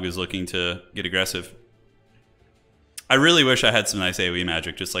 SMAUG is looking to get aggressive. I really wish I had some nice AoE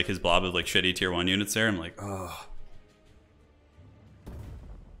magic, just like his blob of like shitty tier 1 units there. I'm like, oh.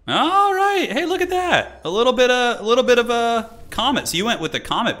 All right. Hey, look at that. A little bit of a comet. So you went with the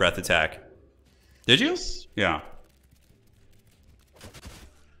comet breath attack. Did you? Yes. Yeah.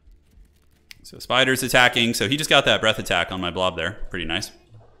 So Spider's attacking. So he just got that breath attack on my blob there. Pretty nice.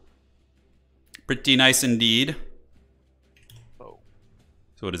 Pretty nice indeed. Oh.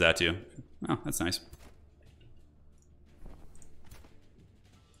 So what does that do? Oh, that's nice.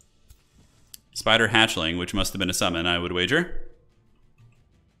 Spider hatchling, which must have been a summon, I would wager.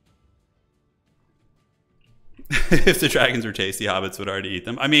 If the dragons were tasty, hobbits would already eat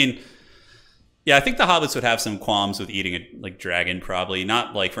them. I mean, yeah, I think the hobbits would have some qualms with eating a like dragon, probably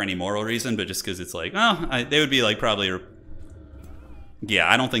not like for any moral reason, but just because it's like, oh, they would be like probably.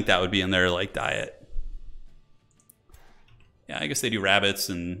 Yeah, I don't think that would be in their like diet. Yeah, I guess they do rabbits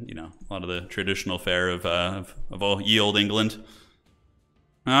and you know a lot of the traditional fare of all ye old England.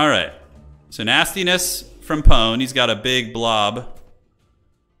 All right, so nastiness from Pone. He's got a big blob,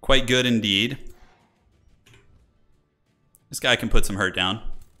 quite good indeed. This guy can put some hurt down.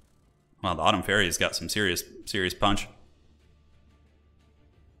 Wow, the Autumn Fairy's got some serious punch.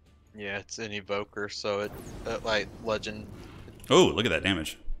 Yeah, it's an evoker, so it like legend. Oh, look at that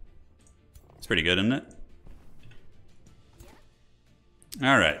damage. It's pretty good, isn't it?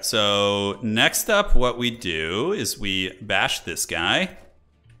 All right, so next up, what we do is we bash this guy.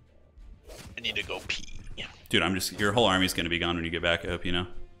 I need to go pee. Dude, your whole army's gonna be gone when you get back, I hope you know.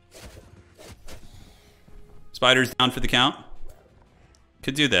 Spider's down for the count.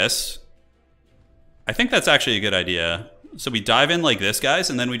 Could do this. I think that's actually a good idea. So we dive in like this, guys,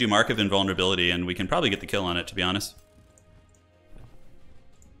 and then we do Mark of Invulnerability, and we can probably get the kill on it, to be honest.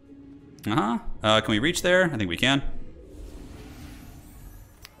 Can we reach there? I think we can.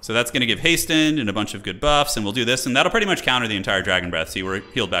 So that's going to give hastened and a bunch of good buffs, and we'll do this, and that'll pretty much counter the entire Dragon Breath. See, we're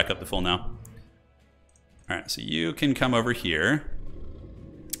healed back up to full now. All right, so you can come over here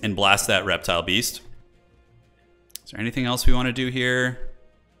and blast that reptile beast. Is there anything else we want to do here?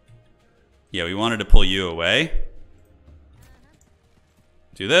 Yeah, we wanted to pull you away.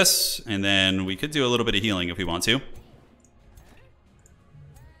 Do this, and then we could do a little bit of healing if we want to.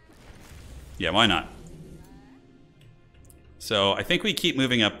 Yeah, why not? So I think we keep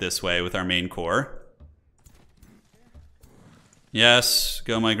moving up this way with our main core. Yes,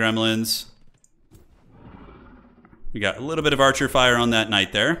 go my gremlins. We got a little bit of archer fire on that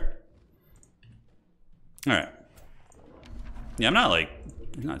knight there. All right. Yeah,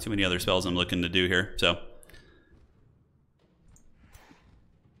 not too many other spells I'm looking to do here, so.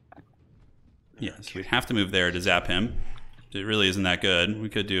 Yes, we'd have to move there to zap him. It really isn't that good. We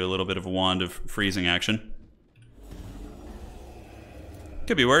could do a little bit of a wand of freezing action.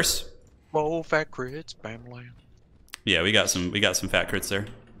 Could be worse. Whoa, fat crits, bam lamb. Yeah, we got some fat crits there.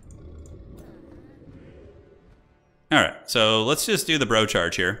 All right, so let's just do the bro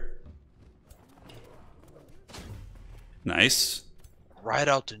charge here. Nice. Ride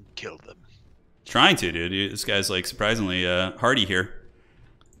out and kill them. Trying to, dude. This guy's like surprisingly hardy here.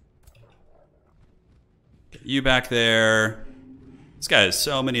 Get you back there. This guy has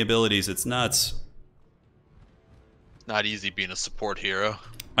so many abilities, it's nuts. Not easy being a support hero.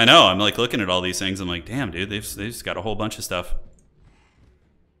 I know, I'm like looking at all these things, I'm like, damn, dude, they've just got a whole bunch of stuff.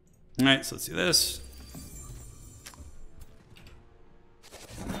 All right, so let's do this.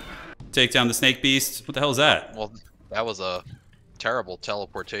 Take down the snake beast. What the hell is that? Well, that was a terrible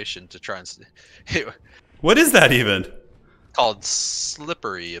teleportation to try and... What is that even? Called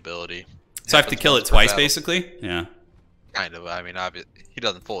slippery ability. So I have to kill it twice, basically? Yeah. Kind of. I mean, he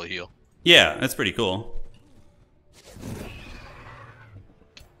doesn't fully heal. Yeah, that's pretty cool.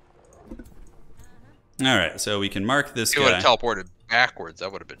 All right, so we can mark this guy. If he would have teleported backwards, that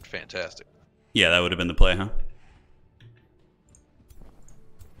would have been fantastic. Yeah, that would have been the play, huh?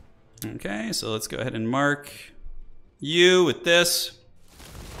 Okay, so let's go ahead and mark you with this.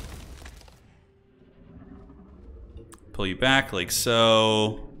 Pull you back like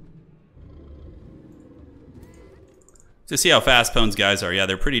so. To see how fast Pone's guys are. Yeah,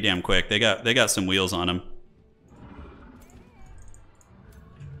 they're pretty damn quick. They got some wheels on them.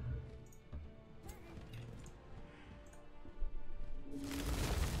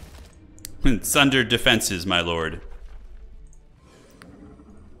 Sunder defenses, my lord.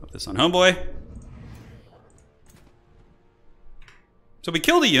 Put this on homeboy. So we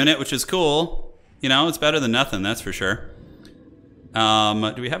killed a unit, which is cool. You know, it's better than nothing, that's for sure.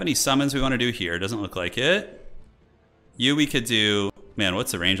 Do we have any summons we want to do here? Doesn't look like it. You, we could do... Man,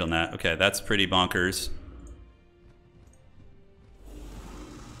 what's the range on that? Okay, that's pretty bonkers.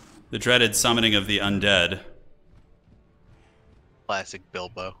 The dreaded summoning of the undead. Classic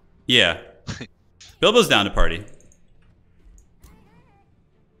Bilbo. Yeah. Bilbo's down to party.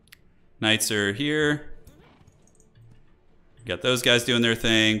 Knights are here. Got those guys doing their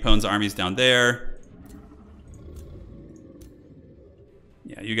thing. Pone's army's down there.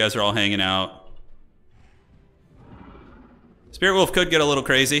 Yeah, you guys are all hanging out. Spirit Wolf could get a little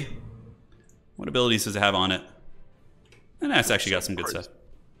crazy. What abilities does it have on it? And that's actually got some good stuff.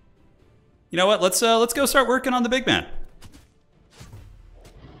 You know what? Let's go start working on the big man.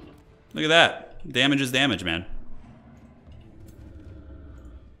 Look at that. Damage is damage, man.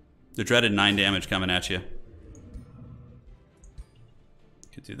 The dreaded 9 damage coming at you.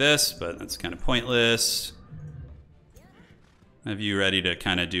 Could do this, but that's kind of pointless. Have you ready to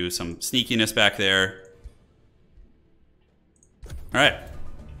kind of do some sneakiness back there. Alright.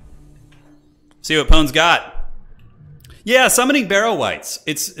 See what Pone's got. Yeah, summoning Barrow Wights.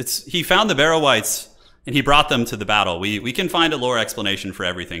 He found the Barrow Wights and he brought them to the battle. We can find a lore explanation for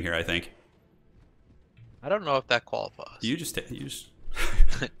everything here, I think. I don't know if that qualifies. You just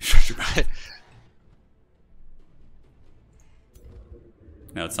shut your mouth.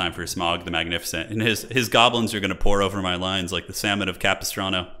 Now it's time for SMAUG the Magnificent. And his goblins are going to pour over my lines like the salmon of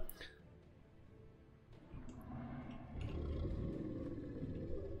Capistrano.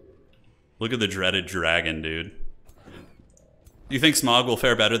 Look at the dreaded dragon, dude. Do you think SMAUG will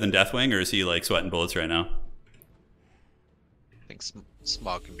fare better than Deathwing, or is he like sweating bullets right now? I think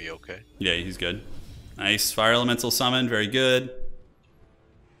SMAUG can be okay. Yeah, he's good. Nice. Fire Elemental summon, very good.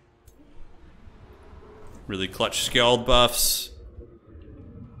 Really clutch Skald buffs.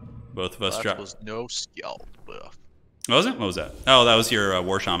 Both of us That dropped. was no Skald buff. Was it? What was that? Oh, that was your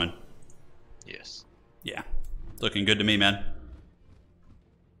War Shaman. Yes. Yeah. Looking good to me, man.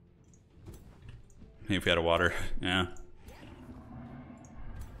 Hey, if we had a water. Yeah.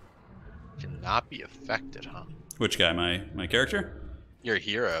 Cannot be affected, huh? Which guy? My character? Your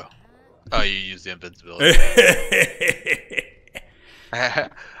hero. Oh, you use the invincibility.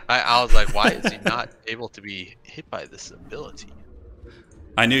 I was like, why is he not able to be hit by this ability?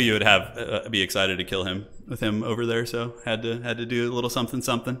 I knew you would have be excited to kill him with him over there, so had to do a little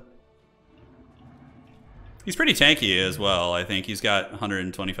something. He's pretty tanky as well. I think he's got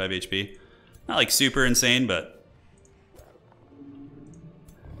 125 HP. Not like super insane, but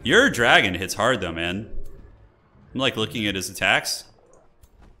your dragon hits hard though, man. I'm like looking at his attacks.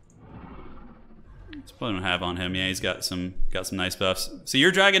 Let's put him have on him. Yeah, he's got some nice buffs. So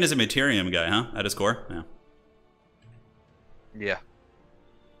your dragon is a Materium guy, huh? At his core? Yeah. Yeah.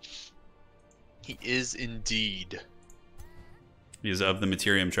 He is indeed. He's of the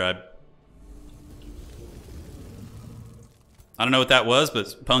Materium tribe. I don't know what that was,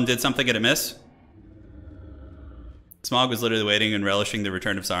 but Pone did something and it missed. SMAUG was literally waiting and relishing the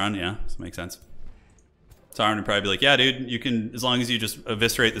return of Sauron. Yeah, this makes sense. Sauron would probably be like, yeah, dude, you can, as long as you just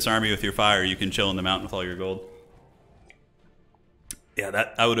eviscerate this army with your fire, you can chill in the mountain with all your gold. Yeah,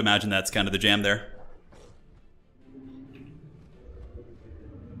 I would imagine that's kind of the jam there.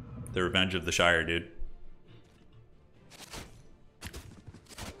 The revenge of the Shire, dude.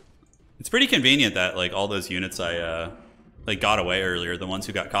 It's pretty convenient that like all those units I like got away earlier, the ones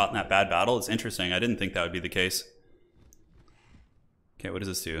who got caught in that bad battle. It's interesting. I didn't think that would be the case. Okay, what does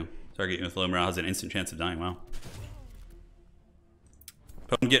this do? Target unit with low morale has an instant chance of dying. Wow.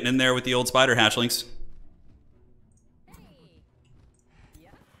 Pone getting in there with the old spider hatchlings.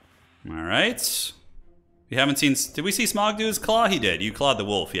 All right. We haven't seen. Did we see SMAUG do his claw? He did. You clawed the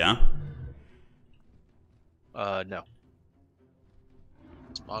wolf, yeah? No.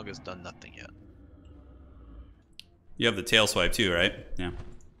 SMAUG has done nothing yet. You have the tail swipe too, right? Yeah.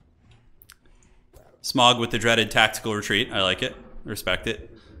 SMAUG with the dreaded tactical retreat. I like it. Respect it.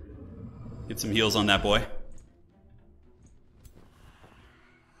 Get some heals on that boy.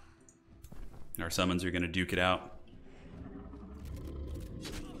 Our summons are going to duke it out.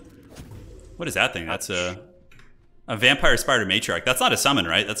 What is that thing? That's a Vampire Spider Matriarch. That's not a summon,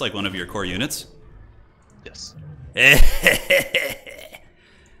 right? That's like one of your core units? Yes.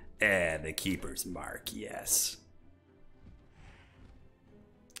 The Keeper's Mark, yes.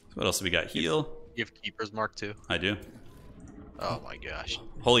 So what else do we got? Heal. You have Keeper's Mark too? I do. Oh my gosh.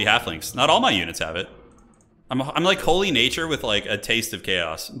 Holy Halflings. Not all my units have it. I'm like Holy Nature with like a taste of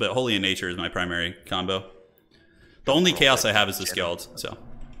Chaos, but Holy and Nature is my primary combo. The only Chaos I have is the Skeld, so.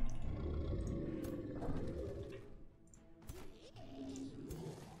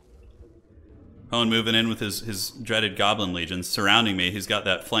 Pone moving in with his dreaded Goblin Legions surrounding me. He's got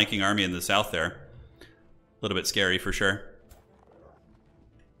that flanking army in the south there. A little bit scary for sure.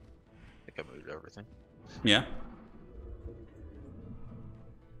 I think I moved everything. Yeah.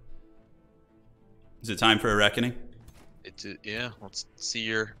 Is it time for a reckoning? Yeah, let's see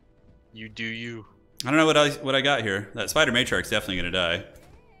you do you. I don't know what I got here. That Spider Matriarch's definitely gonna die.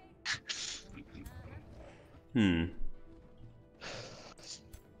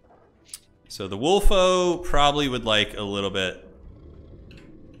 So the Wolfo probably would like a little bit.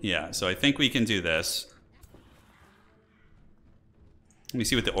 Yeah, so I think we can do this. Let me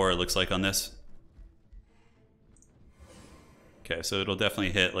see what the aura looks like on this. Okay, so it'll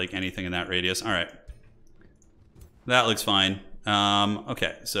definitely hit like anything in that radius. All right. That looks fine.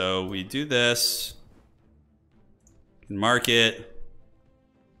 Okay, so we do this. Can mark it.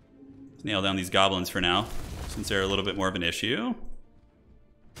 Let's nail down these goblins for now, since they're a little bit more of an issue.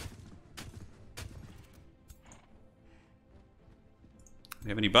 Do we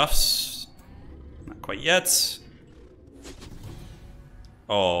have any buffs? Not quite yet.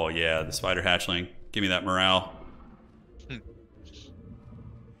 Oh yeah, the spider hatchling. Give me that morale.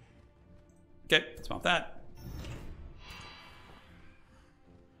 Okay, let's mount that.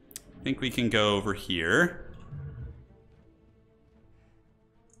 I think we can go over here.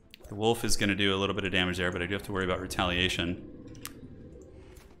 The wolf is going to do a little bit of damage there, but I do have to worry about retaliation.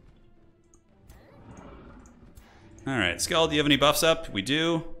 Alright, Skull, do you have any buffs up? We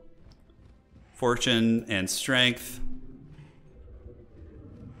do. Fortune and strength.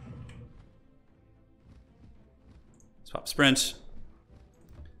 Let's pop sprint.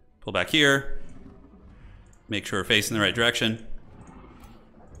 Pull back here. Make sure we're facing the right direction.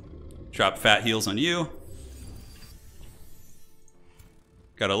 Drop fat heals on you.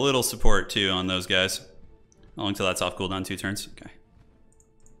 Got a little support too on those guys. How long till that's off cooldown? 2 turns? Okay.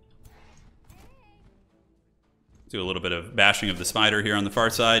 Do a little bit of bashing of the spider here on the far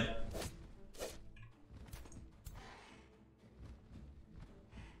side.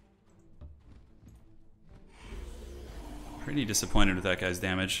 Pretty disappointed with that guy's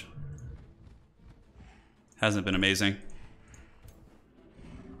damage. Hasn't been amazing.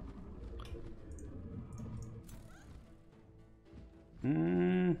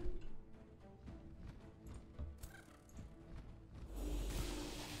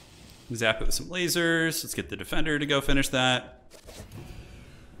 Zap it with some lasers. Let's get the defender to go finish that.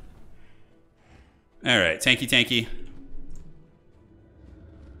 Alright, tanky.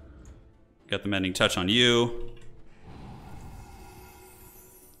 Got the mending touch on you.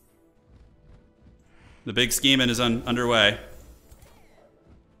 The big scheming is underway.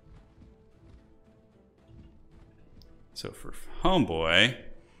 So for homeboy,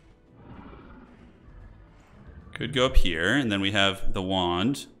 could go up here, and then we have the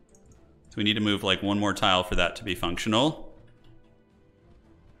wand. So we need to move like one more tile for that to be functional.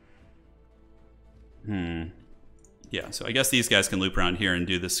 Yeah, so I guess these guys can loop around here and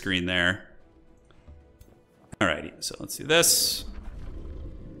do the screen there. Alrighty, so let's do this.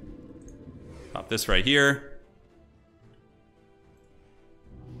 Pop this right here.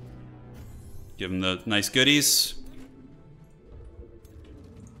 Give them the nice goodies.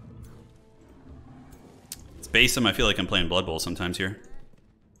 Let's base them. I feel like I'm playing Blood Bowl sometimes here.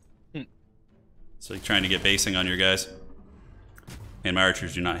 It's like trying to get basing on your guys. And my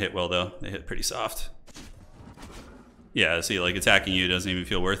archers do not hit well though. They hit pretty soft. Yeah, see, like attacking you doesn't even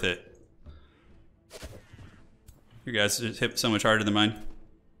feel worth it. Your guys just hit so much harder than mine.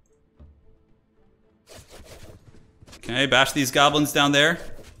 Okay, bash these goblins down there.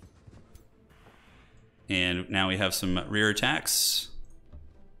 And now we have some rear attacks.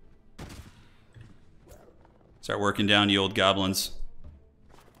 Start working down you old goblins.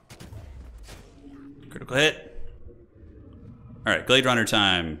 Critical hit. Alright, Glade Runner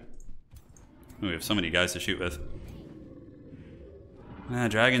time. Ooh, we have so many guys to shoot with.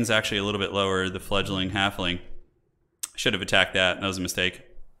 Dragon's actually a little bit lower, the fledgling halfling. I should have attacked that. That was a mistake.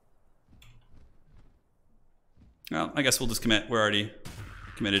 Well, I guess we'll just commit. We're already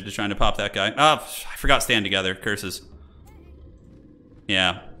committed to trying to pop that guy. Oh, I forgot stand together. Curses.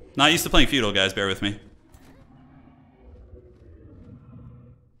 Yeah. Not used to playing feudal, guys. Bear with me.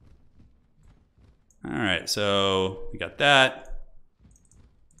 Alright, so we got that.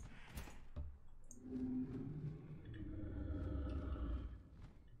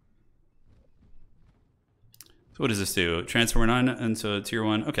 So what does this do? Transfer 9 into tier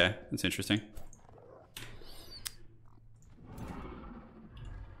 1. Okay, that's interesting.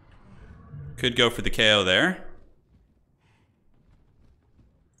 Could go for the KO there.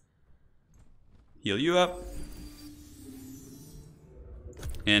 Heal you up.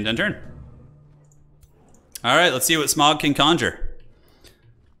 And end turn. Alright, let's see what SMAUG can conjure.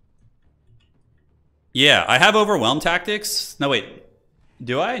 Yeah, I have Overwhelm Tactics. No, wait.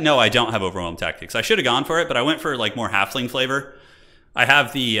 Do I? No, I don't have Overwhelm Tactics. I should have gone for it, but I went for like more halfling flavor. I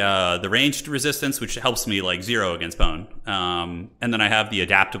have the ranged resistance, which helps me like 0 against bone. And then I have the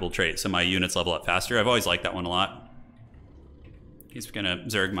adaptable trait, so my units level up faster. I've always liked that one a lot. He's gonna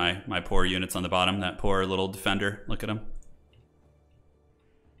zerg my poor units on the bottom. That poor little defender. Look at him.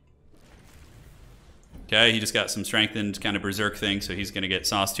 Okay, he just got some strengthened kind of berserk thing, so he's gonna get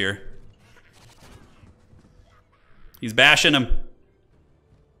sauced here. He's bashing him.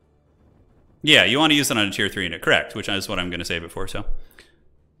 Yeah, you want to use it on a tier 3 unit, correct, which is what I'm going to say before, so.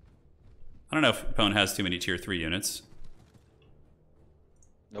 I don't know if opponent has too many tier 3 units.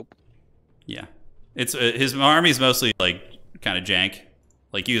 Nope. Yeah. It's his army's mostly like kind of jank,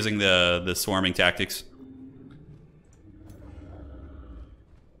 like using the swarming tactics.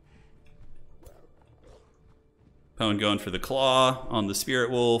 Opponent going for the claw on the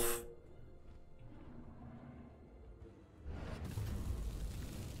spirit wolf.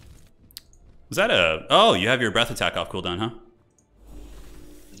 Was that a... Oh, you have your breath attack off cooldown, huh?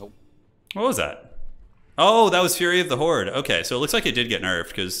 Nope. What was that? Oh, that was Fury of the Horde. Okay, so it looks like it did get nerfed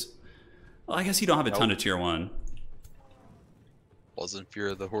because... Well, I guess you don't have a ton of tier 1. Wasn't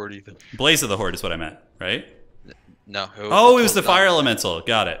Fury of the Horde either. Blaze of the Horde is what I meant, right? No. Oh, it was the fire elemental.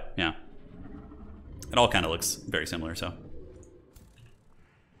 Got it. Yeah. It all kind of looks very similar, so.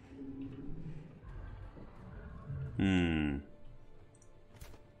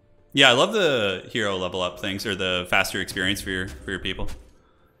 Yeah, I love the hero level up things, or the faster experience for your people.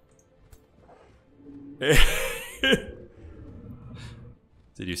 Did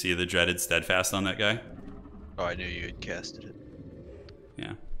you see the dreaded steadfast on that guy? Oh, I knew you had casted it.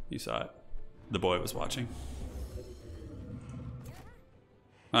 Yeah, you saw it. The boy was watching.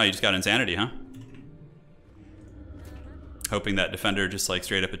 Oh, you just got insanity, huh? Hoping that defender just like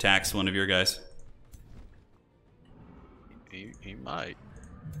straight up attacks one of your guys. He might.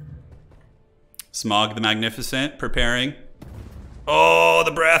 SMAUG the Magnificent preparing. Oh,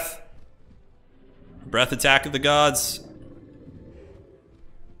 the breath! Breath attack of the gods.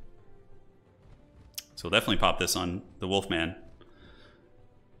 So we'll definitely pop this on the Wolfman.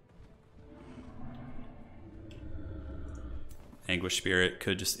 Anguish Spirit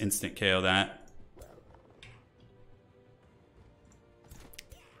could just instant KO that.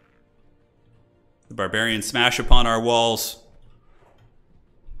 The Barbarian smash upon our walls.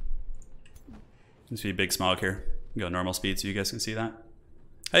 Seems to be a big SMAUG here. Go normal speed so you guys can see that.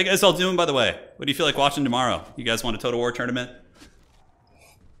 How you guys all doing, by the way? What do you feel like watching tomorrow? You guys want a Total War tournament?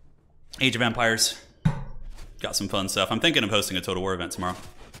 Age of Empires. Got some fun stuff. I'm thinking of hosting a Total War event tomorrow.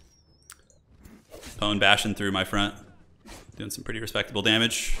 Pwn bashing through my front. Doing some pretty respectable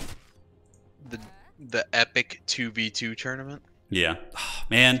damage. The epic 2v2 tournament? Yeah. Oh,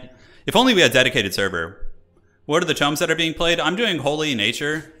 man, if only we had dedicated server. What are the tomes that are being played? I'm doing Holy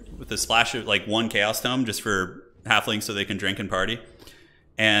Nature with a splash of like 1 Chaos Tome just for halflings so they can drink and party.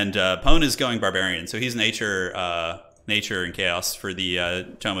 And Pwn is going Barbarian, so he's Nature and Chaos for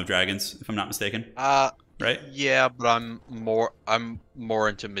the Tome of Dragons, if I'm not mistaken. Right? Yeah, but I'm more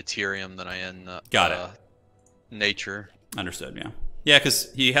into Materium than I am Got it. Nature. Understood, yeah. Yeah,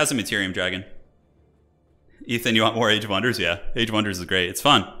 because he has a Materium Dragon. Ethan, you want more Age of Wonders? Yeah, Age of Wonders is great. It's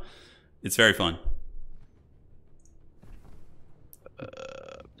fun. It's very fun.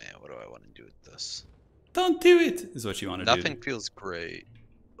 Man, what do I want to do with this? Don't do it, is what you want to do. Nothing feels great.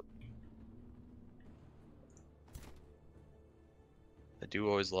 I do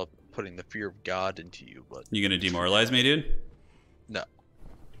always love putting the fear of God into you, but... You gonna demoralize me, dude? No.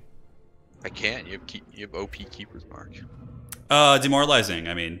 I can't. You have OP Keeper's Mark. Demoralizing,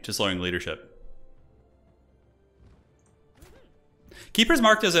 I mean, just lowering leadership. Keeper's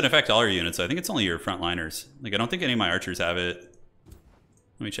Mark doesn't affect all your units, so I think it's only your frontliners. Like, I don't think any of my archers have it.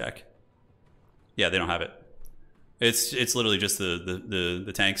 Let me check. Yeah, they don't have it. It's literally just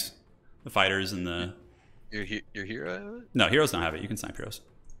the tanks, the fighters, and the... Your hero have it? No, heroes don't have it. You can snipe heroes.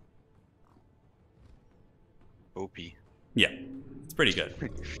 OP. Yeah, it's pretty good.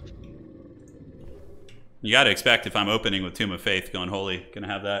 You gotta expect if I'm opening with Tomb of Faith, going holy, gonna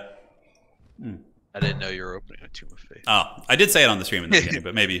have that. I didn't know you were opening a Tomb of Faith. Oh, I did say it on the stream in the beginning,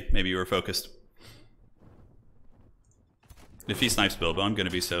 but maybe you were focused. If he snipes Bilbo, I'm gonna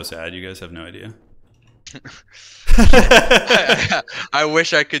be so sad. You guys have no idea. I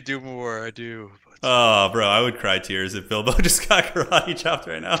wish I could do more. I do. But... Oh, bro, I would cry tears if Bilbo just got karate chopped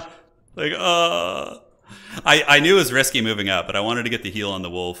right now. Like, I knew it was risky moving up, but I wanted to get the heal on the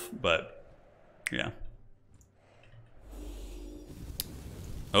wolf. But yeah.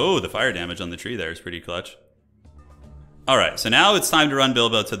 Oh, the fire damage on the tree there is pretty clutch. All right, so now it's time to run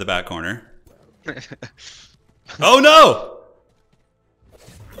Bilbo to the back corner. Oh no!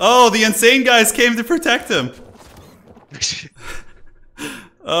 Oh, the insane guys came to protect him.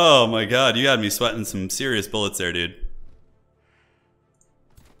 Oh my god, you had me sweating some serious bullets there, dude.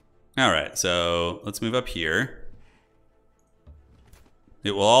 All right, so let's move up here.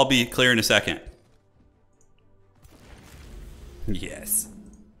 It will all be clear in a second. Yes.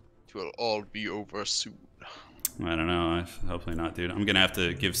 It will all be over soon. I don't know. Hopefully not, dude. I'm gonna have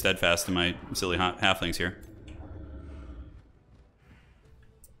to give steadfast to my silly halflings here.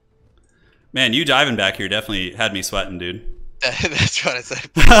 Man, you diving back here definitely had me sweating, dude. That's what I said.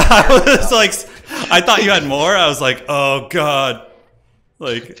 I was like, I thought you had more. I was like, oh god,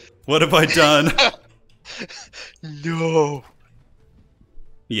 like, what have I done? No.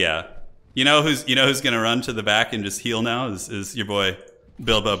 Yeah, you know who's gonna run to the back and just heal now is your boy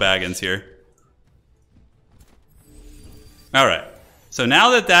Bilbo Baggins here. All right, so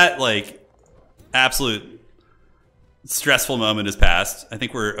now that like absolute stressful moment has passed, I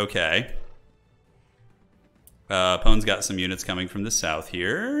think we're okay. Pone's got some units coming from the south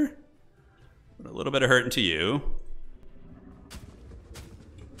here. A little bit of hurting to you.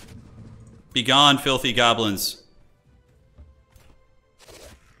 Be gone, filthy goblins.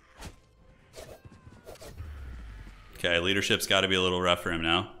 Okay, leadership's got to be a little rough for him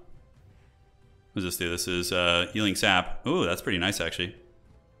now. What does this do? This is healing sap. Ooh, that's pretty nice, actually.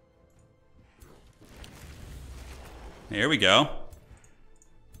 There we go.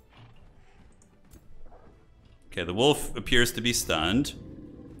 Okay, the wolf appears to be stunned,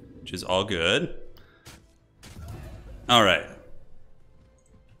 which is all good. All right.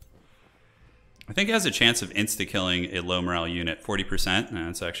 I think it has a chance of insta-killing a low morale unit, 40%. Nah,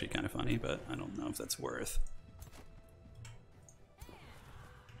 that's actually kind of funny, but I don't know if that's worth.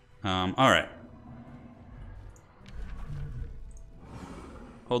 All right.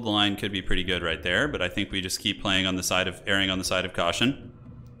 Hold the line could be pretty good right there, but I think we just keep playing on the side of erring on the side of caution.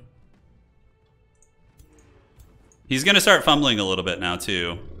 He's going to start fumbling a little bit now,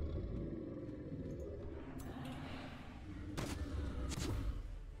 too.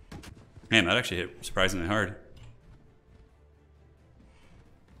 Man, that actually hit surprisingly hard.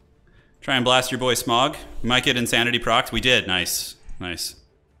 Try and blast your boy SMAUG. We might get insanity procs. We did. Nice. Nice.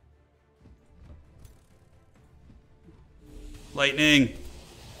 Lightning.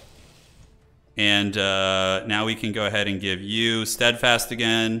 And now we can go ahead and give you Steadfast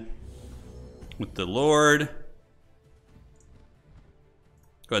again with the Lord.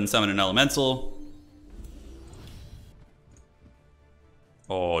 Go ahead and summon an elemental.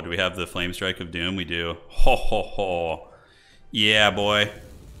 Oh, do we have the Flame Strike of Doom? We do. Ho, ho, ho. Yeah, boy.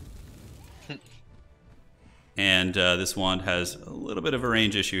 And this wand has a little bit of a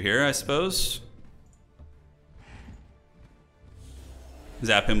range issue here, I suppose.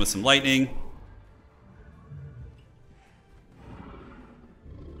 Zap him with some lightning.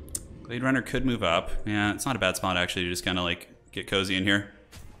 Blade Runner could move up. Yeah, it's not a bad spot, actually, to just kind of like get cozy in here.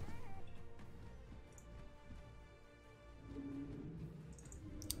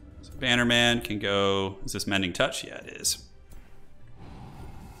 Bannerman can go. Is this Mending Touch? Yeah, it is.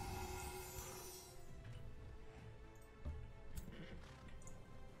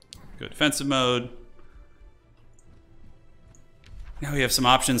 Go defensive mode. Now we have some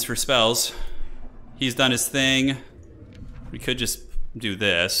options for spells. He's done his thing. We could just do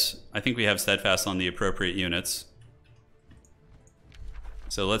this. I think we have Steadfast on the appropriate units.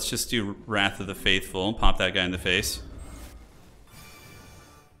 So let's just do Wrath of the Faithful. Pop that guy in the face.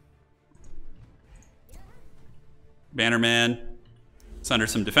 Bannerman, it's under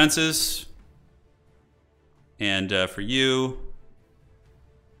some defenses. And for you,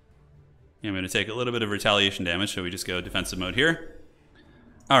 I'm going to take a little bit of retaliation damage, so we just go defensive mode here.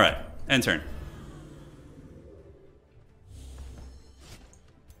 All right, end turn.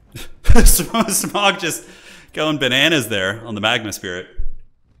 SMAUG just going bananas there on the Magma Spirit.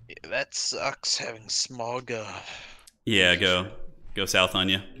 Yeah, that sucks having SMAUG. Yeah, go south on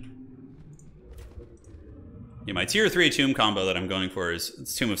you. Yeah, my tier 3 tomb combo that I'm going for is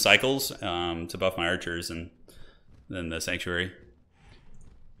it's Tomb of Cycles to buff my archers and then the Sanctuary.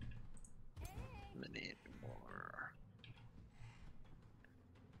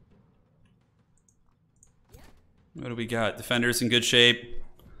 What do we got? Defenders in good shape.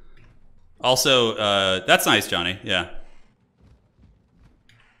 Also, that's nice, Johnny. Yeah.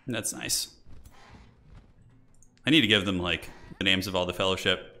 That's nice. I need to give them, like, the names of all the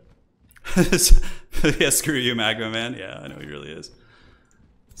fellowship. Yeah, screw you, Magma Man. Yeah, I know he really is.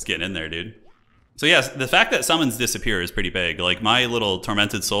 It's getting in there, dude. So, yes, the fact that summons disappear is pretty big. Like, my little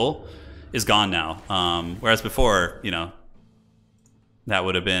Tormented Soul is gone now. Whereas before, you know, that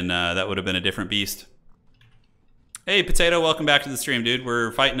would have been a different beast. Hey, Potato, welcome back to the stream, dude.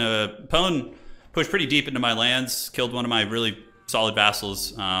 We're fighting a Pone pushed pretty deep into my lands, killed one of my really solid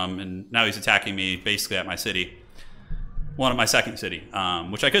vassals, and now he's attacking me basically at my city. One of my second city,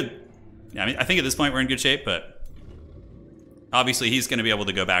 which I could... I mean, I think at this point we're in good shape, but obviously he's going to be able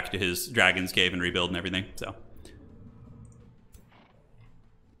to go back to his Dragon's Cave and rebuild and everything, so.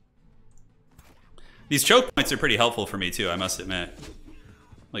 These choke points are pretty helpful for me, too, I must admit.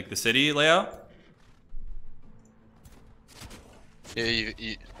 Like the city layout. Yeah,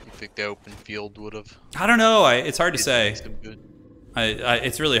 you think the open field would have? I don't know. It's hard to say. Good.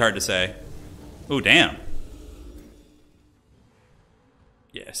 It's really hard to say. Oh, damn.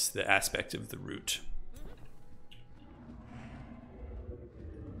 Yes, the aspect of the root.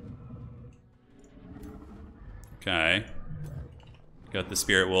 Okay. Got the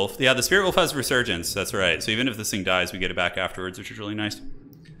Spirit Wolf. Yeah, the Spirit Wolf has Resurgence. That's right. So even if this thing dies, we get it back afterwards, which is really nice.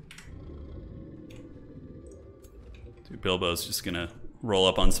 Dude, Bilbo's just gonna roll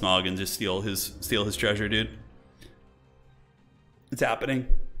up on SMAUG and just steal his treasure, dude. It's happening.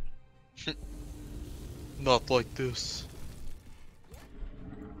 Not like this.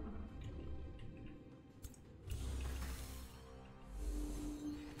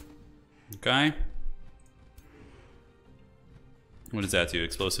 Okay. What does that do?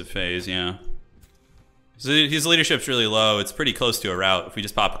 Explosive phase, yeah. So his leadership's really low. It's pretty close to a rout. If we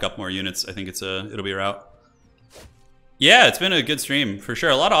just pop a couple more units, I think it'll be a rout. Yeah, it's been a good stream, for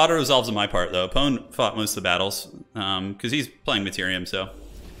sure. A lot of auto-resolves on my part, though. Pone fought most of the battles, because he's playing Materium, so...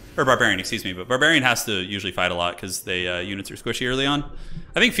 Or Barbarian, excuse me. But Barbarian has to usually fight a lot, because they units are squishy early on.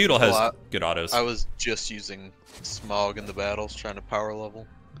 I think Feudal has good autos. I was just using SMAUG in the battles, trying to power level.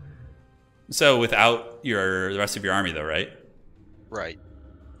 So without the rest of your army, though, right? Right.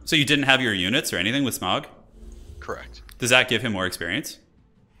 So you didn't have your units or anything with SMAUG? Correct. Does that give him more experience?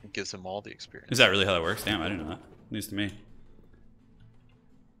 It gives him all the experience. Is that really how that works? Damn, I didn't know that. News to me.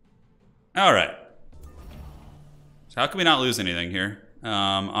 All right. So how can we not lose anything here?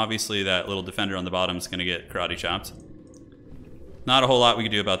 Obviously, that little defender on the bottom is going to get karate chopped. Not a whole lot we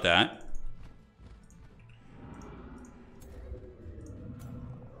can do about that.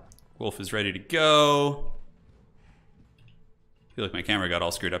 Wolf is ready to go. I feel like my camera got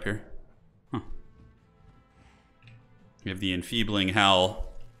all screwed up here. Huh. We have the enfeebling howl.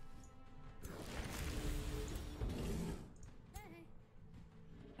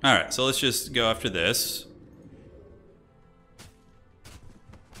 Alright, so let's just go after this.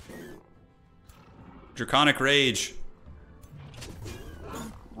 Draconic Rage.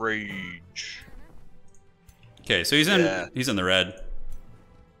 Rage. Okay, so he's in the red.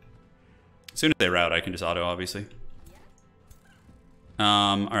 As soon as they rout, I can just auto, obviously.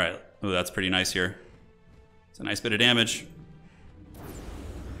 Alright. Oh, that's pretty nice here. It's a nice bit of damage.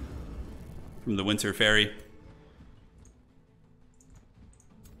 From the Winter Fairy.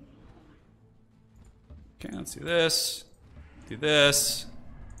 Okay, let's do this. Do this.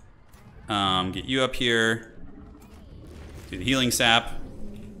 Get you up here. Do the healing sap.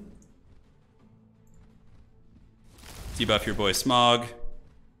 Debuff your boy SMAUG.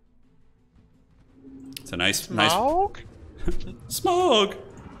 It's a nice SMAUG? SMAUG!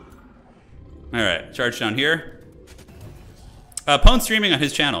 Alright, charge down here. Pone's streaming on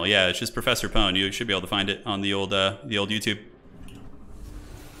his channel. Yeah, it's just Professor Pone. You should be able to find it on the old YouTube.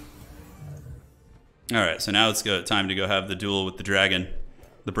 Alright, so now it's time to go have the duel with the dragon.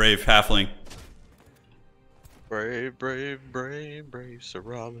 The brave halfling. Brave, brave, brave, brave Sir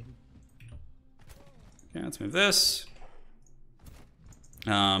Robin. Okay, let's move this.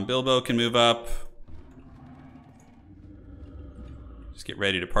 Bilbo can move up. Just get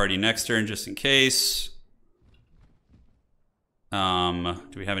ready to party next turn just in case. Do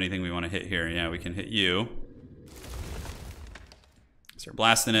we have anything we want to hit here? Yeah, we can hit you. Start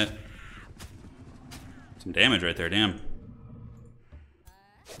blasting it. Some damage right there, damn.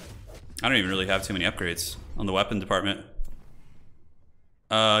 I don't even really have too many upgrades on the weapon department.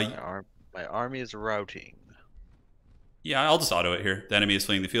 My army is routing. Yeah, I'll just auto it here. The enemy is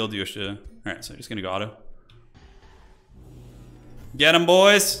fleeing the field. You wish to... Alright, so I'm just gonna go auto. Get him,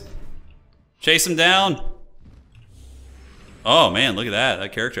 boys! Chase him down! Oh man, look at that.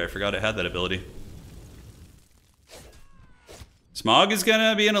 That character, I forgot it had that ability. SMAUG is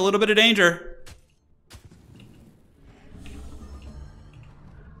gonna be in a little bit of danger.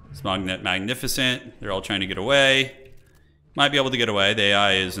 SMAUG magnificent. They're all trying to get away. Might be able to get away. The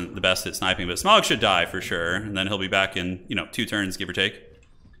AI isn't the best at sniping, but SMAUG should die for sure. And then he'll be back in, 2 turns, give or take.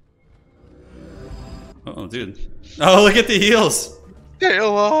 Oh, dude. Oh, look at the heals. Stay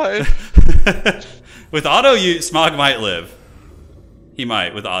alive. With auto, SMAUG might live. He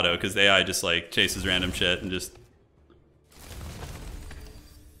might with auto, because the AI just like chases random shit and just...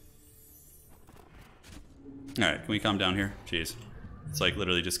 Alright, can we calm down here? Jeez. It's like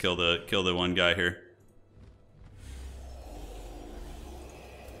literally just kill the one guy here.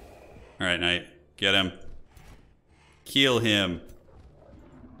 Alright, Knight. Get him. Kill him.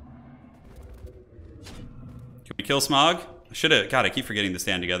 Can we kill SMAUG? I should've... God, I keep forgetting the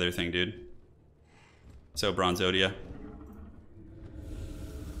stand together thing, dude. So, Bronzodia.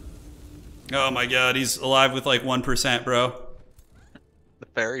 Oh my god, he's alive with like 1%, bro. The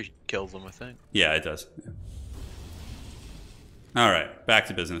fairy kills them, I think. Yeah, it does. Yeah. All right, back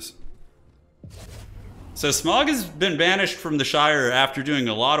to business. So SMAUG has been banished from the Shire after doing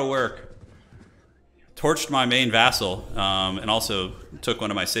a lot of work. Torched my main vassal, and also took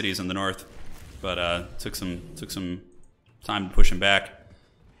one of my cities in the north, but took some time to push him back.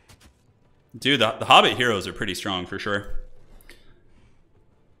 Dude, the Hobbit heroes are pretty strong for sure.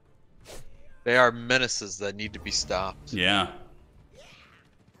 They are menaces that need to be stopped. Yeah.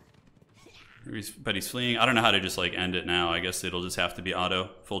 But he's fleeing. I don't know how to just like end it now. I guess it'll just have to be auto,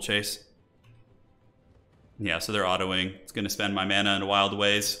 full chase. Yeah, so they're autoing. It's going to spend my mana in wild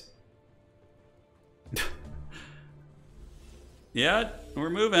ways. Yeah, we're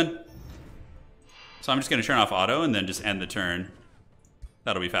moving. So I'm just going to turn off auto and then just end the turn.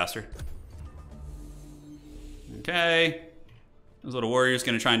 That'll be faster. Okay. Those little warriors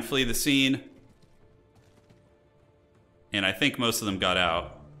going to try and flee the scene. And I think most of them got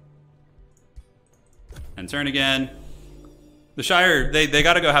out. And turn again. The Shire, they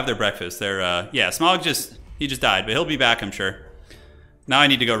got to go have their breakfast. They're, yeah, SMAUG he just died, but he'll be back, I'm sure. Now I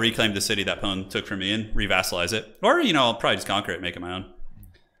need to go reclaim the city that Pwn took from me and revassalize it. Or, you know, I'll probably just conquer it, make it my own.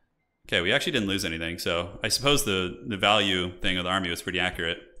 Okay, we actually didn't lose anything, so I suppose the value thing of the army was pretty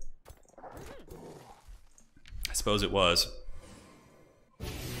accurate. I suppose it was.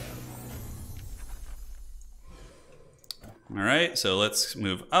 All right, so let's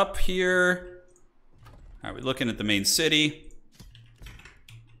move up here. Are we looking at the main city?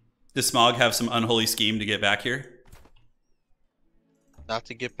 Does SMAUG have some unholy scheme to get back here? Not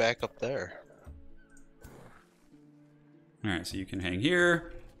to get back up there. All right, so you can hang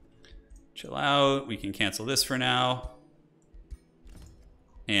here. Chill out. We can cancel this for now.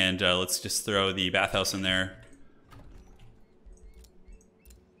 And let's just throw the bathhouse in there.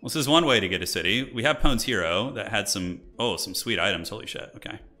 Well, this is one way to get a city. We have Pwn's hero that had some sweet items. Holy shit,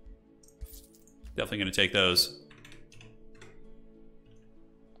 okay. Definitely gonna take those.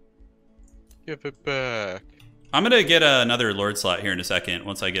 Give it back. I'm gonna get another lord slot here in a second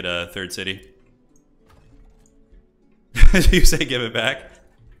once I get a third city. Did you say give it back?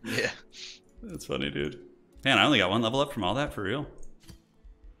 Yeah. That's funny, dude. Man, I only got one level up from all that, for real.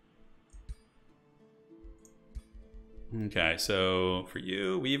 Okay, so for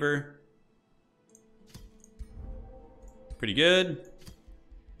you, Weaver. Pretty good.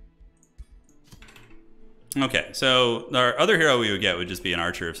 Okay, so our other hero we would get would just be an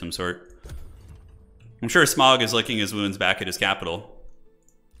archer of some sort. I'm sure SMAUG is licking his wounds back at his capital.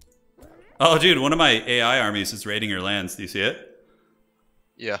 Oh, dude, one of my AI armies is raiding your lands. Do you see it?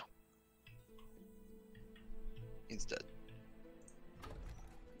 Yeah. He's dead.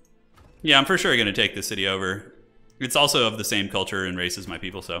 Yeah, I'm for sure going to take the city over. It's also of the same culture and race as my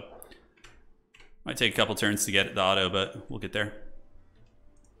people, so... Might take a couple turns to get the auto, but we'll get there.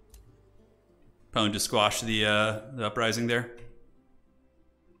 Pwn just squashed the uprising there.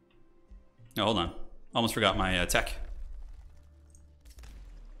 Oh, hold on. Almost forgot my tech.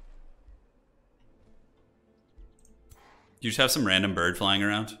 You just have some random bird flying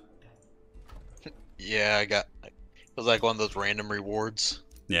around? Yeah, it was like one of those random rewards.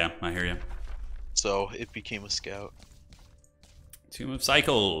 Yeah, I hear you. So it became a scout. Tomb of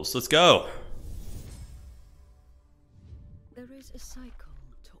Cycles, let's go. There is a cycle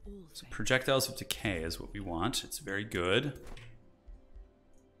to all So things. projectiles of decay is what we want. It's very good.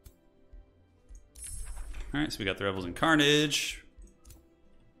 All right, so we got the Rebels and Carnage.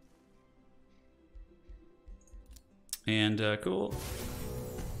 And cool.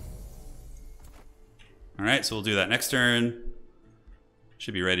 All right, so we'll do that next turn.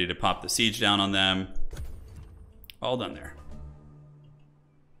 Should be ready to pop the siege down on them. All done there.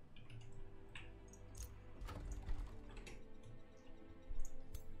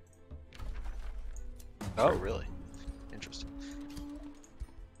 Oh, really? Interesting.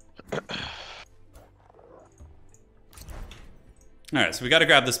 All right, so we got to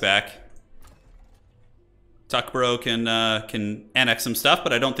grab this back. Tuckbro can annex some stuff,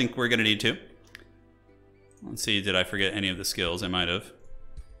 but I don't think we're going to need to. Let's see, did I forget any of the skills? I might have.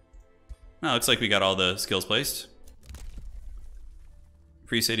 No, looks like we got all the skills placed.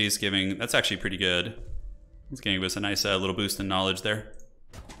 Free cities giving, that's actually pretty good. It's going to give us a nice little boost in knowledge there.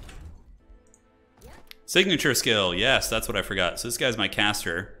 Signature skill, yes, that's what I forgot. So this guy's my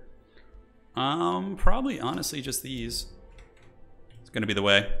caster. Probably honestly just these. It's going to be the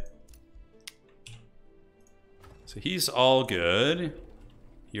way. So he's all good.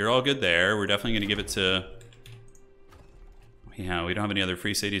 You're all good there. We're definitely going to give it to... Yeah, we don't have any other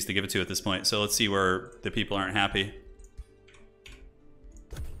free cities to give it to at this point. So let's see where the people aren't happy.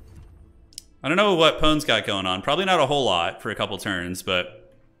 I don't know what Pone's got going on. Probably not a whole lot for a couple turns,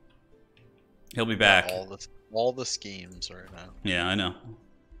 but he'll be back. All the schemes right now. Yeah, I know.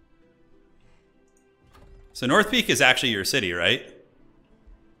 So North Peak is actually your city, right?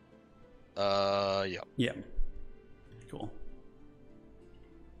 Yeah. Yeah. Cool.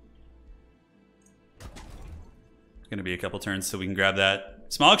 Gonna be a couple turns so we can grab that.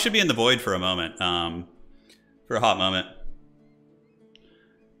 SMAUG should be in the void for a moment. For a hot moment.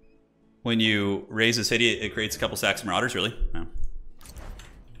 When you raise a city, it creates a couple stacks of Marauders, really? No.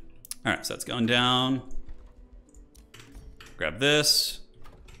 Alright, so that's going down. Grab this.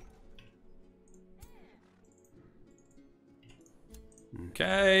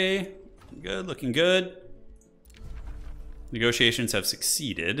 Okay. Good, looking good. Negotiations have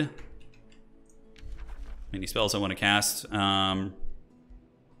succeeded. Any spells I want to cast?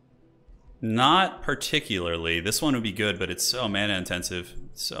 Not particularly. This one would be good, but it's so mana intensive.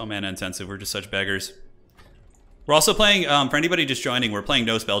 So mana intensive. We're just such beggars. We're also playing, for anybody just joining, we're playing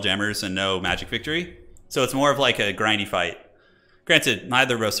no Spelljammers and no Magic Victory. So it's more of like a grindy fight. Granted,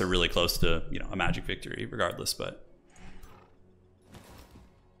 neither of us are really close to, you know, a Magic Victory regardless, but...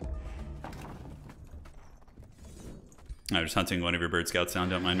 I'm just hunting one of your bird scouts down,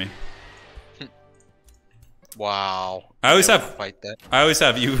 don't mind me. Wow. I always have fight that. I always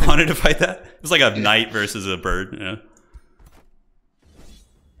have you wanted to fight that? It was like a knight versus a bird, yeah.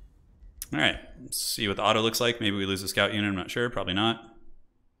 Alright. Let's see what the auto looks like. Maybe we lose a scout unit, I'm not sure, probably not.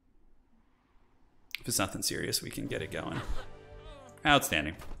 If it's nothing serious, we can get it going.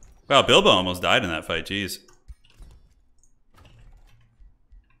 Outstanding. Wow, Bilbo almost died in that fight, jeez.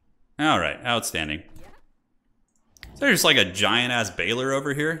 Alright, outstanding. Is there just like a giant ass Baylor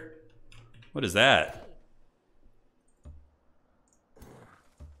over here? What is that?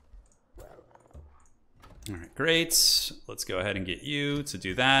 Alright, great. Let's go ahead and get you to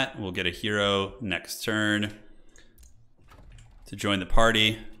do that. We'll get a hero next turn to join the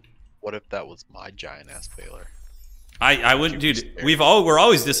party. What if that was my giant ass Baylor? I wouldn't, dude. We're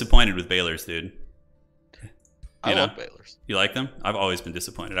always disappointed with Baylors, dude. I love Baylors. You like them? I've always been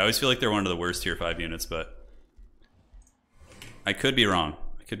disappointed. I always feel like they're one of the worst tier 5 units, but I could be wrong.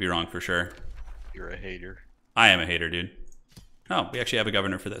 I could be wrong for sure. You're a hater. I am a hater, dude. Oh, we actually have a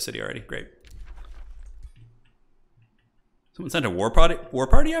governor for that city already. Great. Someone sent a war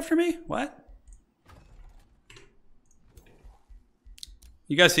party after me? What?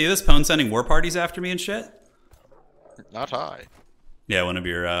 You guys see this? Pwn sending war parties after me and shit? Not high. Yeah, one of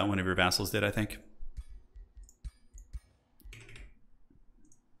your vassals did, I think.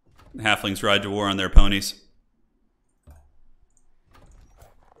 The halflings ride to war on their ponies.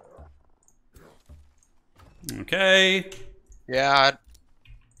 Okay. Yeah,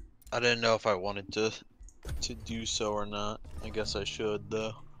 I didn't know if I wanted to do so or not. I guess I should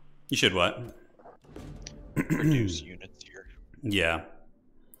though. You should what? Reduce units here. Yeah.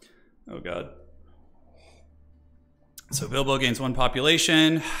 Oh god. So Bilbo gains 1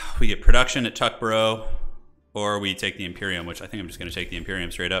 population. We get production at Tuckborough, or we take the Imperium, which I think I'm just going to take the Imperium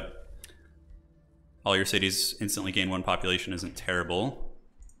straight up. All your cities instantly gain 1 population isn't terrible.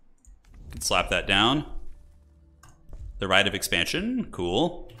 Can slap that down. The Rite of Expansion,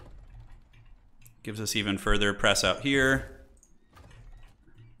 cool. Gives us even further press out here.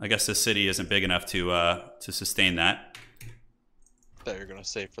 I guess this city isn't big enough to sustain that. I thought you were gonna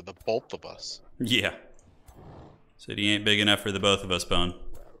say for the both of us. Yeah. City ain't big enough for the both of us, Bone.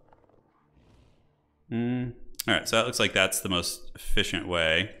 Alright, so that looks like that's the most efficient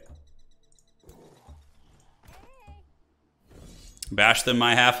way. Bash them,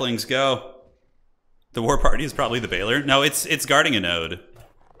 my halflings, go. The war party is probably the Baylor. No, it's guarding a node.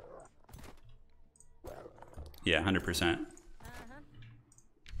 Yeah, 100%.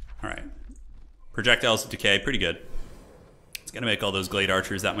 Alright. Projectiles of Decay, pretty good. It's gonna make all those Glade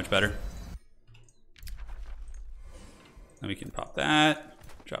Archers that much better. Then we can pop that.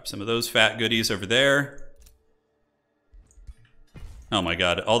 Drop some of those fat goodies over there. Oh my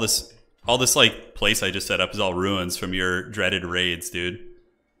god, all this like place I just set up is all ruins from your dreaded raids, dude.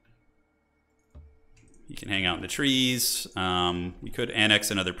 You can hang out in the trees. We could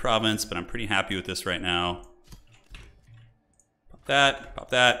annex another province, but I'm pretty happy with this right now. Pop that, pop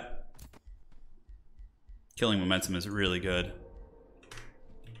that. Killing momentum is really good.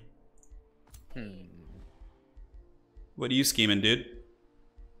 What are you scheming, dude?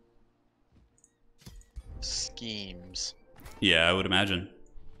 Schemes. Yeah, I would imagine.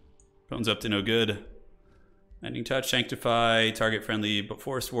 Phone's up to no good. Ending touch, sanctify, target friendly, but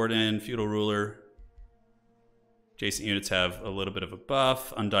forest warden, feudal ruler. Adjacent units have a little bit of a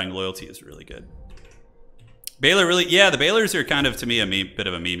buff. Undying loyalty is really good. Baylor really, yeah, the Baylors are kind of, to me, a bit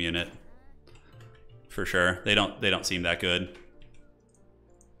of a meme unit. for sure. They don't seem that good.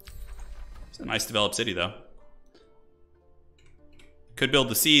 It's a nice developed city though. Could build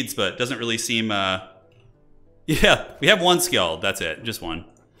the seeds, but doesn't really seem. Yeah, we have one skeld. That's it, just one.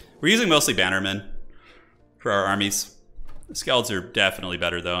 We're using mostly bannermen for our armies. The skelds are definitely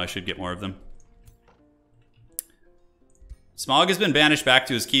better though. I should get more of them. SMAUG has been banished back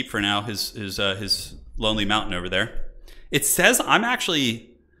to his keep for now. His lonely mountain over there. It says I'm actually.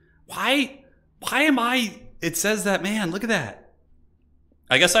 Why am I? It says that, man. Look at that.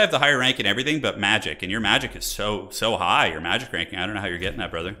 I guess I have the higher rank and everything, but magic, and your magic is so high. Your magic ranking. I don't know how you're getting that,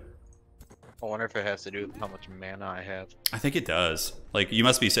 brother. I wonder if it has to do with how much mana I have. I think it does. Like, you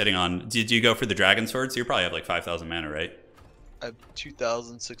must be sitting on... Did you go for the dragon swords? You probably have like 5,000 mana, right? I have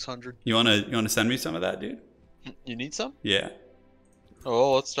 2,600. You wanna send me some of that, dude? You need some? Yeah.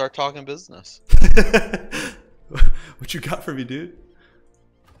 Oh, let's start talking business. What you got for me, dude?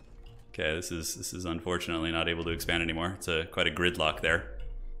 Okay, this is unfortunately not able to expand anymore. It's quite a gridlock there.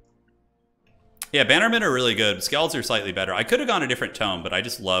 Yeah, bannermen are really good. Skelds are slightly better. I could have gone a different tone, but I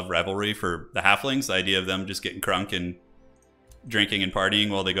just love Revelry for the halflings. The idea of them just getting crunk and drinking and partying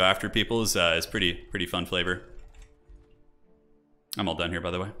while they go after people is pretty fun flavor. I'm all done here,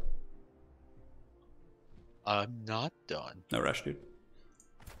 by the way. I'm not done. No rush, dude.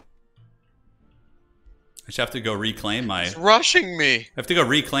 I just have to go reclaim my... It's rushing me! I have to go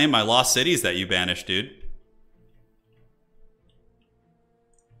reclaim my lost cities that you banished, dude.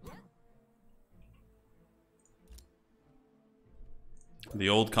 The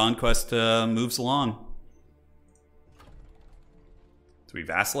old conquest moves along. Do we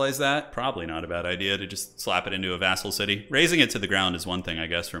vassalize that? Probably not a bad idea to just slap it into a vassal city. Raising it to the ground is one thing, I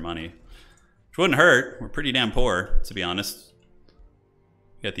guess, for money. Which wouldn't hurt. We're pretty damn poor, to be honest.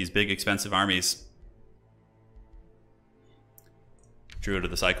 We got these big, expensive armies. Druid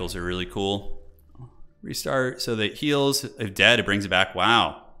of the Cycles are really cool. Restart so that it heals. If dead, it brings it back.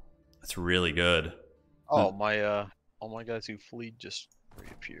 Wow. That's really good. Oh, my, all my guys who fleed just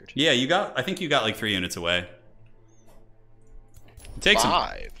reappeared. Yeah, I think you got like 3 units away. It takes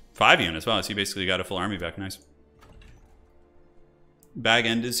 5 units. Wow, so you basically got a full army back. Nice.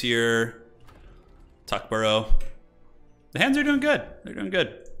 Baggins is here. Tuckborough. The hands are doing good. They're doing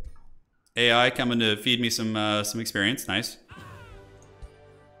good. AI coming to feed me some experience. Nice.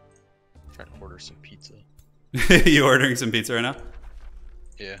 Trying to order some pizza. You ordering some pizza right now?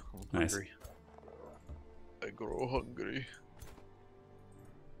 Yeah, I'm hungry. I grow hungry.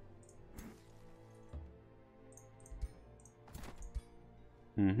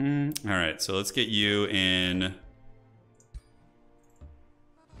 All right, so let's get you in.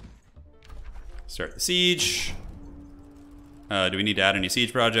 Start the siege. Do we need to add any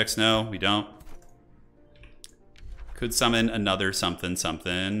siege projects? No, we don't. Could summon another something.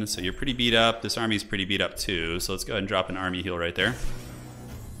 So you're pretty beat up. This army's pretty beat up too. So let's go ahead and drop an army heal right there.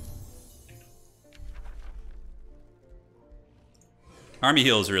 Army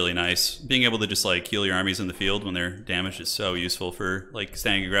heal is really nice. Being able to just like heal your armies in the field when they're damaged is so useful for like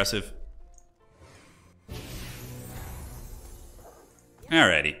staying aggressive.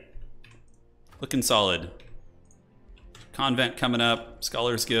 Alrighty. Looking solid. Convent coming up,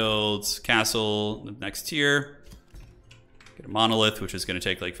 Scholars Guilds, Castle, the next tier. Get a Monolith, which is going to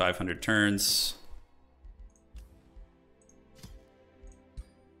take like 500 turns.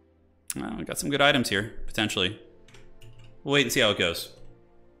 Well, we got some good items here, potentially. We'll wait and see how it goes.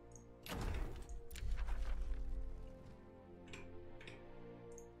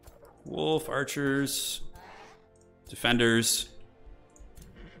 Wolf, archers, defenders.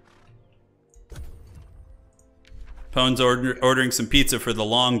 Pone's ordering some pizza for the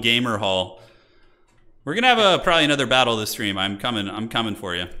long gamer haul. We're gonna have probably another battle this stream. I'm coming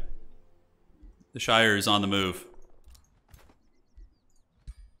for you. The Shire is on the move.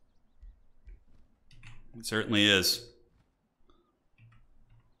 It certainly is.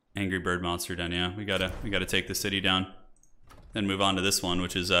 Angry Bird Monster done, yeah. We gotta take the city down. Then move on to this one,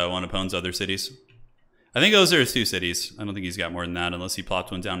 which is one of Pone's other cities. I think those are his 2 cities. I don't think he's got more than that unless he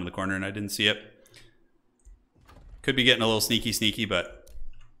plopped one down in the corner and I didn't see it. Could be getting a little sneaky, but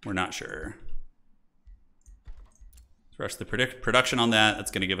we're not sure. Let's rush the production on that. That's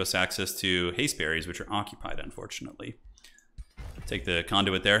going to give us access to hasteberries, which are occupied, unfortunately. Take the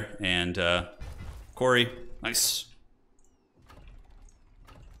conduit there, and Corey, nice.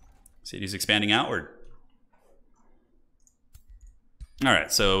 City's expanding outward. All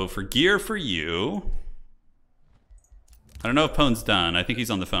right, so for gear for you, I don't know if Pone's done. I think he's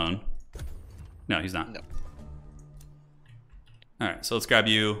on the phone. No, he's not. No. All right, so let's grab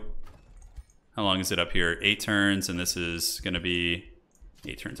you. How long is it up here? 8 turns, and this is going to be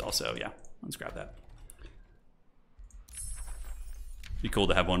 8 turns also. Yeah, let's grab that. Be cool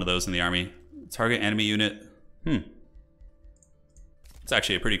to have one of those in the army. Target enemy unit. It's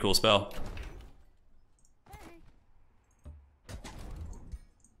actually a pretty cool spell.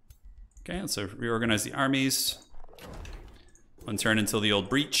 Okay, let's reorganize the armies. One turn until the old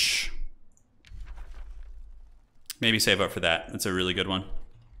breach. Maybe save up for that. That's a really good one.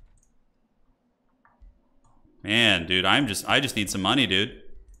 Man, dude, I just need some money, dude.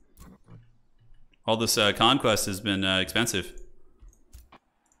 All this conquest has been expensive.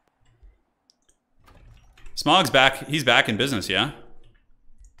 SMAUG's back. He's back in business, yeah?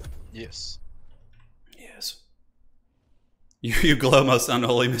 Yes. Yes. You glow most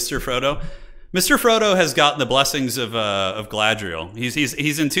unholy, Mr. Frodo. Mr. Frodo has gotten the blessings of Galadriel.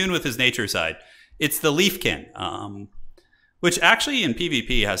 He's in tune with his nature side. It's the Leafkin, which actually in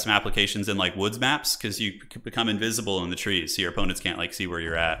PvP has some applications in like woods maps because you become invisible in the trees, so your opponents can't like see where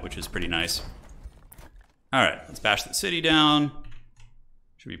you're at, which is pretty nice. All right, let's bash the city down.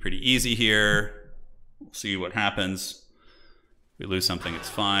 Should be pretty easy here. We'll see what happens. If we lose something, it's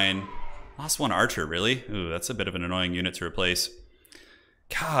fine. Lost one archer, really? Ooh, that's a bit of an annoying unit to replace.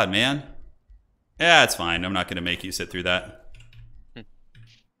 God, man. Yeah, it's fine. I'm not going to make you sit through that.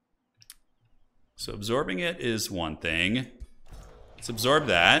 So absorbing it is one thing. Let's absorb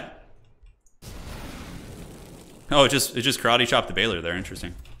that. Oh, it just karate chopped the Baylor there.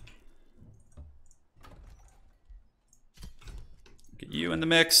 Interesting. Get you in the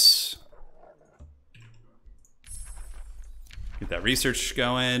mix. Get that research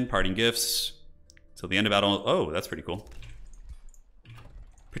going. Parting gifts. Till the end of battle. Oh, that's pretty cool.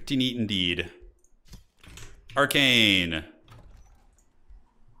 Pretty neat indeed. Arcane.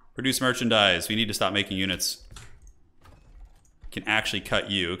 Produce merchandise. We need to stop making units. Can actually cut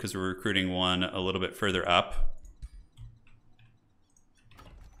you because we're recruiting one a little bit further up.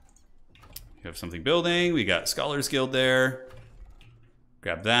 We have something building. We got Scholars Guild there.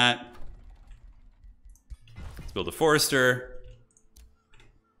 Grab that. Let's build a Forester.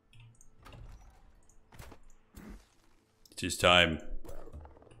 It's just time.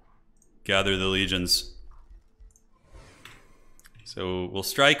 Gather the legions. So we'll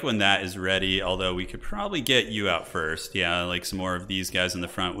strike when that is ready, although we could probably get you out first. Yeah, like some more of these guys in the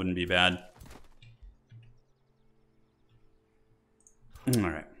front wouldn't be bad. All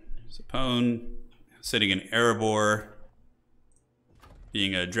right. Sapone sitting in Erebor,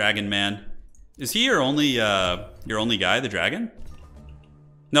 being a dragon man. Is he your only guy, the dragon?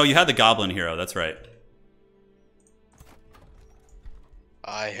 No, you had the goblin hero. That's right.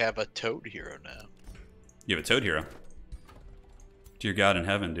 I have a toad hero now. You have a toad hero. Dear God in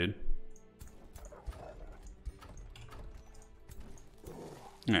heaven, dude.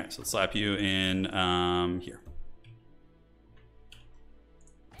 All right, so let's slap you in here.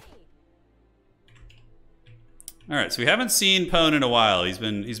 All right, so we haven't seen Pone in a while. He's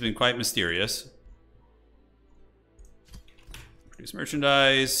been quite mysterious. Produce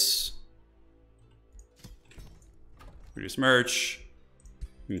merchandise. Produce merch.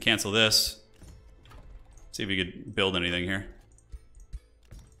 We can cancel this. See if we could build anything here.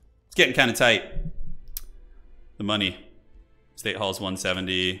 It's getting kind of tight. The money. State Hall's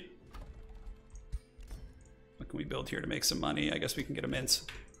 170. What can we build here to make some money? I guess we can get a mince.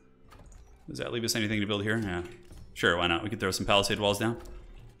 Does that leave us anything to build here? Yeah. Sure, why not? We could throw some palisade walls down.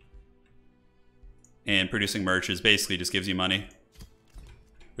 And producing merch is basically just gives you money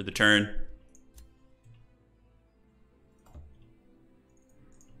for the turn.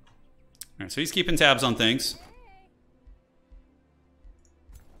 All right, so he's keeping tabs on things.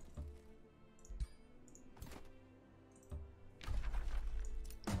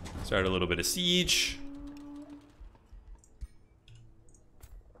 Start a little bit of siege.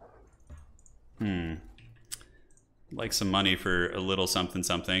 Like some money for a little something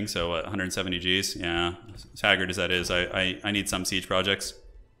something. So 170 Gs. Yeah, as haggard as that is, I need some siege projects.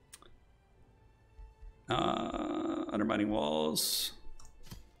 Undermining walls.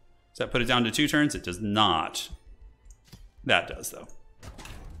 Does that put it down to 2 turns? It does not. That does though.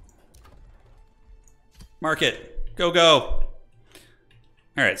 Market. Go, go.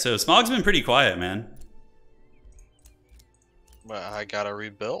 All right, so SMAUG's been pretty quiet, man. Well, I gotta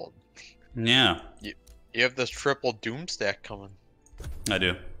rebuild. Yeah. You have this triple doom stack coming. I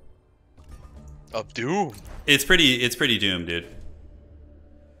do. Of doom. It's pretty doomed, dude.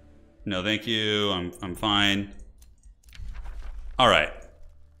 No, thank you. I'm fine. All right.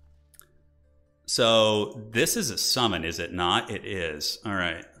 So this is a summon, is it not? It is. All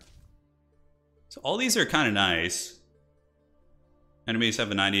right. So all these are kind of nice. Enemies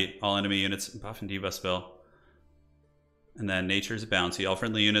have a 90 all enemy units buff and debuff spell. And then nature's a bounty. All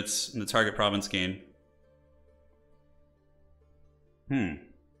friendly units in the target province gain.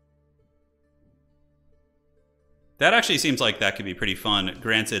 That actually seems like that could be pretty fun.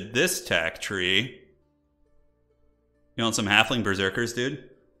 Granted, this tech tree. You want some halfling berserkers, dude?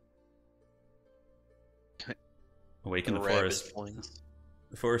 Awaken the forest.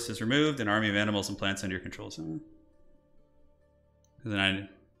 The forest is removed. An army of animals and plants under your control. So, then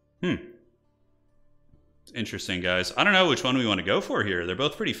it's interesting, guys. I don't know which one we want to go for here. They're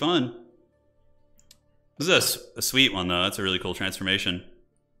both pretty fun. This is a sweet one, though. That's a really cool transformation.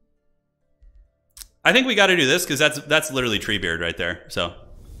 I think we got to do this because that's literally Treebeard right there. So,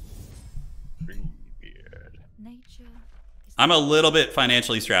 Treebeard. I'm a little bit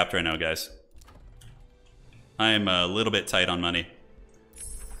financially strapped right now, guys. I'm a little bit tight on money.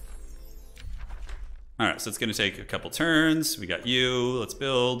 All right, so it's going to take a couple turns. We got you. Let's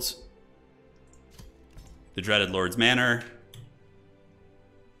build the Dreaded Lord's Manor.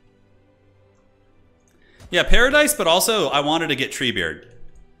 Yeah, Paradise, but also I wanted to get Treebeard.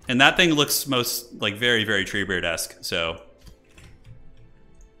 And that thing looks most, like, very, very Treebeard-esque, so.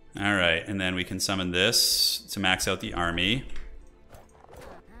 All right, and then we can summon this to max out the army.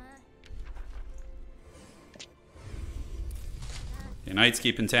 Okay, Knight's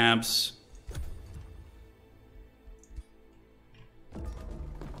keeping tabs.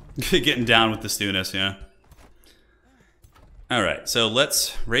 Getting down with the Stunis, yeah. All right, so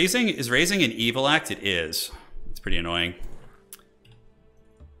let's... Is raising an evil act? It is. It's pretty annoying.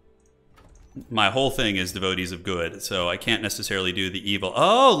 My whole thing is devotees of good, so I can't necessarily do the evil.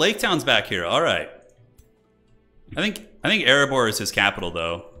 Oh, Lake Town's back here. All right. I think Erebor is his capital,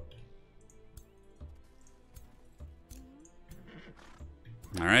 though.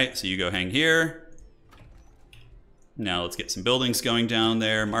 All right, so you go hang here. Now let's get some buildings going down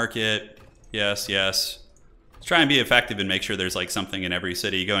there. Market. Yes, yes. Let's try and be effective and make sure there's like something in every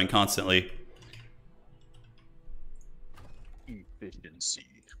city going constantly. Efficiency.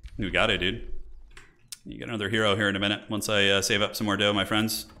 You got it, dude. You get another hero here in a minute once I save up some more dough, my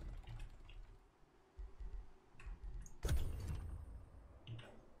friends.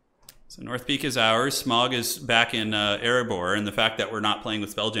 So North Peak is ours. SMAUG is back in Erebor, and the fact that we're not playing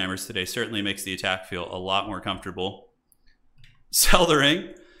with Spelljammers today certainly makes the attack feel a lot more comfortable. Sell the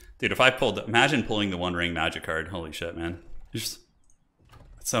ring. Dude, if I pulled... Imagine pulling the One Ring Magic card. Holy shit, man. It's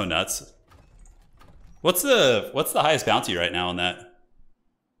so nuts. What's the highest bounty right now on that?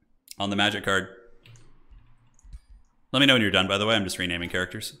 On the Magic card? Let me know when you're done, by the way. I'm just renaming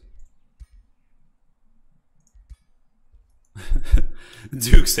characters.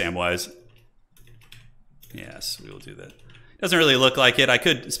 Duke Samwise. Yes, we will do that. Doesn't really look like it. I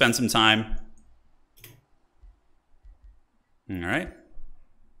could spend some time. All right.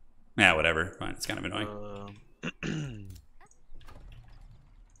 Yeah, whatever. Fine. It's kind of annoying.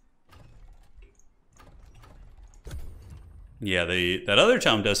 Yeah, that other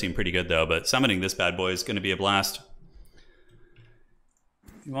tome does seem pretty good, though, but summoning this bad boy is going to be a blast.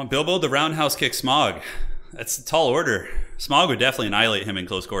 You want Bilbo to roundhouse kick SMAUG? That's a tall order. SMAUG would definitely annihilate him in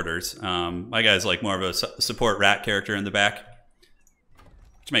close quarters. My guy's like more of a support rat character in the back,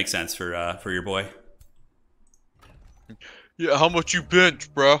 which makes sense for your boy. Yeah, how much you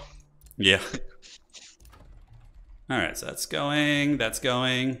bench, bro? Yeah. All right, so that's going. That's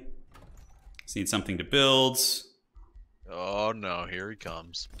going. Just need something to build. Oh no, here he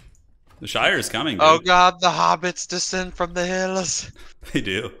comes. The Shire is coming, dude. Oh god, the hobbits descend from the hills. They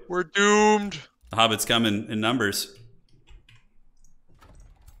do. We're doomed. The hobbits come in numbers.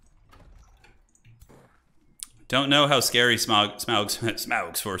 Don't know how scary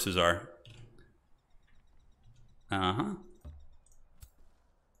SMAUG's forces are. Uh-huh.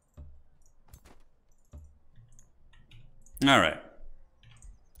 All right.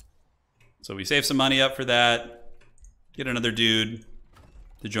 So we save some money up for that. Get another dude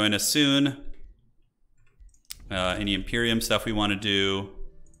to join us soon. Any Imperium stuff we want to do.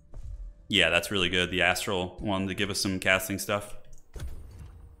 Yeah, that's really good. The Astral one to give us some casting stuff.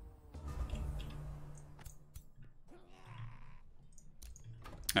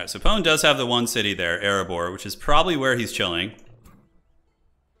 All right, so Pone does have the one city there, Erebor, which is probably where he's chilling.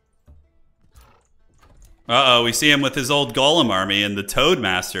 Uh-oh, we see him with his old Golem army and the Toad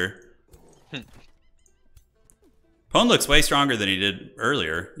Master. Pone looks way stronger than he did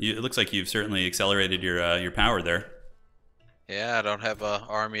earlier. It looks like you've certainly accelerated your power there. Yeah, I don't have an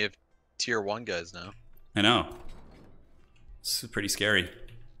army of tier 1 guys now. I know. It's pretty scary.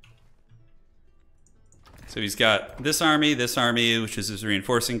 So he's got this army, which is his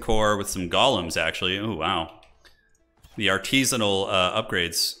reinforcing corps with some golems, actually. Oh, wow. The artisanal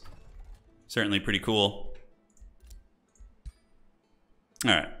upgrades. Certainly pretty cool.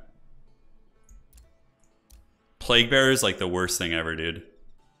 All right. Plague Bearer is like the worst thing ever, dude.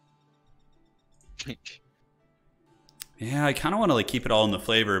 Yeah, I kind of want to like keep it all in the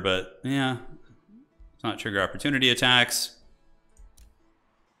flavor, but yeah. It's not trigger opportunity attacks.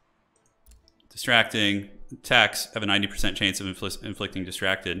 Distracting. Attacks have a 90% chance of inflicting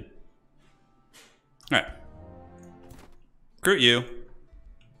distracted. Alright. Recruit you.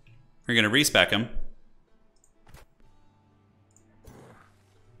 We're going to respec him.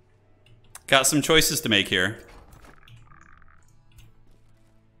 Got some choices to make here.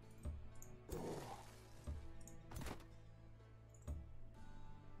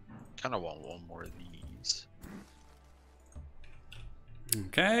 Kind of want one more of these.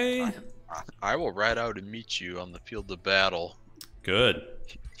 Okay. I will ride out and meet you on the field of battle. Good.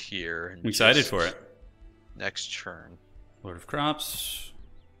 Here. I'm excited for it. Next turn. Lord of Crops.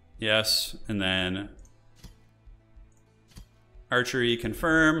 Yes. And then archery,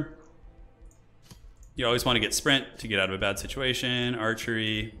 confirm. You always want to get sprint to get out of a bad situation.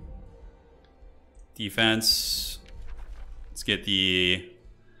 Archery. Defense. Let's get the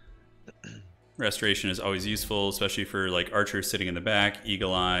restoration is always useful, especially for like archers sitting in the back,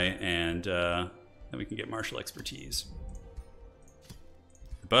 eagle eye, and then we can get martial expertise.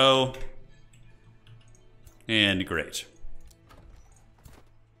 Bow. And great.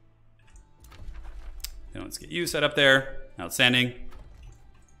 Then let's get you set up there. Outstanding.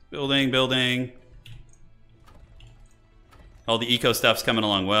 Building, building. All the eco stuff's coming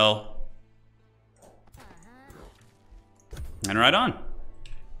along well. And right on.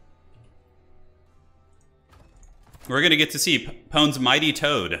 We're going to get to see Pone's Mighty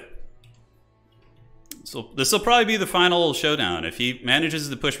Toad. So this will probably be the final showdown. If he manages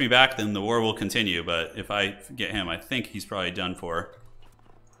to push me back, then the war will continue. But if I get him, I think he's probably done for.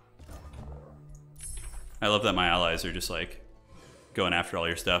 I love that my allies are just like going after all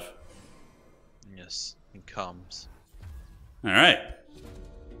your stuff. Yes, he comes. All right.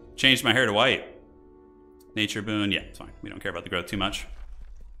 Changed my hair to white. Nature boon. Yeah, it's fine. We don't care about the growth too much.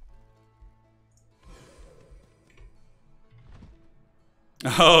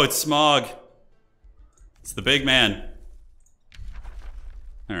 Oh, it's SMAUG. It's the big man.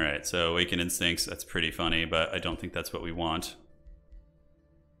 All right, so Awaken Instincts, that's pretty funny, but I don't think that's what we want.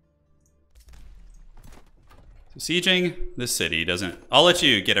 So sieging this city doesn't... I'll let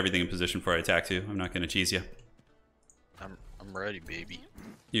you get everything in position before I attack too. I'm not going to cheese you. I'm ready, baby.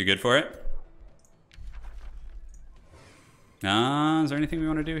 You good for it? Is there anything we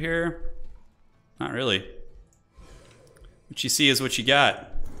want to do here? Not really. What you see is what you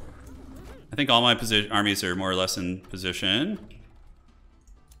got. I think all my armies are more or less in position. Is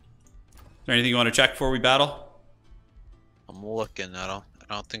there anything you want to check before we battle? I'm looking. I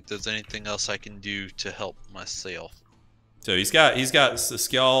don't think there's anything else I can do to help myself. So he's got the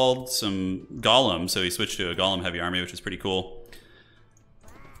Skjald, some Golem, so he switched to a Golem heavy army, which is pretty cool.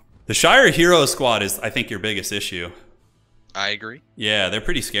 The Shire Hero Squad is, I think, your biggest issue. I agree. Yeah, they're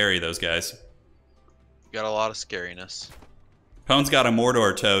pretty scary, those guys. Got a lot of scariness. Pone's got a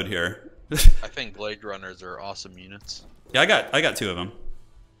Mordor Toad here. I think Blade Runners are awesome units. Yeah, I got 2 of them.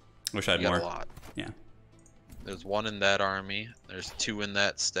 Wish I had more. A lot. Yeah. There's 1 in that army. There's 2 in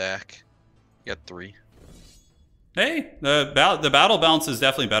that stack. You got 3. Hey, the battle balance is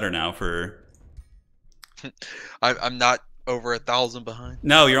definitely better now for... I'm not over 1,000 behind.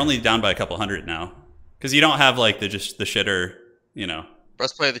 No, you're only down by a couple hundred now. Because you don't have like the shitter, you know.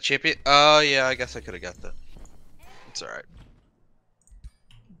 Breastplate of the champion? Oh, yeah, I guess I could have got that. It's alright.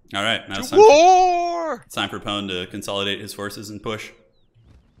 Alright, now it's war! It's time for Pone to consolidate his forces and push.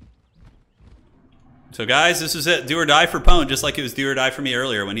 So guys, this is it. Do or die for Pone, just like it was do or die for me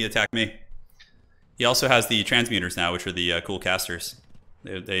earlier when he attacked me. He also has the transmuters now, which are the cool casters.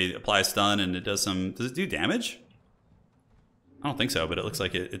 They apply stun and it does some... Does it do damage? I don't think so, but it looks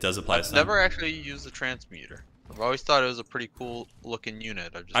like it does apply stun. I've never actually used the transmuter. I've always thought it was a pretty cool looking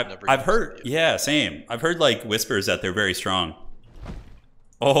unit. I've heard, yeah, same. I've heard like whispers that they're very strong.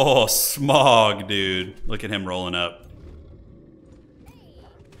 Oh, SMAUG, dude. Look at him rolling up.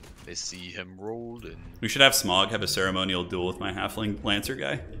 They see him rolling. We should have SMAUG have a ceremonial duel with my halfling lancer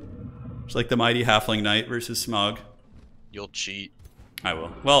guy. It's like the mighty halfling knight versus SMAUG. You'll cheat. I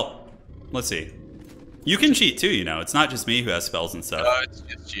will. Well, let's see. You can cheat too, you know. It's not just me who has spells and stuff. It's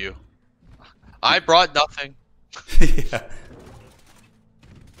just you. I brought nothing. Yeah.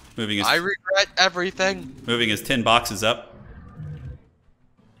 I regret everything. Moving his tin boxes up.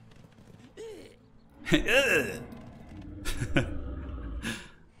 It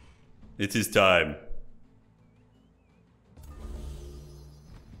is time.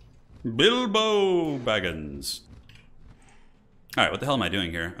 Bilbo Baggins. Alright, what the hell am I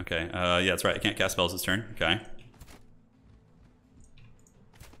doing here? Okay, yeah, that's right. I can't cast spells this turn. Okay.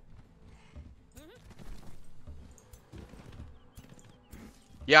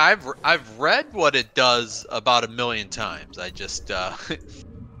 Yeah, I've read what it does about 1,000,000 times. I just or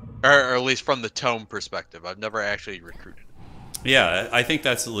at least from the tome perspective, I've never actually recruited it. Yeah, I think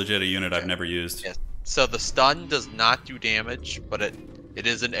that's legit a unit I've never used. Yes. So the stun does not do damage, but it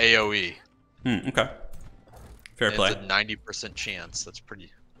is an AOE. Okay. Fair play. It's a 90% chance. That's pretty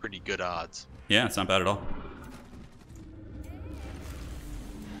good odds. Yeah, it's not bad at all.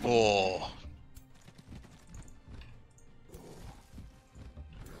 Oh.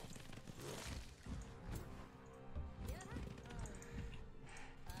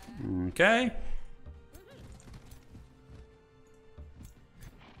 Okay.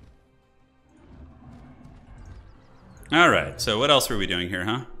 All right, so what else were we doing here,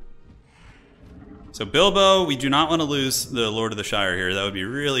 huh? So Bilbo, we do not want to lose the Lord of the Shire here. That would be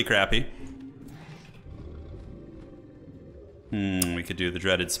really crappy. We could do the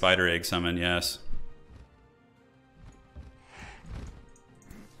dreaded spider egg summon, yes.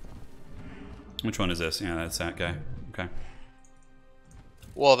 Which one is this? Yeah, that's that guy. Okay.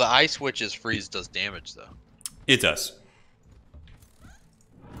 Well, the Ice Witch's freeze does damage, though. It does.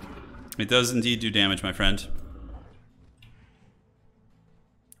 It does indeed do damage, my friend.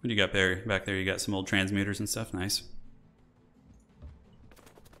 What do you got there? Back there, you got some old transmuters and stuff. Nice.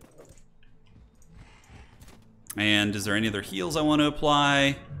 And is there any other heals I want to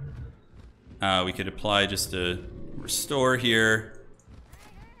apply? We could apply just a restore here.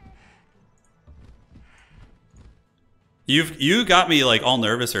 You got me like all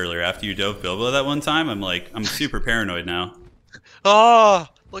nervous earlier after you dove Bilbo that one time. I'm super paranoid now. Oh,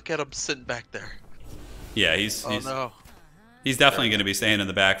 look at him sitting back there. Yeah, he's definitely going to be staying in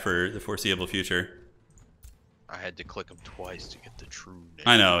the back for the foreseeable future. I had to click him twice to get the true name.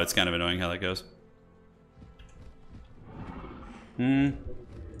 I know, it's kind of annoying how that goes.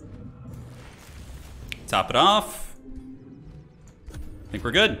 Top it off. I think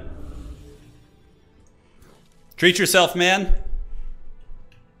we're good. Treat yourself, man.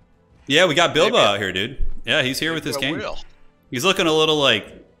 Yeah, we got Bilbo out here, dude. Yeah, he's here with his cane. He's looking a little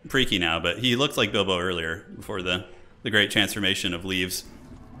like freaky now, but he looked like Bilbo earlier before the great transformation of leaves.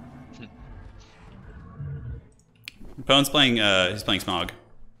 Pone's playing. He's playing SMAUG.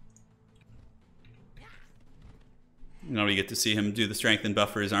 Now we get to see him do the strengthen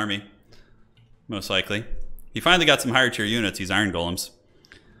buff for his army. Most likely, he finally got some higher tier units. These Iron Golems.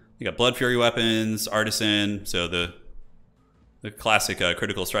 You got Blood Fury weapons, Artisan. So the classic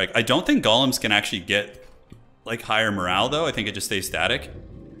critical strike. I don't think Golems can actually get like higher morale though. I think it just stays static.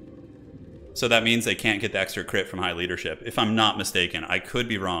 So that means they can't get the extra crit from high leadership, if I'm not mistaken. I could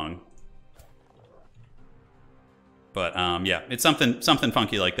be wrong. But yeah, it's something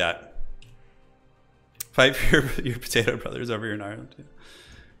funky like that. Fight for your potato brothers over here in Ireland. I'm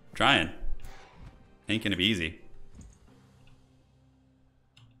trying. Ain't gonna be easy.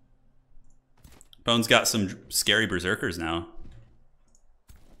 Bone's got some scary berserkers now.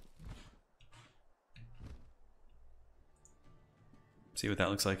 See what that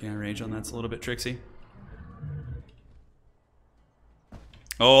looks like. Yeah, range on that's a little bit tricksy.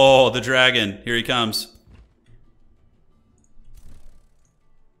 Oh, the dragon. Here he comes.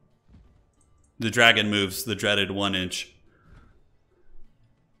 The dragon moves the dreaded 1 inch.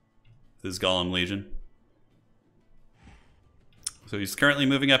 His Golem Legion. So he's currently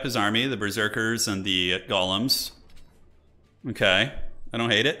moving up his army, the berserkers and the golems. Okay, I don't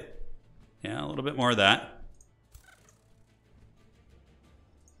hate it. Yeah, a little bit more of that.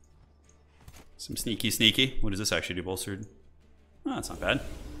 Some sneaky. What does this actually do, bolstered? Oh, that's not bad.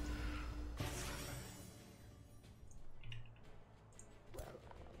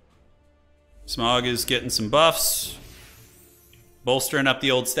 SMAUG is getting some buffs. Bolstering up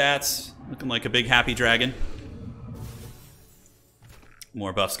the old stats. Looking like a big happy dragon.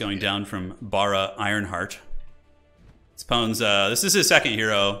 More buffs going down from Bara Ironheart. Pone's, this is his second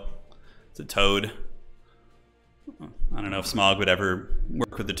hero. It's a toad. I don't know if SMAUG would ever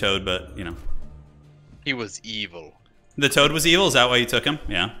work with the toad, but, you know. He was evil. The toad was evil? Is that why you took him?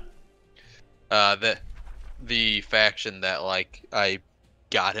 Yeah. The faction that, like, I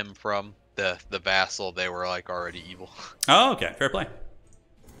got him from, the vassal, they were, like, already evil. Oh, okay. Fair play.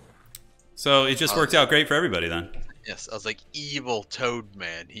 So it just worked out great for everybody then. Yes, I was like, evil toad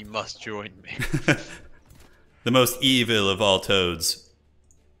man, he must join me. The most evil of all toads.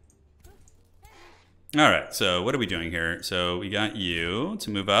 Alright, so what are we doing here? So we got you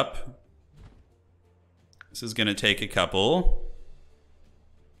to move up. This is going to take a couple.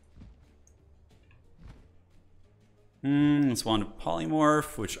 Let's want a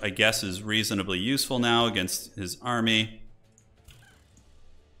polymorph, which I guess is reasonably useful now against his army.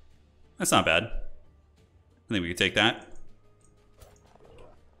 That's not bad. I think we could take that.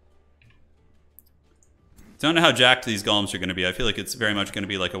 Don't know how jacked these golems are going to be. I feel like it's very much going to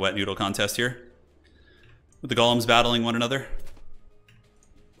be like a wet noodle contest here, with the golems battling one another.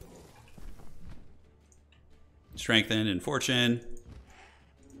 Strengthen and fortune.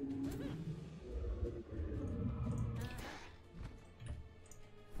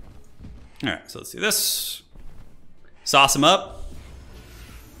 Alright, so let's do this. Sauce them up.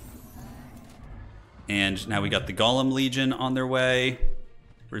 And now we got the Golem Legion on their way.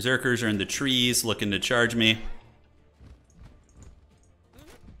 Berserkers are in the trees looking to charge me.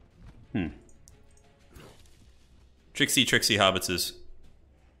 Tricksy hobbitses.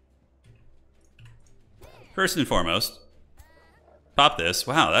 First and foremost, pop this.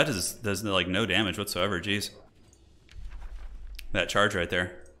 Wow, that does like no damage whatsoever. Jeez. That charge right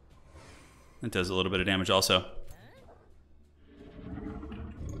there. It does a little bit of damage also.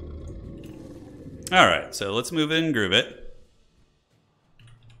 Alright, so let's move in and groove it.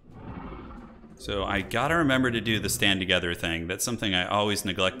 So I gotta remember to do the stand together thing. That's something I always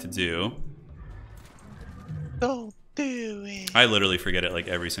neglect to do. Don't do it. I literally forget it like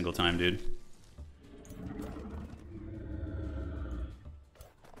every single time, dude.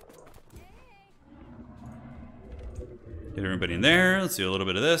 Get everybody in there. Let's do a little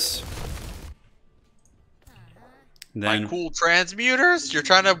bit of this. Then, my cool transmuters? You're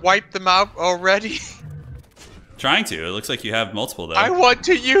trying to wipe them out already? Trying to. It looks like you have multiple though. I want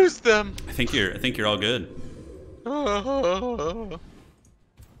to use them. I think you're all good. Have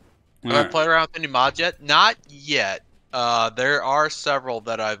I played around with any mods yet? Not yet. There are several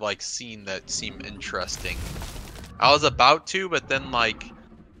that I've like seen that seem interesting. I was about to, but then like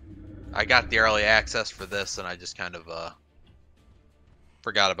I got the early access for this, and I just kind of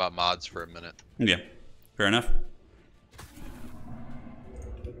forgot about mods for a minute. Yeah, fair enough.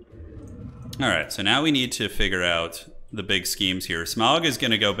 All right, so now we need to figure out the big schemes here. SMAUG is going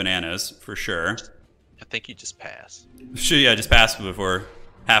to go bananas for sure. I think you just pass. Sure, yeah, just pass before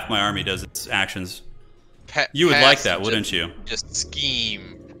half my army does its actions. You would like that, wouldn't you? Just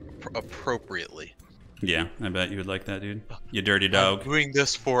scheme appropriately. Yeah, I bet you would like that, dude. You dirty dog. I'm doing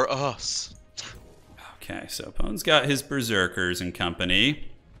this for us. Okay, so Pone's got his berserkers and company.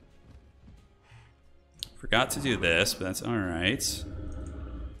 Forgot to do this, but that's all right.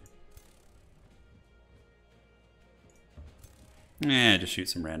 Just shoot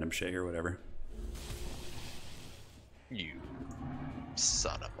some random shit or whatever. You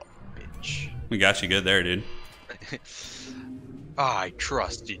son of a bitch. We got you good there, dude. I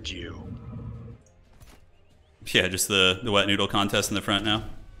trusted you. Yeah, just the wet noodle contest in the front now.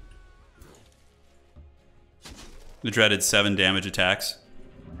 The dreaded 7 damage attacks.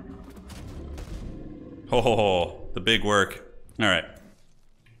 Ho ho ho, the big work. All right.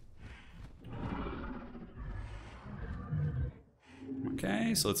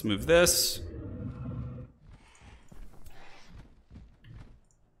 Okay, so let's move this.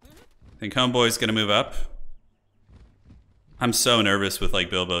 I think Homeboy's gonna move up. I'm so nervous with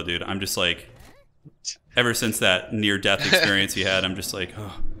like Bilbo, dude. I'm just like, ever since that near-death experience he had, I'm just like,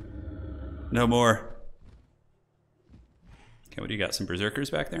 oh, no more. Okay, what do you got? Some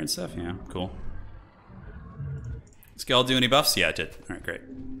berserkers back there and stuff? Yeah, cool. Does Gel do any buffs? Yeah, it did. All right, great.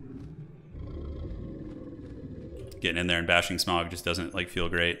 Getting in there and bashing SMAUG just doesn't like feel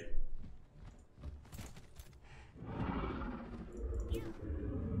great.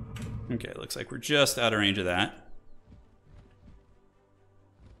 Okay, looks like we're just out of range of that.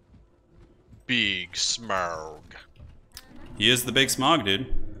 Big SMAUG. He is the big SMAUG,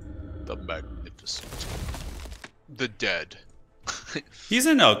 dude. The magnificent. The dead. He's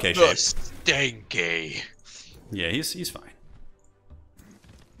in okay The shape. stanky. Yeah, he's fine.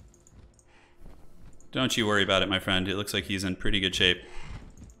 Don't you worry about it, my friend. It looks like he's in pretty good shape.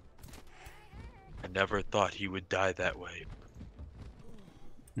 I never thought he would die that way.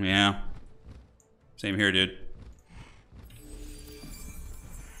 Yeah. Same here, dude.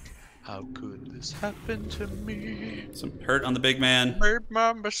 How could this happen to me? Some hurt on the big man. Made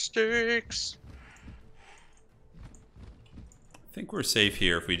my mistakes. I think we're safe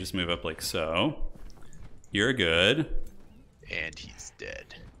here if we just move up like so. You're good. And he's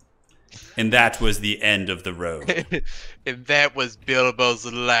dead. And that was the end of the road. And that was Bilbo's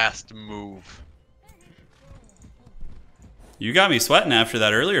last move. You got me sweating after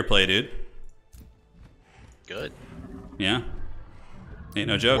that earlier play, dude. Good. Yeah. Ain't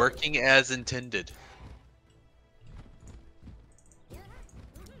no joke. Working as intended. I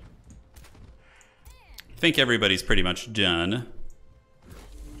think everybody's pretty much done.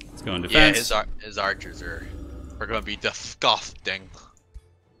 Let's go in defense. Yeah, his archers are going to be disgusting.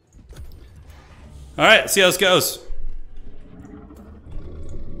 All right, let's see how this goes.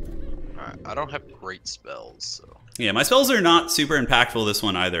 Alright, I don't have great spells. So Yeah, my spells are not super impactful this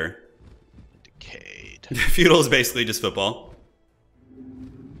one either. decayed. Feudal is basically just football.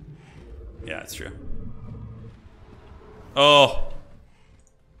 Yeah, it's true. Oh.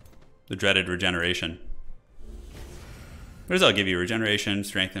 The dreaded regeneration. What does that give you? Regeneration,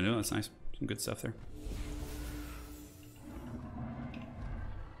 strength, and oh, that's nice. Some good stuff there.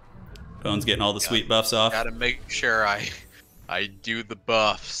 Bone's getting all the sweet buffs off. Gotta make sure I do the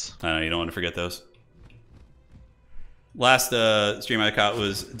buffs. I know, you don't want to forget those. Last stream I caught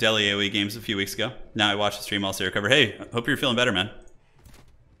was Delhi AoE games a few weeks ago. Now I watched the stream, I'll say recover. Hey, hope you're feeling better, man.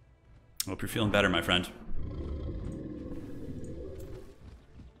 Hope you're feeling better, my friend.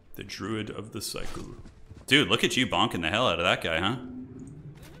 The Druid of the Cycle. Dude, look at you bonking the hell out of that guy, huh?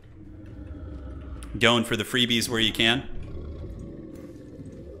 Going for the freebies where you can.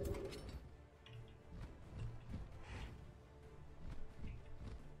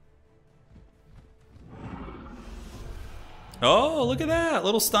 Oh, look at that.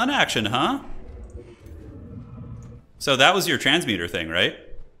 Little stun action, huh? So that was your transmuter thing, right?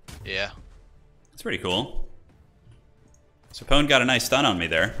 Yeah. That's pretty cool. So Pone got a nice stun on me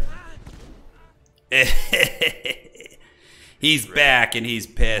there. He's back and he's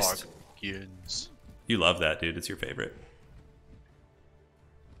pissed. Baggins. You love that, dude. It's your favorite.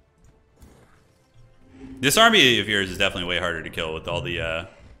 This army of yours is definitely way harder to kill with all the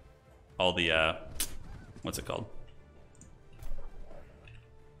what's it called?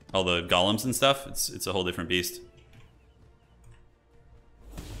 All the golems and stuff. It's a whole different beast.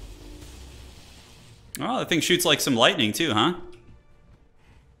 Oh, that thing shoots like some lightning too, huh?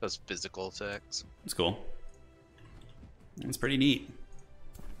 Those physical attacks. That's cool. That's pretty neat.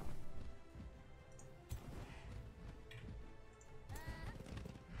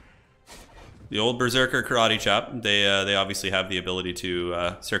 The old Berserker Karate Chop. They obviously have the ability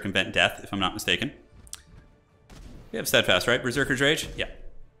to circumvent death, if I'm not mistaken. You have Steadfast, right? Berserker's Rage? Yeah.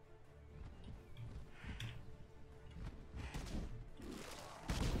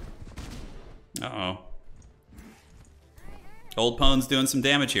 Uh-oh. Old Pone's doing some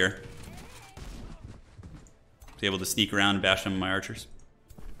damage here. Was able to sneak around and bash some of my archers.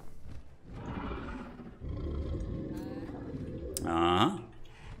 Uh-huh.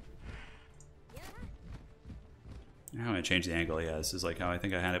 Now I'm going to change the angle. Yeah, this is like how I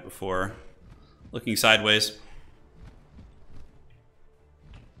think I had it before. Looking sideways.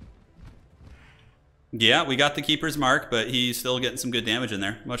 Yeah, we got the Keeper's Mark, but he's still getting some good damage in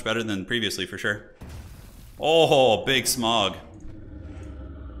there. Much better than previously, for sure. Oh, big SMAUG.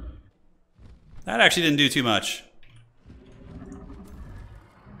 That actually didn't do too much.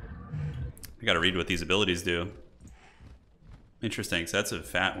 I gotta read what these abilities do. Interesting, so that's a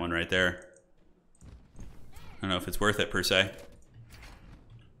fat one right there. I don't know if it's worth it, per se.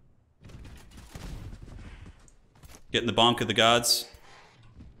 Getting the bonk of the gods.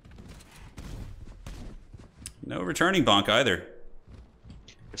 No returning bonk either.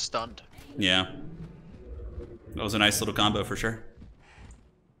 You're stunned. Yeah. That was a nice little combo for sure.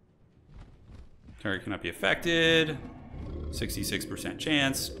 Target cannot be affected. 66%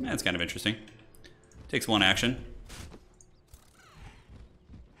 chance. That's kind of interesting. Takes one action.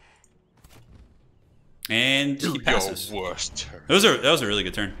 And he passes. Your worst turn. That was a really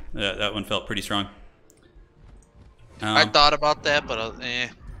good turn. That one felt pretty strong. I thought about that, but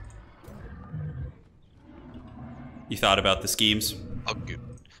You thought about the schemes?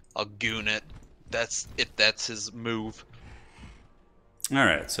 I'll goon it. If that's his move.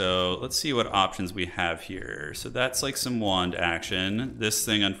 Alright, so let's see what options we have here. So that's like some wand action. This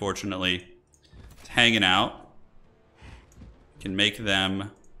thing, unfortunately, is hanging out. Can make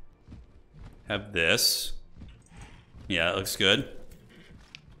them have this. Yeah, that looks good.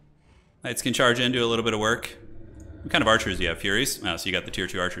 Knights can charge in, do a little bit of work. What kind of archers do you have? Furies? Oh, so you got the tier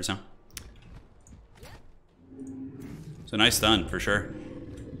 2 archers, huh? So nice stun, for sure.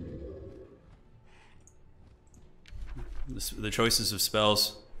 The choices of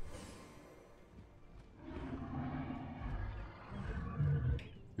spells.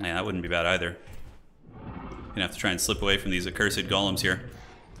 Yeah, that wouldn't be bad either. Gonna have to try and slip away from these accursed golems here.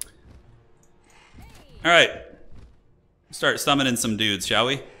 Alright. Start summoning some dudes, shall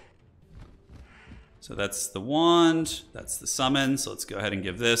we? So that's the wand, that's the summon, so let's go ahead and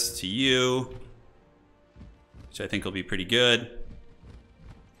give this to you. Which I think will be pretty good.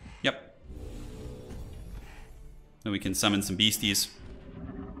 Yep. Then we can summon some beasties.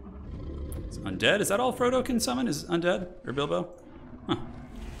 It's undead? Is that all Frodo can summon? Is undead? Or Bilbo? Huh.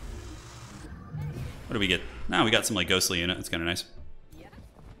 What do we get? Now we got some like ghostly unit. That's kind of nice.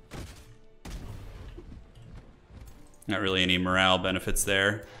 Not really any morale benefits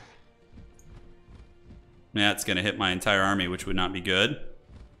there. That's going to hit my entire army, which would not be good.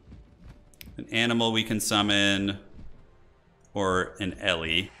 An animal we can summon, or an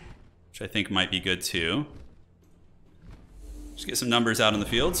Ellie, which I think might be good too. Just get some numbers out in the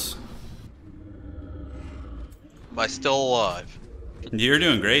fields. Am I still alive? You're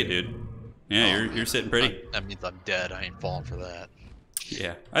doing great, dude. Yeah, you're sitting pretty. That means I'm dead. I ain't falling for that.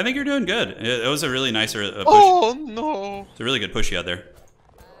 Yeah, I think you're doing good. It was a really nice push. Oh no! It's a really good push you had there.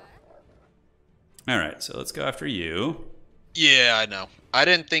 All right, so let's go after you. Yeah, I know. I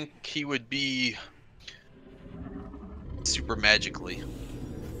didn't think he would be super magically,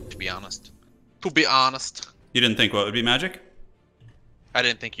 to be honest. To be honest. You didn't think what would be magic? I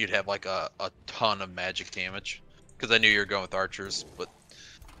didn't think you'd have like a ton of magic damage. Because I knew you were going with archers, but...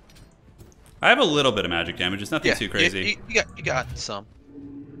 I have a little bit of magic damage. It's nothing too crazy. You got some.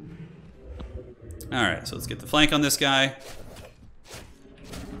 Alright, so let's get the flank on this guy.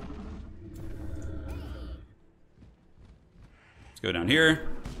 Let's go down here.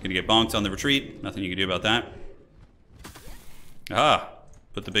 Gonna get bonked on the retreat. Nothing you can do about that. Ah,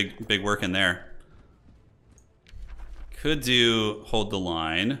 put the big work in there. Could do hold the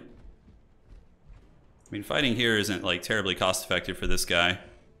line. I mean, fighting here isn't like terribly cost effective for this guy. I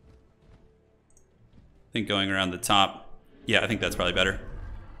think going around the top, yeah, I think that's probably better.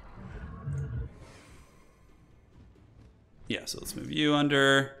 Yeah, so let's move you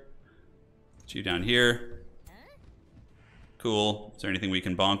under. Put you down here. Cool. Is there anything we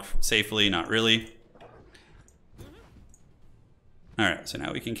can bonk safely? Not really. Alright, so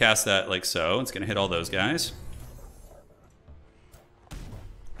now we can cast that like so. It's going to hit all those guys.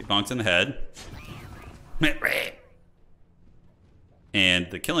 Get bonked in the head.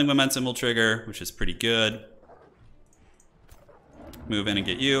 And the killing momentum will trigger, which is pretty good. Move in and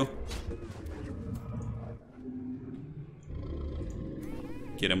get you.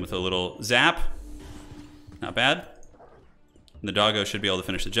 Get him with a little zap. Not bad. And the doggo should be able to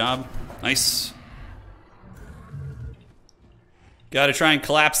finish the job. Nice. Gotta try and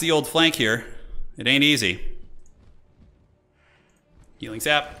collapse the old flank here. It ain't easy. Healing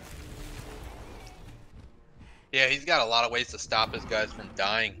zap. Yeah, he's got a lot of ways to stop his guys from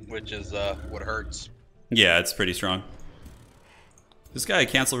dying, which is what hurts. Yeah, it's pretty strong. This guy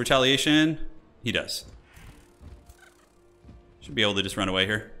cancel retaliation? He does. Should be able to just run away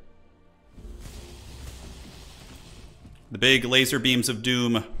here. The big laser beams of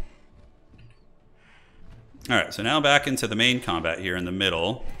doom. Alright, so now back into the main combat here in the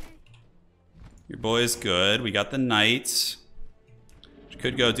middle. Your boy's good. We got the knights. Which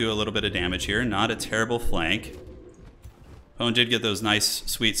could go do a little bit of damage here. Not a terrible flank. Pone did get those nice,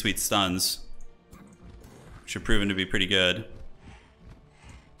 sweet stuns. Which have proven to be pretty good.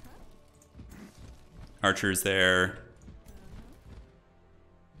 Archers there.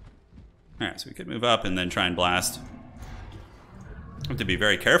 Alright, so we could move up and then try and blast. Have to be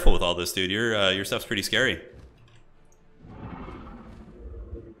very careful with all this, dude. Your stuff's pretty scary.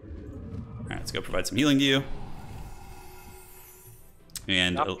 Alright, let's go provide some healing to you.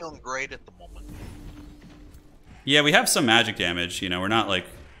 And I'm feeling great at the moment. yeah, we have some magic damage. You know, we're not like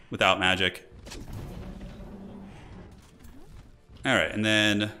without magic. Alright, and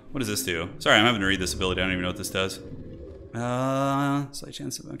then what does this do? Sorry, I'm having to read this ability. I don't even know what this does. Slight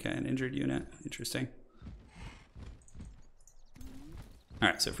chance of, okay, an injured unit. Interesting.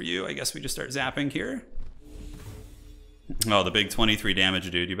 Alright, so for you, I guess we just start zapping here. Oh, the big 23 damage,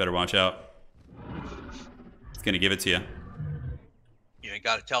 dude. You better watch out. It's gonna give it to you. You ain't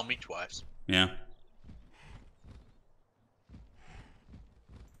gotta tell me twice. Yeah.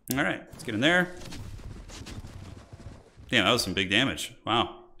 Alright, let's get in there. Damn, that was some big damage.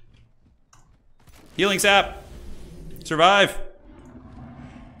 Wow. Healing sap! Survive!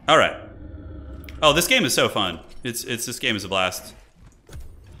 Alright. Oh, this game is so fun. This game is a blast.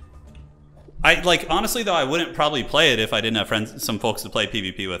 Honestly though, I wouldn't probably play it if I didn't have some folks to play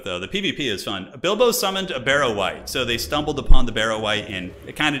PvP with though. The PvP is fun. Bilbo summoned a Barrow Wight, so they stumbled upon the Barrow Wight and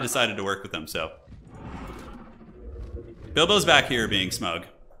it kind of decided to work with them, so. Bilbo's back here being SMAUG.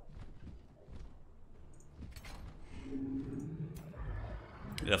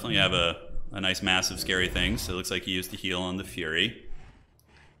 We definitely have a nice massive scary thing, so it looks like he used to heal on the Fury.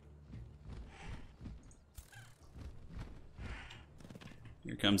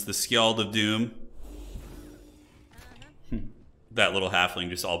 Here comes the Skjald of Doom. That little halfling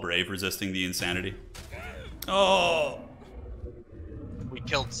just all brave resisting the insanity. Oh! We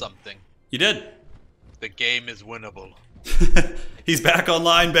killed something. You did. The game is winnable. He's back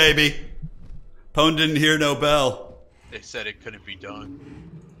online, baby. Pone didn't hear no bell. They said it couldn't be done.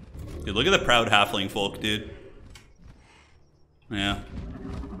 Dude, look at the proud halfling folk, dude. Yeah.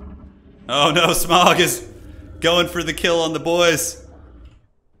 Oh no, SMAUG is Going for the kill on the boys.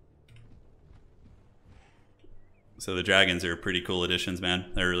 So the dragons are pretty cool additions,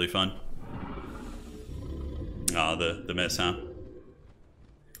 man. They're really fun. Oh, the miss, huh?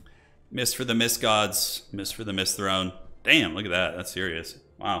 Miss for the miss gods. Miss for the miss throne. Damn, look at that. That's serious.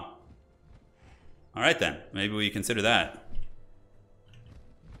 Wow. All right, then. Maybe we consider that.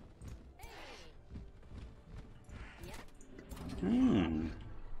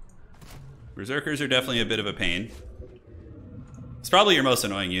 Berserkers are definitely a bit of a pain. It's probably your most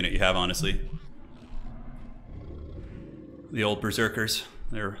annoying unit you have, honestly. The old Berserkers.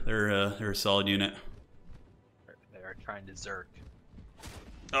 They're a solid unit. They're trying to zerk.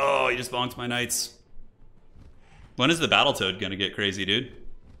 Oh, he just bonked my knights. When is the Battletoad gonna get crazy, dude?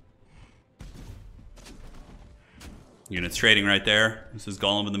 Units trading right there. This is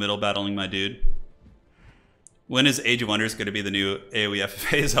Golem in the middle battling my dude. When is Age of Wonders gonna be the new AoE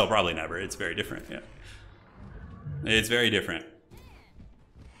FFAs? Oh, probably never. It's very different, yeah. It's very different.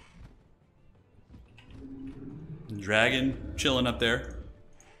 Dragon chilling up there.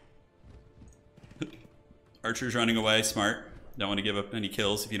 Archer's running away, smart. Don't want to give up any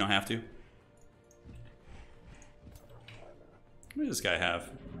kills if you don't have to. What does this guy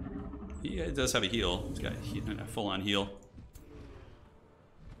have? He does have a heal. He's got a full-on heal.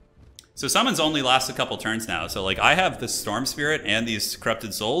 So summons only last a couple turns now. So like I have the Storm Spirit and these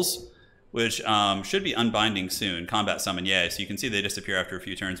Corrupted Souls, which should be unbinding soon. Combat summon, yeah. So you can see they disappear after a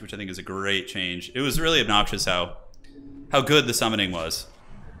few turns, which I think is a great change. It was really obnoxious how good the summoning was.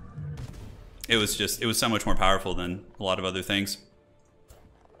 It was so much more powerful than a lot of other things.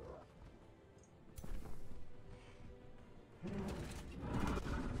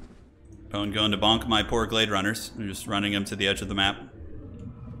 I'm going to bonk my poor Glade Runners. I'm just running them to the edge of the map.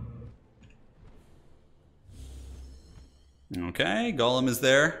 Okay, Golem is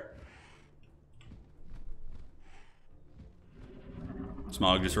there.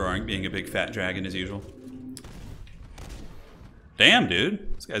 SMAUG just roaring, being a big fat dragon as usual. Damn,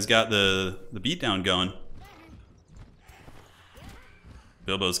 dude. This guy's got the beatdown going.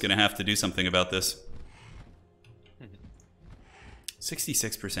 Bilbo's gonna have to do something about this.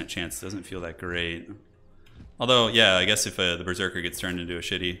 66% chance doesn't feel that great. Although, yeah, I guess if the Berserker gets turned into a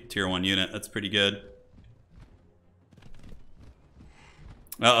shitty tier 1 unit, that's pretty good.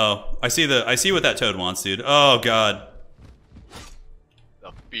 Uh-oh. I see what that toad wants, dude. Oh, God.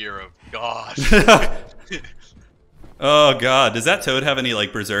 The fear of God. Oh, God. Does that toad have any,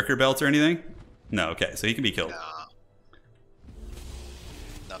 like, Berserker belts or anything? No, okay. So he can be killed. Nah.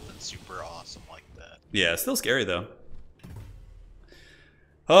 Nothing super awesome like that. Yeah, still scary, though.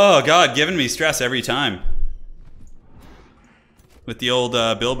 Oh, God. Giving me stress every time. With the old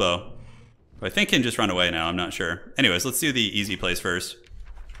Bilbo. I think he can just run away now. I'm not sure. Anyways, let's do the easy plays first.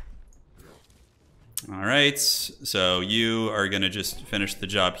 All right. So you are going to just finish the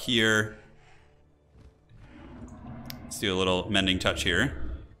job here. Let's do a little mending touch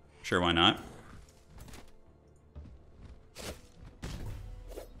here. Sure, why not?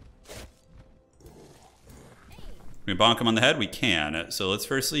 Can we bonk him on the head? We can. So let's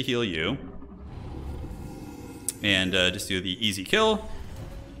firstly heal you. And just do the easy kill.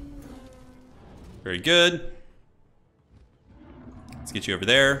 Very good. Let's get you over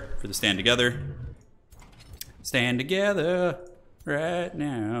there for the stand together. Stand together right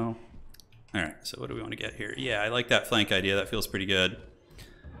now. All right, so what do we want to get here? Yeah, I like that flank idea. That feels pretty good.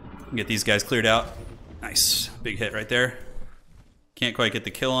 Get these guys cleared out. Nice. Big hit right there. Can't quite get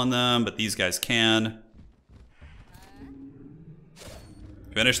the kill on them, but these guys can.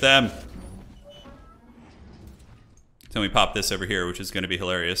 Finish them. Then we pop this over here, which is going to be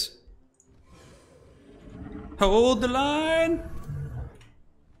hilarious. Hold the line.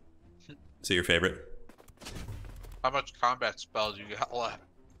 Is it your favorite? How much combat spells you got left?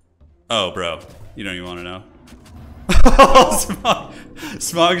 Oh, bro. You don't even want to know. Oh,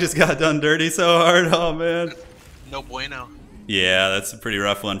 SMAUG just got done dirty so hard. Oh, man. No bueno. Yeah, that's a pretty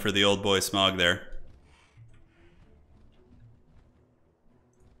rough one for the old boy SMAUG there.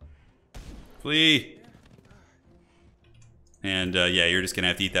 Flee. And, yeah, you're just going to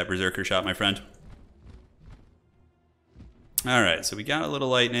have to eat that Berserker shot, my friend. Alright, so we got a little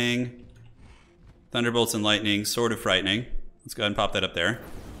lightning. Thunderbolts and lightning, sort of frightening. Let's go ahead and pop that up there.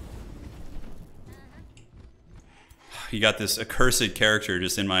 You got this accursed character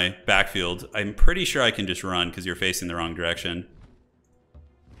just in my backfield. I'm pretty sure I can just run because you're facing the wrong direction.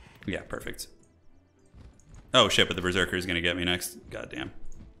 Yeah, perfect. Oh shit, but the Berserker is going to get me next. God damn.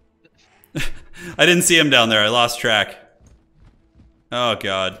 I didn't see him down there. I lost track. Oh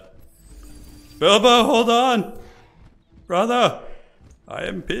god. Bilbo, hold on! Brother! I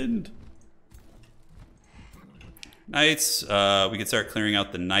am pinned. Knights. We could start clearing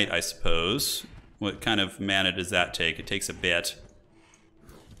out the knight, I suppose. What kind of mana does that take? It takes a bit.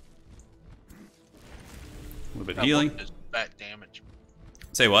 A little bit of healing. Did fat damage.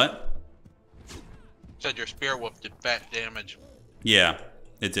 Say what? Said your spear whoop did fat damage. Yeah,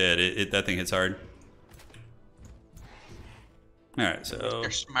 it did. That thing hits hard. All right, so Your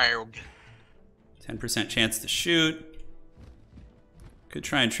SMAUG. 10% chance to shoot. Could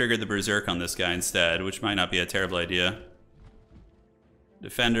try and trigger the Berserk on this guy instead, which might not be a terrible idea.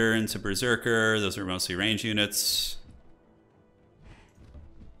 Defender into Berserker. Those are mostly range units.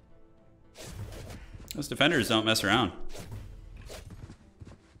 Those defenders don't mess around.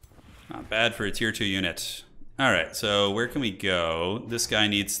 Not bad for a tier 2 unit. Alright, so where can we go? This guy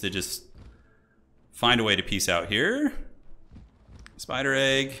needs to just find a way to peace out here. Spider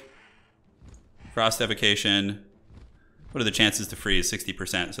Egg. Frost Evocation. What are the chances to freeze?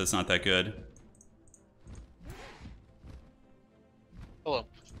 60%, so it's not that good. Hello.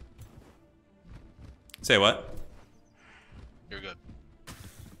 Say what? You're good.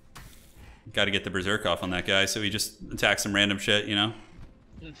 Got to get the Berserk off on that guy, so he just attacks some random shit, you know?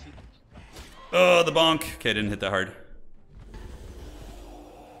 Oh, the bonk. Okay, didn't hit that hard.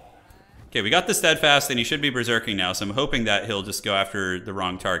 Okay, we got the Steadfast, and he should be Berserking now, so I'm hoping that he'll just go after the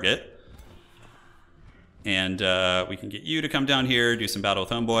wrong target. And we can get you to come down here, do some battle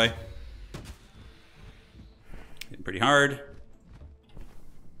with Homeboy. Hitting pretty hard.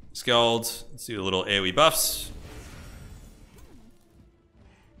 Scald. Let's do a little AoE buffs.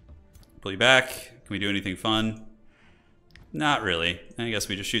 Pull you back. Can we do anything fun? Not really. I guess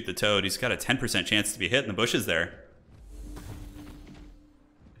we just shoot the toad. He's got a 10% chance to be hit in the bushes there.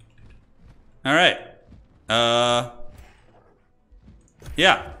 All right.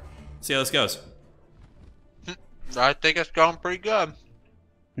 Yeah. See how this goes. I think it's going pretty good.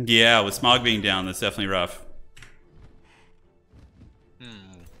 Yeah, with SMAUG being down, that's definitely rough.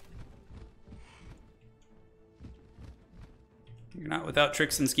 You're not without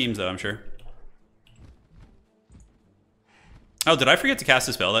tricks and schemes, though, I'm sure. Oh, did I forget to cast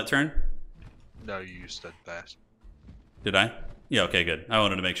a spell that turn? No, you used Steadfast. Did I? Yeah, okay, good. I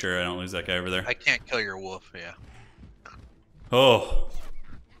wanted to make sure I don't lose that guy over there. I can't kill your wolf, yeah. Oh.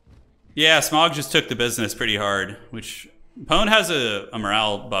 Yeah, SMAUG just took the business pretty hard, which... Pone has a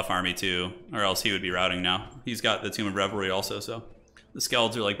morale buff army, too, or else he would be routing now. He's got the Tomb of Revelry also, so... The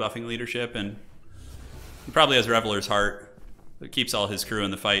Skelds are, like, buffing leadership, and... He probably has Reveler's Heart. That keeps all his crew in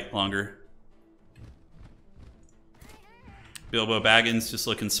the fight longer. Bilbo Baggins just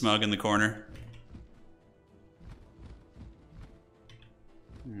looking smug in the corner.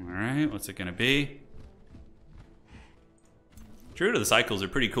 Alright, what's it gonna be? True to the Cycles are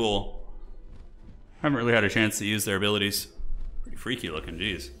pretty cool. Haven't really had a chance to use their abilities. Pretty freaky looking,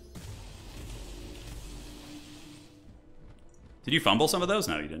 jeez. Did you fumble some of those?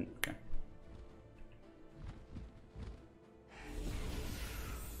 No, you didn't. Okay.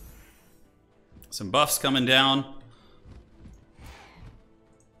 Some buffs coming down.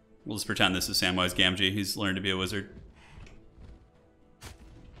 We'll just pretend this is Samwise Gamgee. He's learned to be a wizard.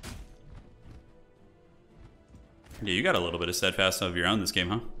 Yeah, you got a little bit of Steadfast of your own this game,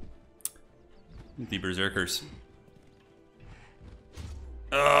 huh? The Berserkers.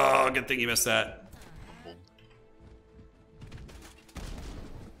 Oh, good thing you missed that.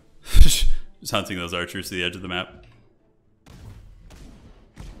 Just hunting those archers to the edge of the map.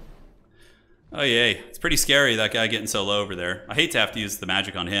 Oh yay, it's pretty scary, that guy getting so low over there. I hate to have to use the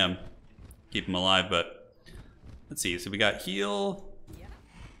magic on him. Keep him alive, but... Let's see, so we got heal.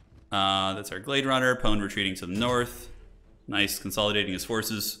 That's our Glade Runner. Pone retreating to the north. Nice, consolidating his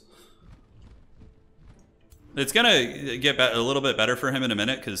forces. It's gonna get a little bit better for him in a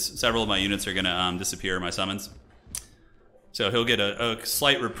minute, because several of my units are gonna disappear, my summons. So he'll get a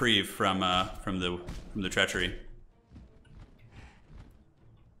slight reprieve from the treachery.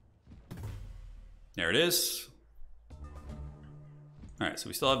 There it is. All right, so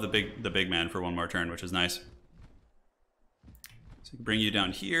we still have the big man for one more turn, which is nice. So we can bring you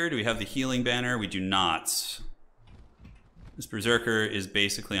down here. Do we have the healing banner? We do not. This Berserker is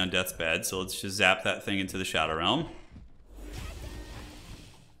basically on death's bed, so let's just zap that thing into the Shadow Realm.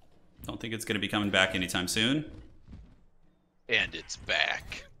 Don't think it's going to be coming back anytime soon. And it's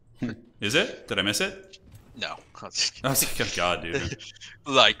back. Is it? Did I miss it? No. I was like, oh god, dude.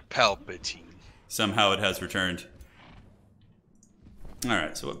 Like Palpatine. Somehow it has returned.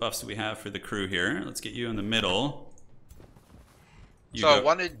 Alright, so what buffs do we have for the crew here? Let's get you in the middle. I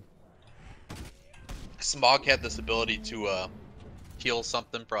wanted... SMAUG had this ability to heal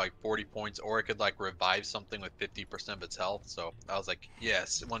something for like 40 points, or it could like revive something with 50% of its health. So I was like,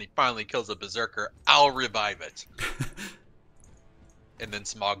 yes, when he finally kills a berserker, I'll revive it. And then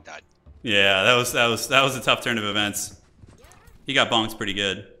SMAUG died. Yeah, that was a tough turn of events. He got bonked pretty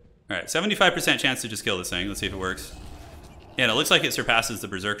good. All right, 75% chance to just kill this thing. Let's see if it works. Yeah, and it looks like it surpasses the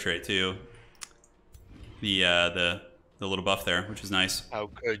berserk trait too. The little buff there, which is nice. How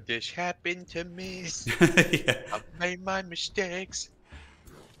could this happen to me? Yeah. I've made my mistakes.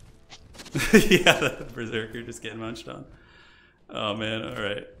 Yeah, the berserker just getting munched on. Oh man, all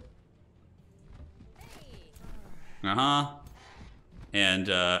right. And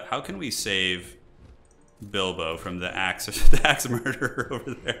how can we save Bilbo from the axe murderer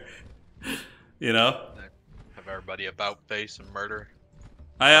over there? You know? Have everybody about face and murder.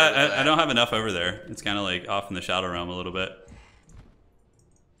 I don't have enough over there. It's kind of like off in the shadow realm a little bit.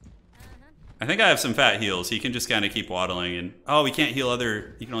 I think I have some fat heals. He can just kind of keep waddling and... Oh, we can't heal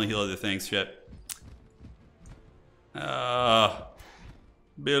other... You can only heal other things. Shit.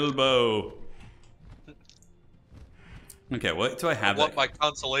 Bilbo. Okay, what do I have? I want my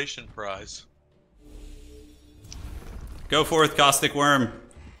consolation prize. Go forth, Caustic Worm.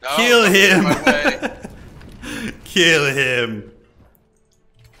 No, Kill him. My Kill him.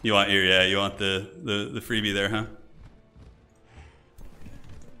 You want the freebie there, huh?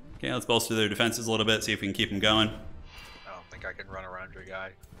 Okay, let's bolster their defenses a little bit, see if we can keep them going. I don't think I can run around your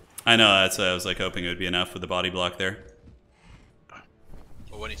guy. I know, that's I was like hoping it would be enough with the body block there.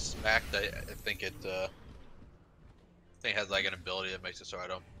 But when he smacked, I think it has like an ability that makes it so I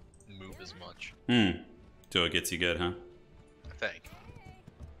don't move as much. So it gets you good, huh? I think.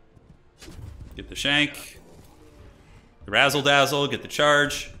 Get the shank. The razzle dazzle, get the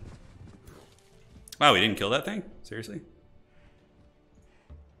charge. Wow, we didn't kill that thing? Seriously?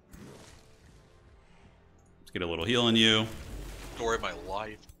 Let's get a little heal on you. Story of my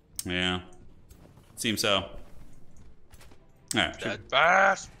life. Yeah. Seems so. Alright. Dead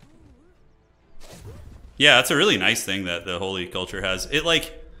fast. Yeah, that's a really nice thing that the holy culture has. It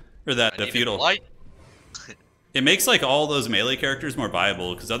like, or that the feudal. Light. It makes like all those melee characters more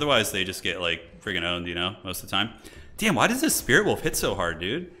viable because otherwise they just get like friggin' owned, you know, most of the time. Damn, why does this Spirit Wolf hit so hard,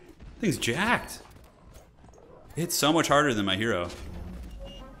 dude? Thing's jacked. It hits so much harder than my hero.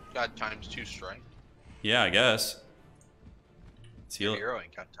 Got ×2 strength. Yeah, I guess. Let's heal. Hero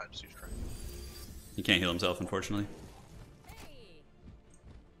ain't got ×2 strength. He can't heal himself, unfortunately.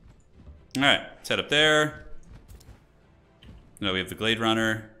 Alright, let's head up there. No, we have the Glade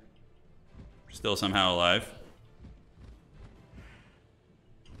Runner. Still somehow alive.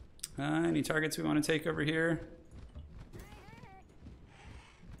 Any targets we want to take over here?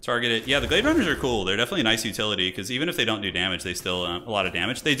 Target it. Yeah, the Glade Runners are cool. They're definitely a nice utility because even if they don't do damage, they still a lot of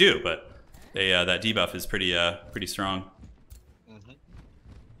damage. They do, but they that debuff is pretty strong.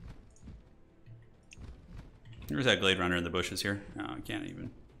 There's that Glade Runner in the bushes here. No, I can't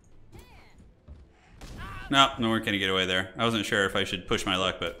even. No, we're gonna get away there. I wasn't sure if I should push my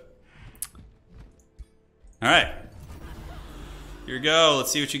luck, but all right. Here we go.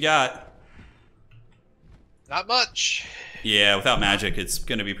 Let's see what you got. Not much. Yeah, without magic, it's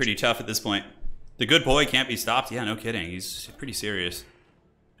going to be pretty tough at this point. The good boy can't be stopped. Yeah, no kidding. He's pretty serious.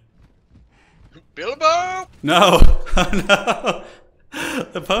 Bilbo! No! Oh, no!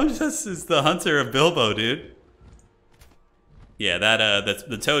 The Pwnjus is the hunter of Bilbo, dude. Yeah, that's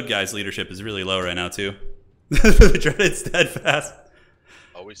the Toad guy's leadership is really low right now, too. The dreaded steadfast.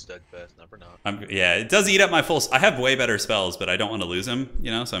 Always steadfast, never not. Yeah, it does eat up my full... I have way better spells, but I don't want to lose them,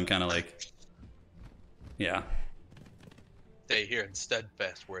 you know? So I'm kind of like... Yeah. Stay here in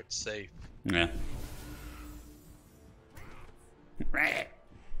steadfast where it's safe. Yeah.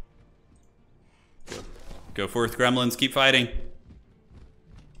 Go forth, gremlins. Keep fighting.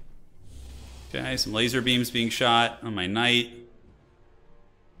 Okay, some laser beams being shot on my knight.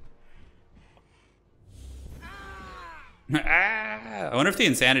 I wonder if the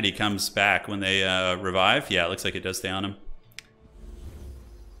insanity comes back when they revive. Yeah, it looks like it does stay on him.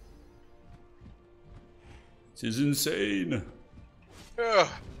 This is insane.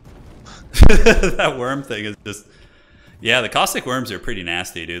 That worm thing is just... Yeah, the caustic worms are pretty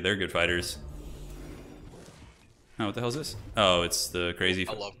nasty, dude. They're good fighters. Oh, what the hell is this? Oh, it's the crazy...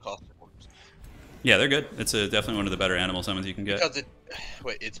 I love caustic worms. Yeah, they're good. It's definitely one of the better animal summons you can get. Because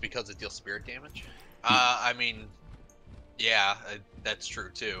it's because it deals spirit damage? I mean... Yeah, that's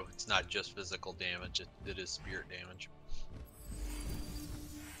true too. It's not just physical damage, it is spirit damage.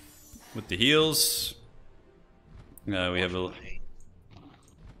 With the heals... we have a...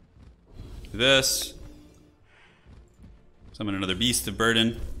 This. Summon another beast of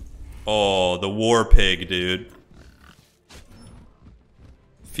burden. Oh, the war pig, dude.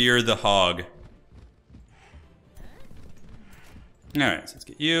 Fear the hog. Alright, so let's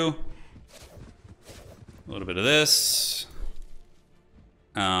get you. A little bit of this.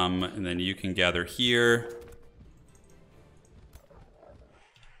 And then you can gather here.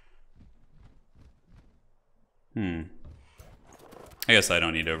 I guess I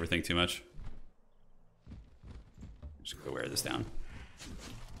don't need to overthink too much. Just go wear this down.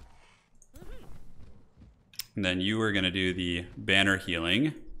 And then you are going to do the banner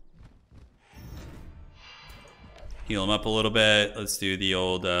healing. Heal him up a little bit. Let's do the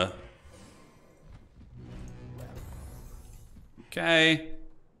old... Okay.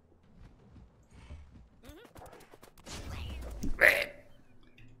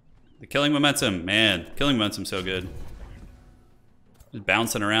 The killing momentum, man. Killing momentum's so good. Just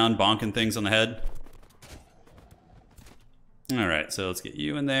bouncing around, bonking things on the head. Alright, so let's get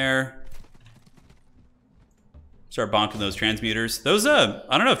you in there. Start bonking those transmuters. Those,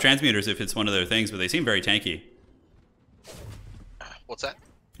 I don't know if transmuters, if it's one of their things, but they seem very tanky. What's that?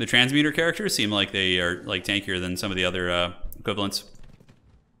 The transmuter characters seem like they are like tankier than some of the other equivalents.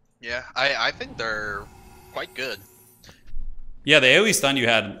 Yeah, I think they're quite good. Yeah, the AoE stun you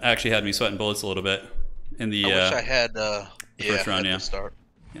had actually had me sweating bullets a little bit in the. I wish I had. First run, at the start.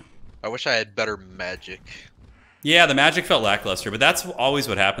 Yeah. I wish I had better magic. Yeah, the magic felt lackluster, but that's always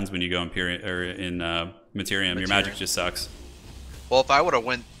what happens when you go in Materium. Your magic just sucks. Well, if I would have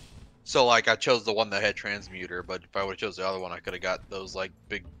went, so like I chose the one that had transmuter, but if I would have chose the other one, I could have got those like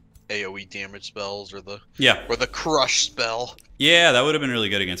big AoE damage spells or the crush spell. Yeah, that would have been really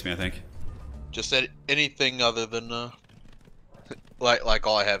good against me, I think. Just anything other than like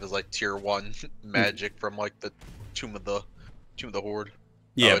all I have is like tier 1 magic from like the Tomb of the Horde.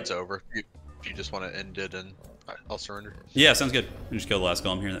 Yeah, it's over. If you just want to end it, and I'll surrender. Yeah, sounds good. We just kill the last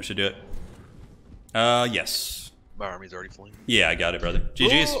golem here, and that should do it. Yes. My army's already fleeing. Yeah, I got it, brother.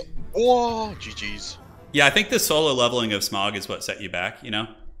 GG's. Oh, GG's. Yeah, I think the solo leveling of SMAUG is what set you back, you know?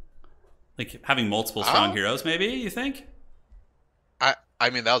 Like, having multiple strong heroes, maybe, you think? I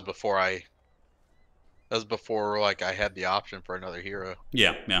mean, that was before like I had the option for another hero.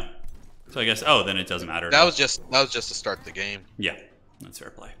 Yeah. So I guess, then it doesn't matter. That was just to start the game. Yeah, that's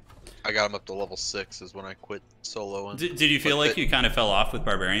fair play. I got him up to level 6 is when I quit solo. And did you feel like you kind of fell off with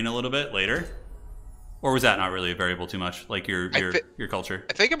Barbarian a little bit later? Or was that not really a variable too much, like your culture?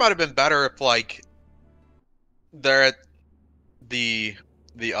 I think it might have been better if like they're at the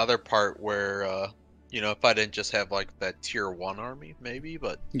other part where if I didn't just have like that tier 1 army maybe,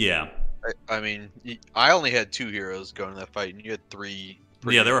 but yeah. I mean, I only had 2 heroes going in that fight, and you had 3.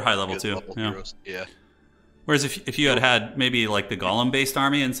 Yeah, they were high level too. Heroes. Yeah. Whereas if you had maybe like the golem based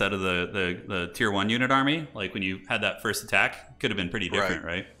army instead of the tier 1 unit army, like when you had that first attack, could have been pretty different,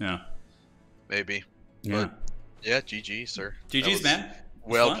 right? Yeah. Maybe. Yeah. But, yeah, GG, sir. GG's, man.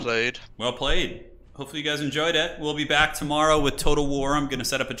 Well played. Well played. Hopefully you guys enjoyed it. We'll be back tomorrow with Total War. I'm going to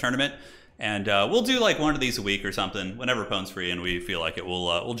set up a tournament. And we'll do like one of these a week or something whenever Pone's free and we feel like it.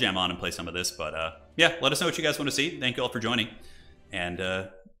 We'll jam on and play some of this. But yeah, let us know what you guys want to see. Thank you all for joining. And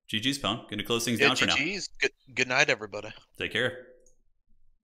GG's, Pone. Going to close things down for now. GG's. Good night, everybody. Take care.